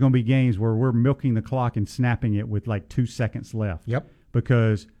promise you there's going to be games where we're milking the clock and snapping it with like 2 seconds left. Yep.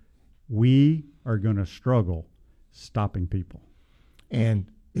 Because we are going to struggle stopping people. And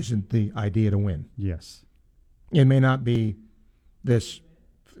isn't the idea to win? Yes. It may not be this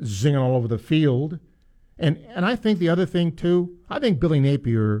zinging all over the field. And I think the other thing, too, I think Billy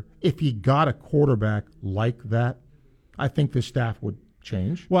Napier, if he got a quarterback like that, I think the staff would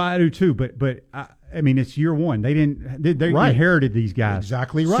change. Well, I do, too. But it's year one. They right. inherited these guys.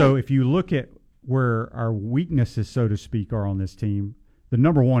 Exactly right. So if you look at where our weaknesses, so to speak, are on this team, the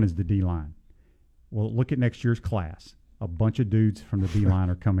number one is the D-line. Well, look at next year's class. A bunch of dudes from the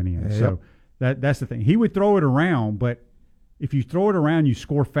D-line are coming in. Yep. So that's the thing. He would throw it around, but if you throw it around, you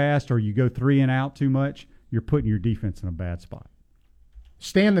score fast or you go 3 and out too much, you're putting your defense in a bad spot.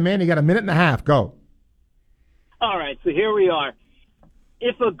 Stan the man, you got a minute and a half. Go. All right, so here we are.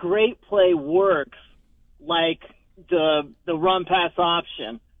 If a great play works, like the run-pass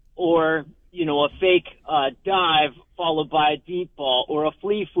option or, a fake dive followed by a deep ball or a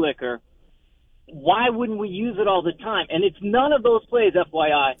flea flicker, why wouldn't we use it all the time? And it's none of those plays,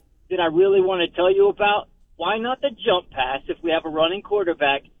 FYI, that I really want to tell you about. Why not the jump pass if we have a running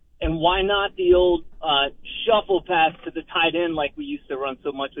quarterback And why not the old shuffle pass to the tight end like we used to run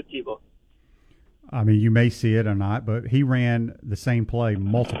so much with Tebow? I mean, you may see it or not, but he ran the same play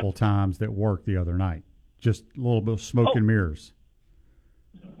multiple times that worked the other night. Just a little bit of smoke and mirrors.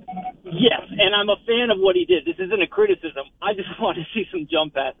 Yes, and I'm a fan of what he did. This isn't a criticism. I just want to see some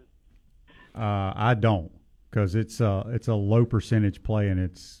jump passes. I don't, because it's a low percentage play, and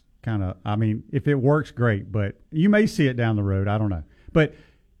it's kind of, I mean, if it works, great, but you may see it down the road. I don't know. But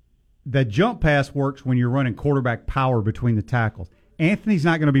the jump pass works when you're running quarterback power between the tackles. Anthony's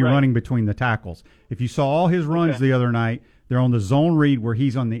not going to be running between the tackles. If you saw all his runs the other night, they're on the zone read where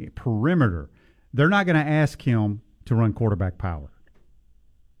he's on the perimeter. They're not going to ask him to run quarterback power.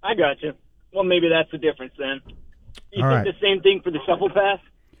 I got you. Well, maybe that's the difference then. You All think the same thing for the shuffle pass?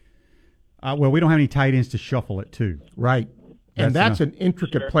 Well, we don't have any tight ends to shuffle it to. Right. And that's an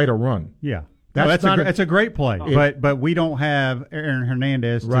intricate play to run. Yeah. That's that's a great play, but we don't have Aaron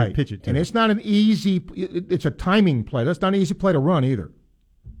Hernandez to pitch it to. And it's not an easy – it's a timing play. That's not an easy play to run either.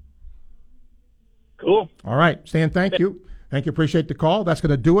 Cool. All right. Stan, thank you. Thank you. Appreciate the call. That's going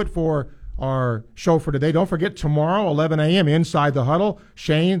to do it for our show for today. Don't forget, tomorrow, 11 a.m., Inside the Huddle.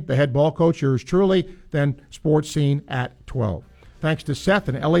 Shane, the head ball coach, yours truly. Then Sports Scene at 12. Thanks to Seth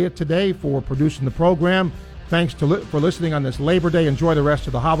and Elliot today for producing the program. Thanks for listening on this Labor Day. Enjoy the rest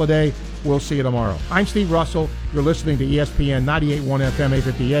of the holiday. We'll see you tomorrow. I'm Steve Russell. You're listening to ESPN 98.1 FM,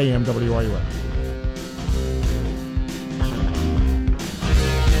 850 AM, WRUF.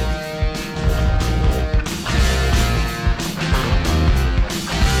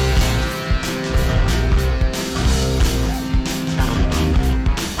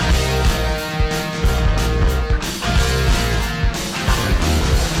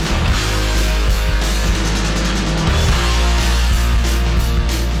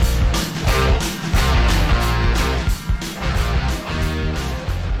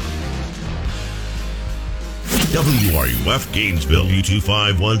 WRUF Gainesville,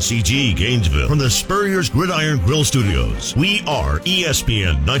 U251CG Gainesville, from the Spurrier's Gridiron Grill Studios. We are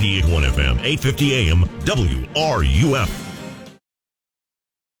ESPN 98.1 FM, 850 AM, WRUF.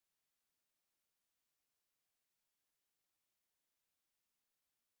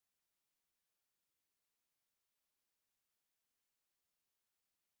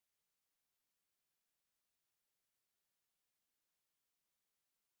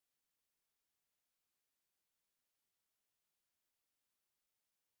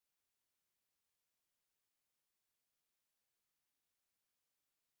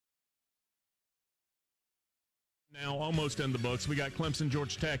 Now almost in the books. We got Clemson,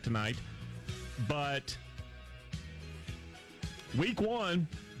 Georgia Tech tonight. But week one,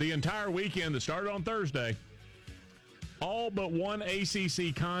 the entire weekend that started on Thursday, all but one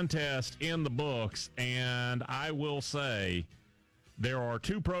ACC contest in the books. And I will say there are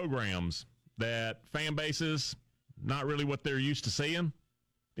two programs that fan bases, not really what they're used to seeing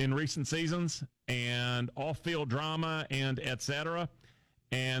in recent seasons, and off-field drama and et cetera.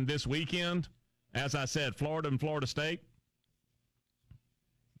 And this weekend, as I said, Florida and Florida State,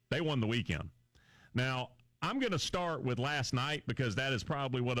 they won the weekend. Now, I'm going to start with last night because that is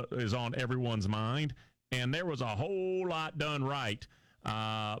probably what is on everyone's mind. And there was a whole lot done right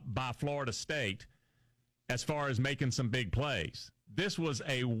by Florida State as far as making some big plays. This was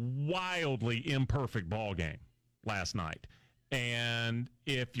a wildly imperfect ball game last night. And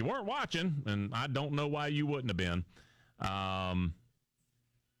if you weren't watching, and I don't know why you wouldn't have been,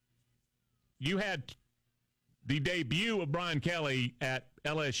 you had the debut of Brian Kelly at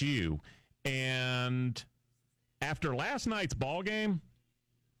LSU, and after last night's ball game,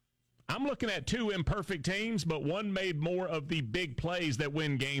 I'm looking at two imperfect teams, but one made more of the big plays that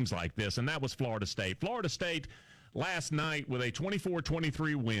win games like this, and that was Florida State. Florida State last night with a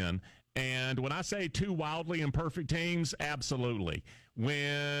 24-23 win, and when I say two wildly imperfect teams, absolutely.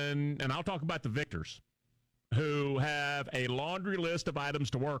 And I'll talk about the victors, who have a laundry list of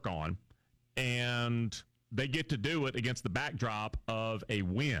items to work on, and they get to do it against the backdrop of a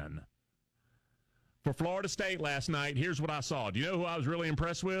win. For Florida State last night, here's what I saw. Do you know who I was really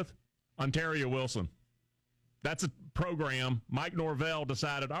impressed with? Ontario Wilson. That's a program. Mike Norvell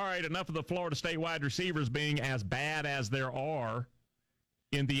decided, all right, enough of the Florida State wide receivers being as bad as there are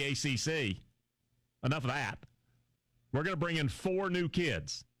in the ACC. Enough of that. We're going to bring in 4 new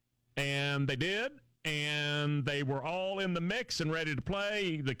kids. And they did. And they were all in the mix and ready to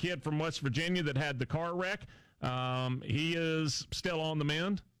play. The kid from West Virginia that had the car wreck, he is still on the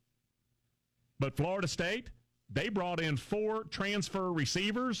mend. But Florida State, they brought in 4 transfer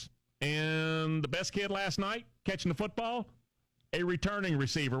receivers, and the best kid last night catching the football, a returning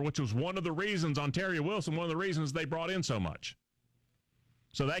receiver, which was one of the reasons, Ontario Wilson, one of the reasons they brought in so much.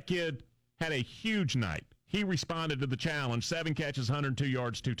 So that kid had a huge night. He responded to the challenge, 7 catches, 102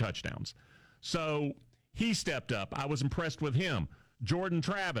 yards, 2 touchdowns. So he stepped up. I was impressed with him. Jordan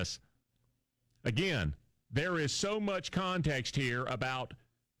Travis, again, there is so much context here about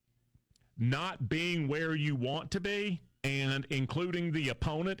not being where you want to be and including the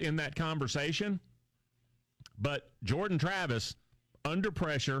opponent in that conversation. But Jordan Travis, under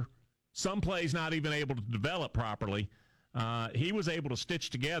pressure, some plays not even able to develop properly, he was able to stitch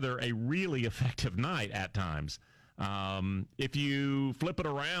together a really effective night at times. If you flip it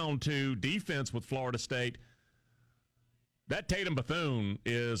around to defense with Florida State, that Tatum Bethune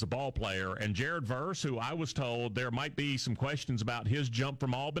is a ball player, and Jared Verse, who I was told there might be some questions about his jump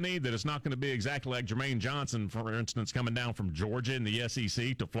from Albany, that it's not going to be exactly like Jermaine Johnson, for instance, coming down from Georgia in the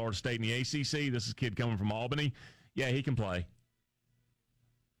SEC to Florida State in the ACC. This is a kid coming from Albany. Yeah, he can play.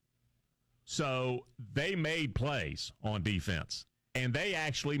 So they made plays on defense, and they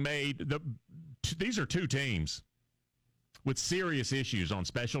actually made these are two teams with serious issues on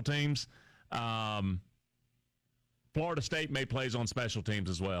special teams. Florida State made plays on special teams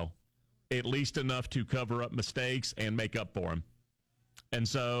as well, at least enough to cover up mistakes and make up for them. And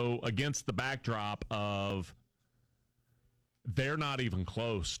so against the backdrop of they're not even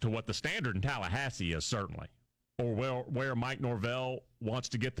close to what the standard in Tallahassee is, certainly, or where Mike Norvell wants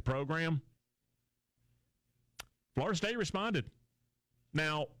to get the program, Florida State responded.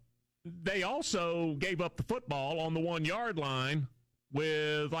 Now, they also gave up the football on the 1-yard line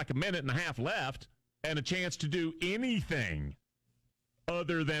with like a minute and a half left and a chance to do anything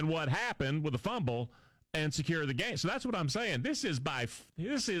other than what happened with a fumble and secure the game. So that's what I'm saying. This is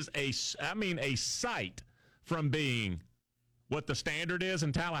a sight from being what the standard is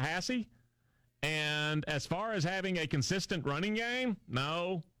in Tallahassee. And as far as having a consistent running game,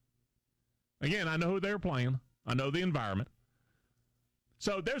 no. Again, I know who they're playing. I know the environment.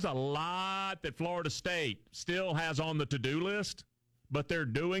 So there's a lot that Florida State still has on the to-do list, but they're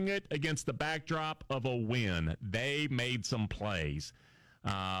doing it against the backdrop of a win. They made some plays.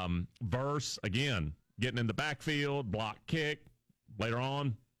 Verse, again, getting in the backfield, block kick. Later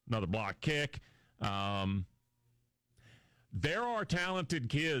on, another block kick. There are talented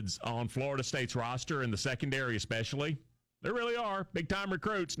kids on Florida State's roster in the secondary especially. There really are. Big-time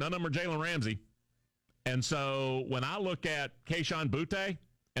recruits. None of them are Jalen Ramsey. And so when I look at Kayshon Boutte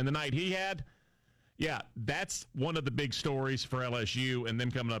and the night he had, yeah, that's one of the big stories for LSU, and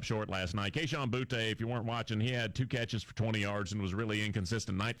then coming up short last night. Kayshon Boutte, if you weren't watching, he had 2 catches for 20 yards and was really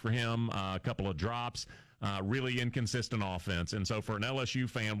inconsistent night for him, a couple of drops, really inconsistent offense. And so for an LSU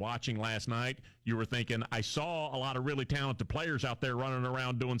fan watching last night, you were thinking, I saw a lot of really talented players out there running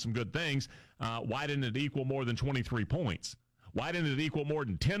around doing some good things. Why didn't it equal more than 23 points? Why didn't it equal more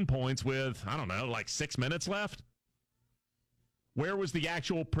than 10 points with, I don't know, like 6 minutes left? Where was the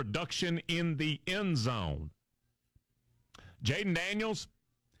actual production in the end zone? Jaden Daniels,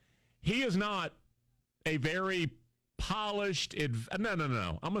 he is not a very polished, I'm going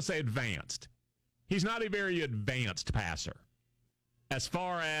to say advanced. He's not a very advanced passer. As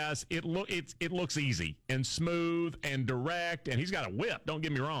far as it looks easy and smooth and direct, and he's got a whip, don't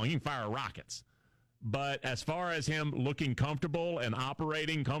get me wrong, he can fire rockets. But as far as him looking comfortable and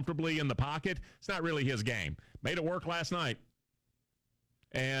operating comfortably in the pocket, it's not really his game. Made it work last night.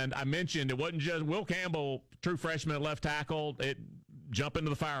 And I mentioned it wasn't just Will Campbell, true freshman at left tackle, jump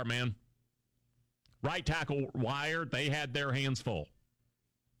into the fire, man. Right tackle wired, they had their hands full.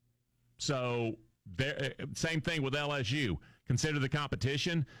 So same thing with LSU. Consider the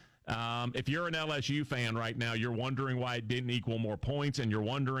competition. If you're an LSU fan right now, you're wondering why it didn't equal more points, and you're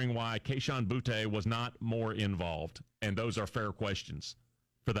wondering why Kayshon Boutte was not more involved. And those are fair questions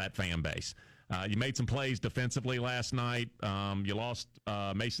for that fan base. You made some plays defensively last night. You lost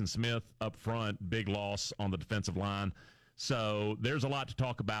Mason Smith up front, big loss on the defensive line. So there's a lot to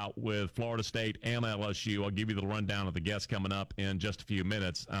talk about with Florida State and LSU. I'll give you the rundown of the guests coming up in just a few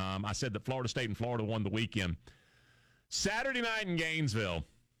minutes. I said that Florida State and Florida won the weekend. Saturday night in Gainesville.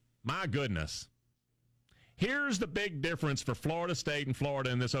 My goodness. Here's the big difference for Florida State and Florida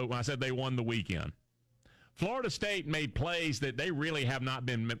in this open. I said they won the weekend. Florida State made plays that they really have not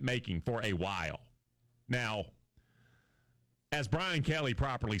been making for a while. Now, as Brian Kelly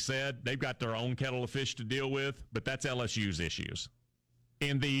properly said, they've got their own kettle of fish to deal with, but that's LSU's issues.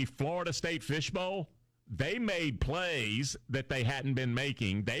 In the Florida State Fishbowl, they made plays that they hadn't been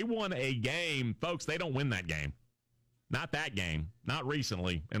making. They won a game. Folks, they don't win that game. Not that game. Not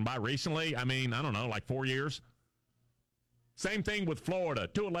recently. And by recently, I mean, I don't know, like 4 years. Same thing with Florida,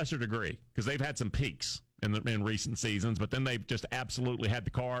 to a lesser degree, because they've had some peaks in recent seasons, but then they've just absolutely had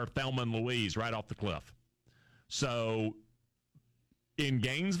the car, Thelma and Louise, right off the cliff. So in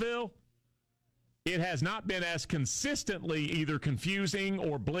Gainesville, it has not been as consistently either confusing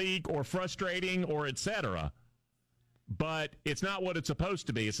or bleak or frustrating or etc. But it's not what it's supposed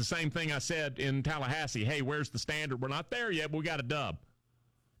to be. It's the same thing I said in Tallahassee. Hey, where's the standard? We're not there yet, but we got a dub.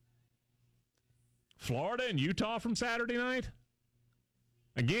 Florida and Utah from Saturday night?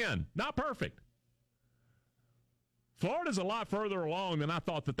 Again, not perfect. Florida's a lot further along than I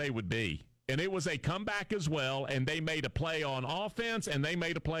thought that they would be. And it was a comeback as well, and they made a play on offense, and they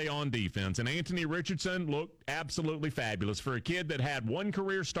made a play on defense. And Anthony Richardson looked absolutely fabulous for a kid that had one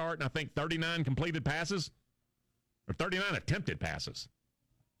career start and I think 39 completed passes, or 39 attempted passes.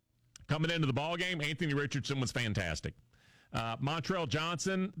 Coming into the ballgame, Anthony Richardson was fantastic. Montrell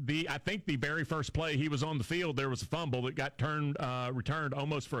Johnson, I think the very first play he was on the field, there was a fumble that got returned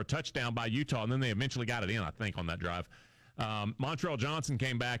almost for a touchdown by Utah, and then they eventually got it in, I think, on that drive. Montrell Johnson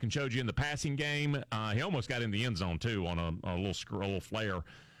came back and showed you in the passing game. He almost got in the end zone, too, on a little flare.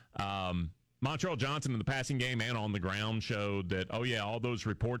 Montrell Johnson in the passing game and on the ground showed that, all those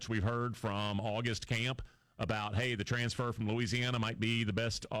reports we've heard from August camp about, hey, the transfer from Louisiana might be the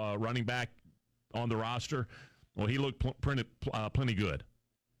best running back on the roster. Well, he looked plenty good.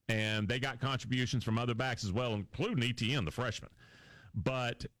 And they got contributions from other backs as well, including ETN, the freshman.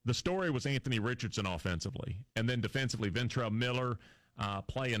 But the story was Anthony Richardson offensively. And then defensively, Ventrell Miller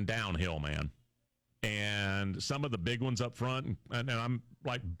playing downhill, man. And some of the big ones up front, and I'm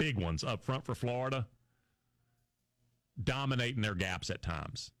like big ones up front for Florida, dominating their gaps at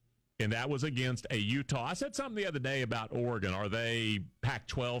times. And that was against a Utah. I said something the other day about Oregon. Are they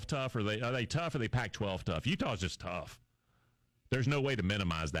Pac-12 tough? Are they tough? Or are they Pac-12 tough? Utah's just tough. There's no way to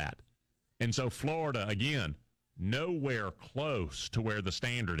minimize that. And so Florida, again, nowhere close to where the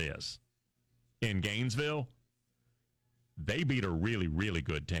standard is. In Gainesville, they beat a really, really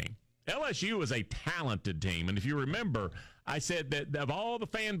good team. LSU is a talented team. And if you remember, I said that of all the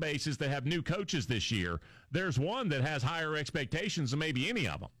fan bases that have new coaches this year, there's one that has higher expectations than maybe any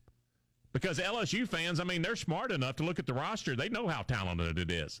of them. Because LSU fans, I mean, they're smart enough to look at the roster. They know how talented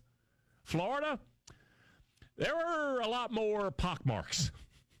it is. Florida, there were a lot more pockmarks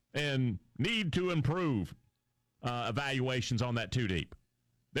and need to improve evaluations on that two deep.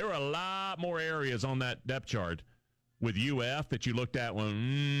 There were a lot more areas on that depth chart with UF that you looked at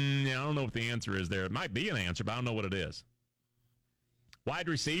when, I don't know what the answer is there. It might be an answer, but I don't know what it is. Wide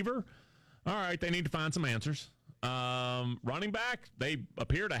receiver, all right, they need to find some answers. Running back, they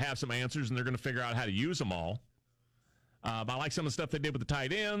appear to have some answers, and they're going to figure out how to use them all. I like some of the stuff they did with the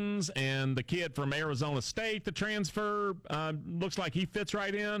tight ends, and the kid from Arizona State, the transfer, looks like he fits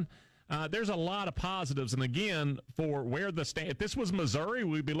right in. There's a lot of positives, and again, for where if this was Missouri,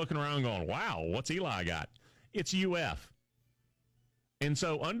 we'd be looking around going, wow, what's Eli got? It's UF. And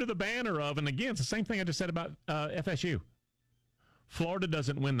so under the banner of, and again, it's the same thing I just said about FSU. Florida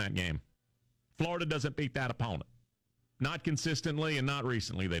doesn't win that game. Florida doesn't beat that opponent. Not consistently and not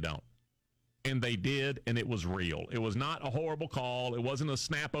recently, they don't. And they did, and it was real. It was not a horrible call. It wasn't a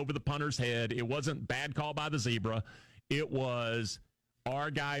snap over the punter's head. It wasn't bad call by the zebra. It was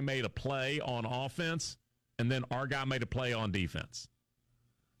our guy made a play on offense, and then our guy made a play on defense.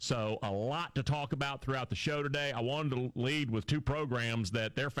 So a lot to talk about throughout the show today. I wanted to lead with two programs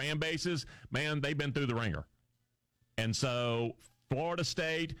that their fan bases, man, they've been through the ringer. And so Florida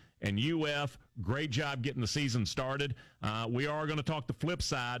State and UF, great job getting the season started. We are going to talk the flip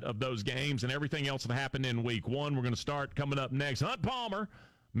side of those games and everything else that happened in week one. We're going to start coming up next. Hunt Palmer,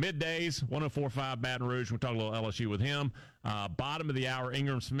 middays, 104.5 Baton Rouge. We'll talk a little LSU with him. Bottom of the hour,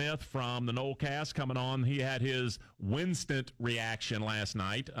 Ingram Smith from the Nolecast coming on. He had his Winston reaction last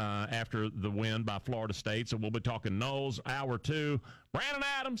night after the win by Florida State. So we'll be talking Noles. Hour two, Brandon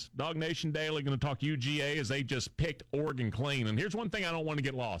Adams, Dog Nation Daily, going to talk UGA as they just picked Oregon clean. And here's one thing I don't want to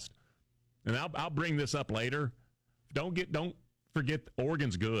get lost. And I'll bring this up later. Don't forget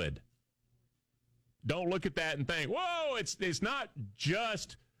Oregon's good. Don't look at that and think, whoa, it's not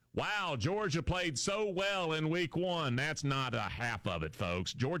just, wow, Georgia played so well in week one. That's not a half of it,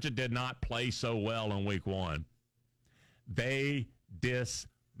 folks. Georgia did not play so well in week one. They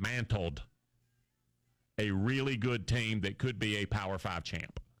dismantled a really good team that could be a Power 5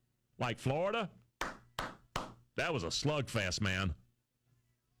 champ. Like Florida, that was a slugfest, man.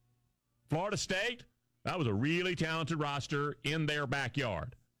 Florida State, that was a really talented roster in their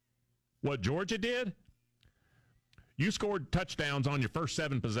backyard. What Georgia did, you scored touchdowns on your first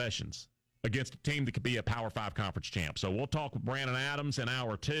 7 possessions against a team that could be a Power 5 conference champ. So we'll talk with Brandon Adams in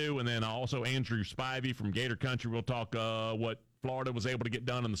hour two, and then also Andrew Spivey from Gator Country. We'll talk what Florida was able to get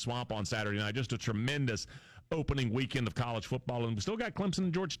done in the Swamp on Saturday night. Just a tremendous opening weekend of college football, and we still got Clemson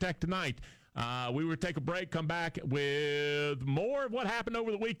and Georgia Tech tonight. We will take a break, come back with more of what happened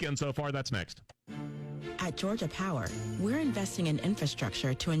over the weekend so far. That's next. At Georgia Power, we're investing in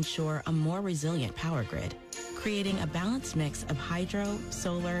infrastructure to ensure a more resilient power grid, creating a balanced mix of hydro,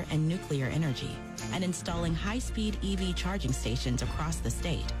 solar, and nuclear energy, and installing high-speed EV charging stations across the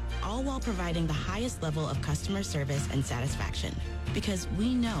state, all while providing the highest level of customer service and satisfaction. Because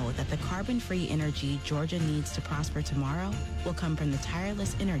we know that the carbon-free energy Georgia needs to prosper tomorrow will come from the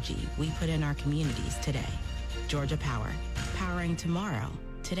tireless energy we put in our communities today. Georgia Power, powering tomorrow,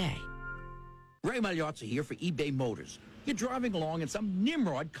 today. Ray Magliozzi here for eBay Motors. You're driving along and some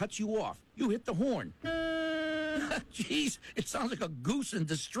nimrod cuts you off. You hit the horn. Jeez, it sounds like a goose in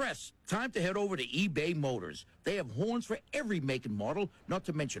distress. Time to head over to eBay Motors. They have horns for every make and model, not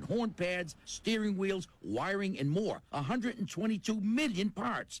to mention horn pads, steering wheels, wiring, and more. 122 million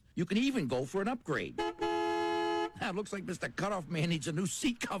parts. You can even go for an upgrade. Now, looks like Mr. Cutoff Man needs a new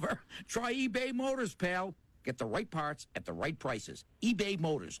seat cover. Try eBay Motors, pal. Get the right parts at the right prices. eBay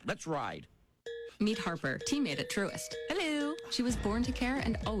Motors. Let's ride. Meet Harper, teammate at Truist. Hello. She was born to care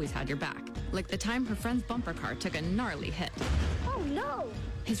and always had your back. Like the time her friend's bumper car took a gnarly hit. Oh, no.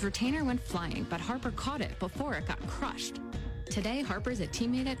 His retainer went flying, but Harper caught it before it got crushed. Today, Harper's a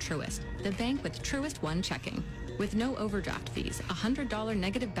teammate at Truist, the bank with Truist One checking. With no overdraft fees, a $100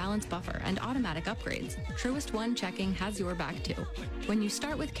 negative balance buffer, and automatic upgrades, Truist One checking has your back too. When you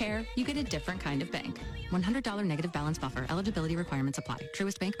start with care, you get a different kind of bank. $100 negative balance buffer. Eligibility requirements apply.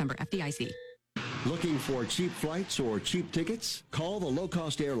 Truist Bank, member FDIC. Looking for cheap flights or cheap tickets? Call the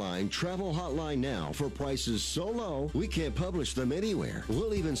low-cost airline travel hotline now for prices so low we can't publish them anywhere.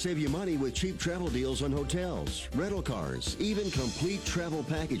 We'll even save you money with cheap travel deals on hotels, rental cars, even complete travel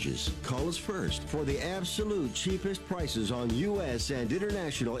packages. Call us first for the absolute cheapest prices on U.S. and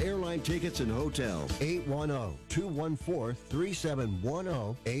international airline tickets and hotels.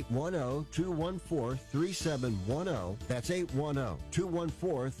 810-214-3710. 810-214-3710. That's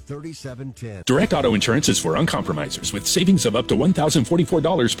 810-214-3710. Direct Auto Insurance is for uncompromisers with savings of up to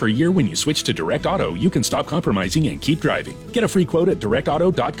 $1,044 per year. When you switch to Direct Auto, you can stop compromising and keep driving. Get a free quote at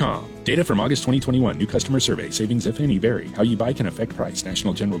directauto.com. Data from August 2021. New customer survey. Savings, if any, vary. How you buy can affect price.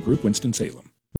 National General Group, Winston-Salem.